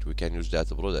 right? We can use that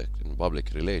product in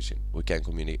public relation. We can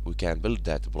communicate. We can build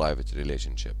that private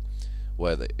relationship.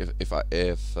 Whether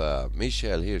if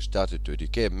Michelle here started to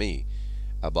educate me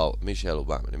about Michelle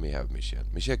Obama, let me have Michelle.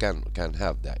 Michelle can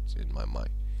have that in my mind.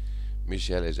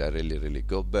 Michelle is a really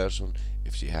good person.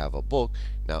 If she have a book,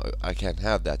 now I can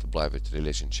have that private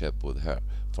relationship with her,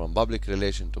 from public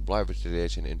relation to private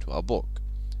relation into a book.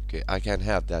 Okay, I can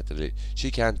have that.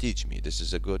 She can teach me. This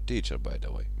is a good teacher, by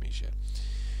the way, Michelle.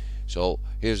 So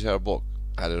here's her book.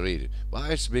 I'll read it.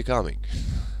 But it's becoming.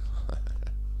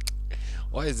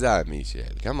 Why is that,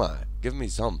 Michelle? Come on, give me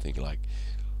something like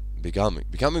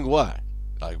becoming what?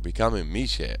 Like becoming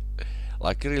Michelle.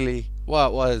 Like really,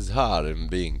 what is hard in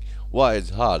being? Why is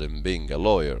hard in being a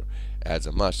lawyer as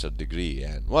a master degree,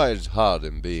 and why is hard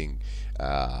in being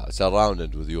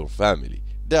surrounded with your family?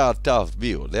 They are tough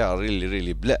people. They are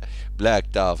really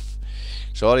black tough.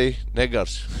 Sorry,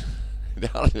 niggers. They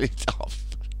are really tough.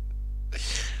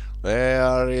 They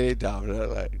are really tough.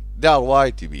 They are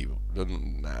whitey people.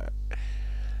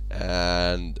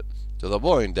 And to the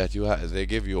point that they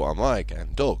give you a mic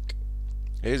and talk.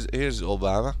 Here's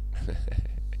Obama.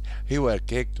 He were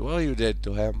kicked. What you did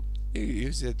to him?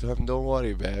 You said to him, "Don't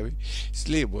worry, baby.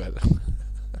 Sleep with him."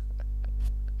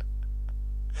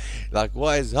 Like,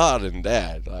 why is hard in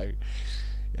that? Like,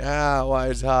 yeah, why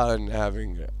is hard in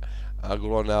having a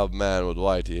grown-up man with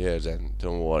whitey hairs and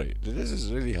don't worry? This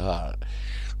is really hard.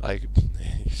 Like,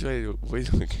 we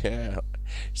don't care.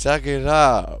 Suck it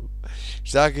up.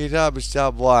 Suck it up and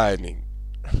stop whining.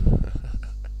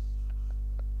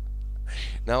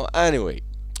 Now, anyway,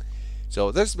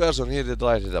 so this person here did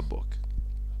write a book.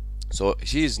 So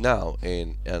she's now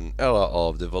in an era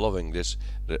of developing this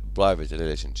private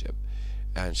relationship,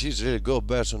 and she's a really good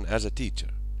person as a teacher.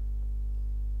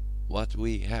 What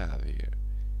we have here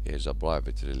is a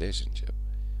private relationship.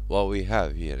 What we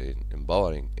have here in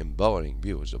empowering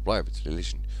people is a private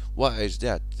relationship. What is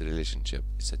that relationship?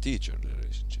 It's a teacher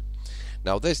relationship.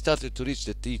 Now they started to reach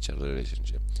the teacher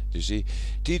relationship. You see,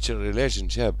 teacher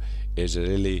relationship is a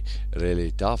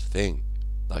really tough thing.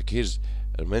 Like here's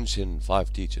mention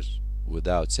 5 teachers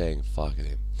without saying fuck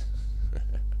them.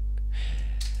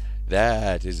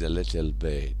 That is a little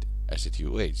bit a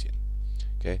situation.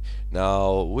 Okay,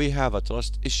 now we have a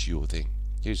trust issue thing.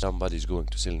 Here's somebody's going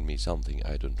to sell me something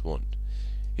I don't want.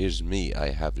 Here's me,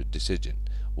 I have the decision.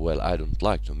 Well, I don't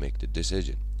like to make the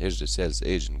decision. Here's the sales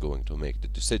agent going to make the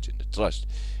decision. The trust.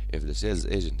 If the sales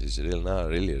agent is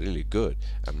really good,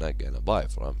 I'm not gonna buy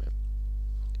from him.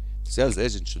 The sales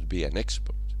agent should be an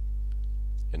expert.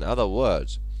 In other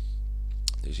words,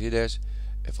 you see this?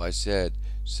 If I said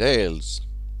sales,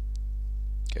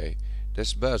 okay,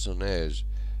 this person is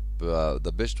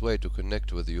the best way to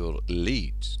connect with your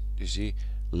leads. You see,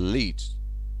 leads.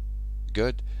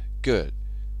 Good, good.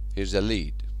 Here's a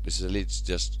lead. This is a lead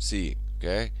just seeing.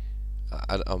 Okay,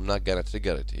 I'm not gonna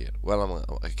trigger it here.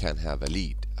 Well, I can have a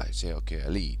lead. I say, okay, a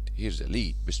lead. Here's a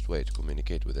lead. Best way to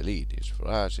communicate with a lead is for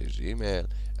us. Here's email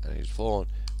and his phone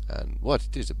and what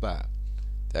it is about.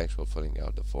 Thanks for filling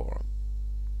out the form.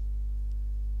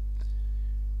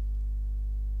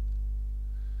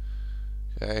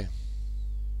 Okay.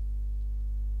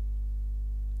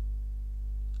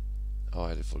 Oh,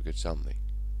 I did forget something.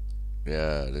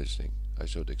 Yeah, this thing. I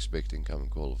should expect incoming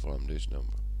call from this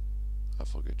number. I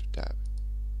forget to tap it.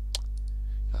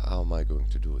 How am I going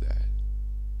to do that?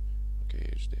 Okay,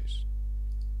 here's this.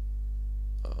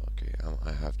 Okay,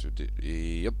 I have to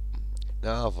yep.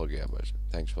 Now I forget about it.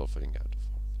 Thanks for filling out the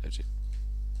form. That's it.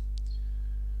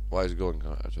 Why is it going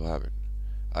to happen?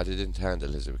 I didn't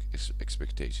handle his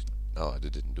expectation. No, I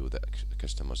didn't do the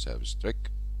customer service trick.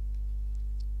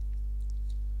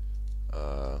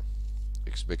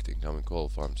 Expect incoming call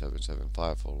from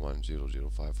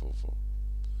 77541000544.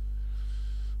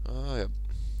 Yep.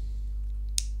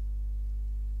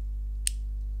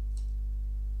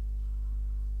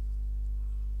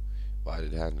 But I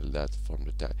did handle that from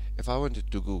the time. If I went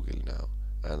to Google now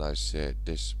and I said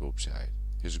this website,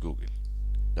 here's Google.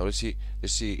 Now let's see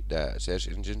the search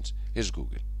engines. Here's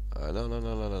Google.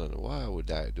 No. Why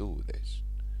would I do this?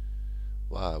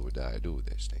 Why would I do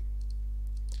this thing?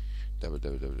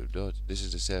 www. This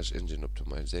is the search engine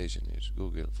optimization. Here's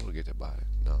Google. Forget about it.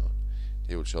 No,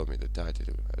 he will show me the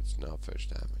title. It's not first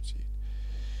time I see it.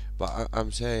 But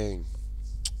I'm saying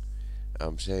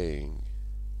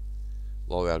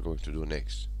what we are going to do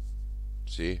next.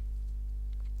 See,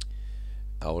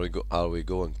 are we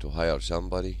going to hire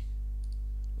somebody?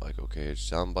 Like, okay, it's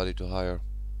somebody to hire.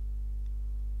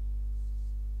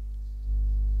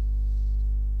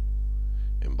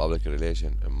 In public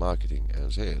relation and marketing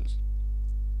and sales.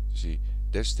 See,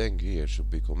 this thing here should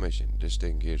be commission. This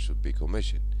thing here should be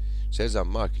commission. Sales and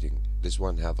marketing. This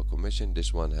one have a commission.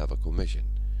 This one have a commission.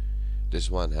 This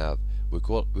one have we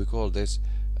call this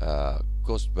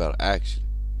cost per action.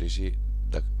 Do you see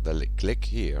the click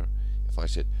here? If I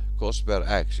said cost per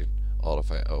action, or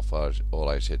if I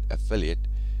said affiliate,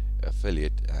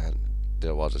 and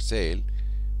there was a sale.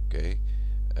 Okay,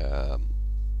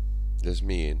 this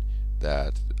mean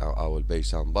that I will pay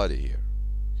somebody here.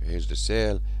 Okay, here's the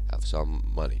sale, have some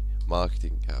money.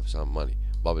 Marketing, have some money.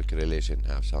 Public relation,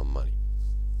 have some money.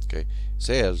 Okay,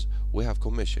 sales, we have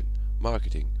commission.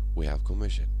 Marketing, we have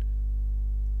commission.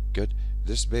 Good.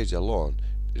 This page alone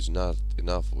is not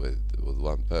enough with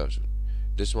one person.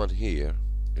 This one here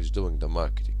is doing the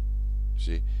marketing.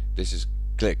 See, this is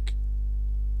click.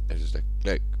 This is the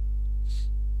click.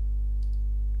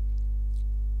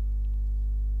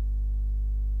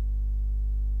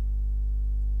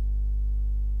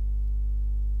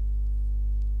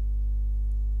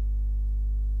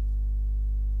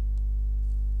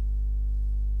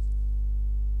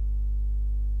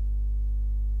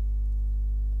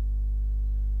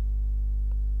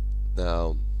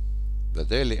 Now, the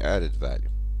daily added value.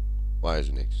 Why is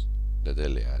next? The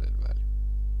daily added value.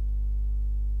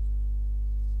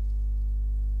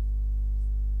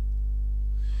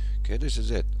 Okay, this is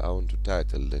it. I want to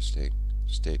title this thing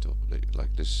state of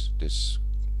like this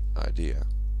idea.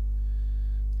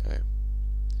 Okay.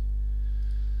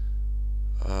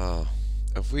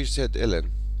 If we said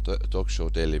Ellen talk show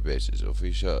daily basis, if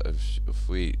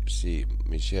we see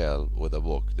Michelle with a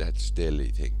book, that's daily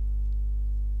thing.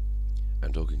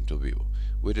 And talking to people,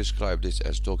 we describe this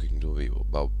as talking to people,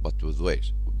 but with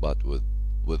ways, but with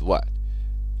what?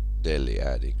 Daily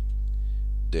added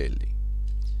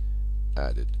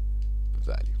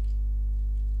value.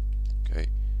 Okay,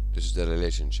 this is the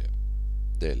relationship.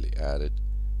 Daily added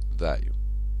value.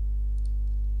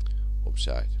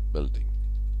 Website building.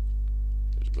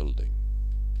 Is building.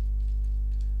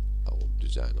 A web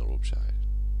designer website.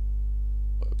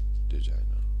 Web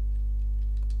designer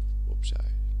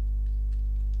website.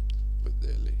 With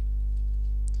daily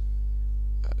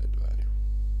added value.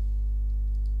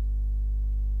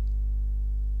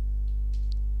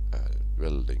 Added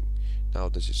building. Now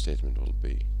this statement will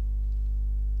be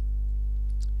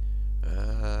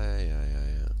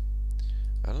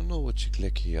I don't know which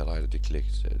click here. I already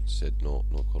clicked. It said no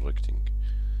correcting.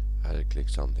 I already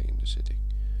clicked something in the setting.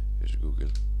 Here's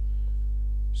Google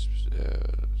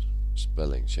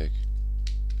spelling check.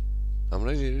 I'm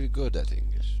really good at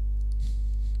English.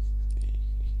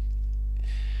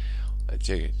 I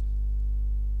check it.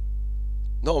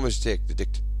 No mistake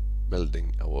detected.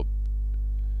 Building a web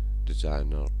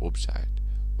designer website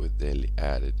with daily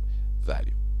added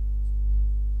value.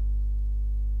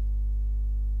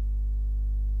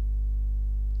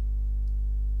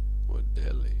 With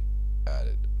daily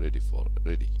added ready for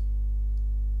ready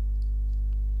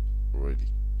ready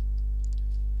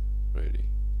ready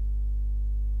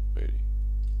ready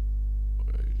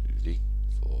ready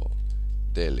for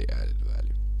daily added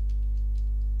value.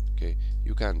 Okay,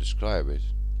 you can describe it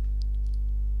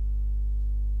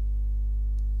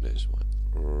this one,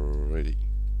 ready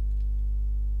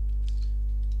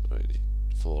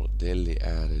for daily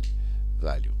added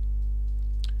value.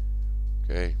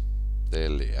 Okay,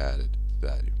 daily added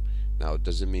value. Now it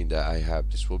doesn't mean that I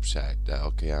have this website that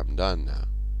okay, I'm done now.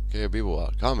 Okay, people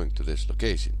are coming to this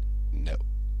location. No.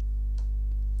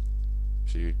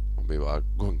 See, people are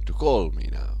going to call me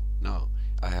now. No,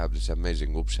 I have this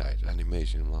amazing website,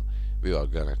 animation. Well, people are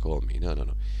gonna call me. No, no,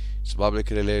 no. It's public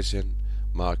relation,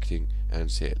 marketing, and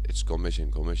sale. It's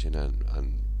commission,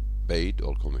 and paid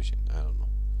or commission. I don't know.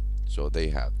 So they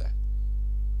have that.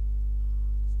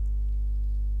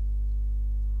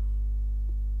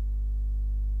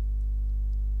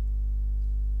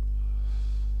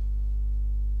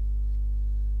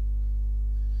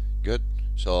 Good.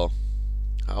 So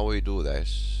how we do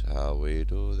this, how we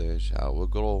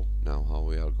grow. Now how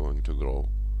we are going to grow,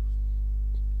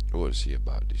 we'll see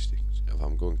about these things. If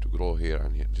I'm going to grow here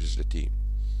and here, this is the team.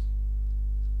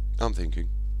 I'm thinking,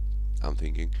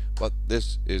 but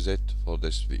this is it for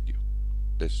this video.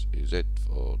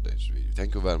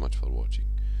 Thank you very much for watching.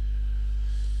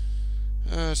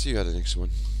 See you at the next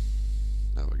one.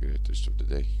 Have a great rest of the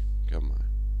day. Come on.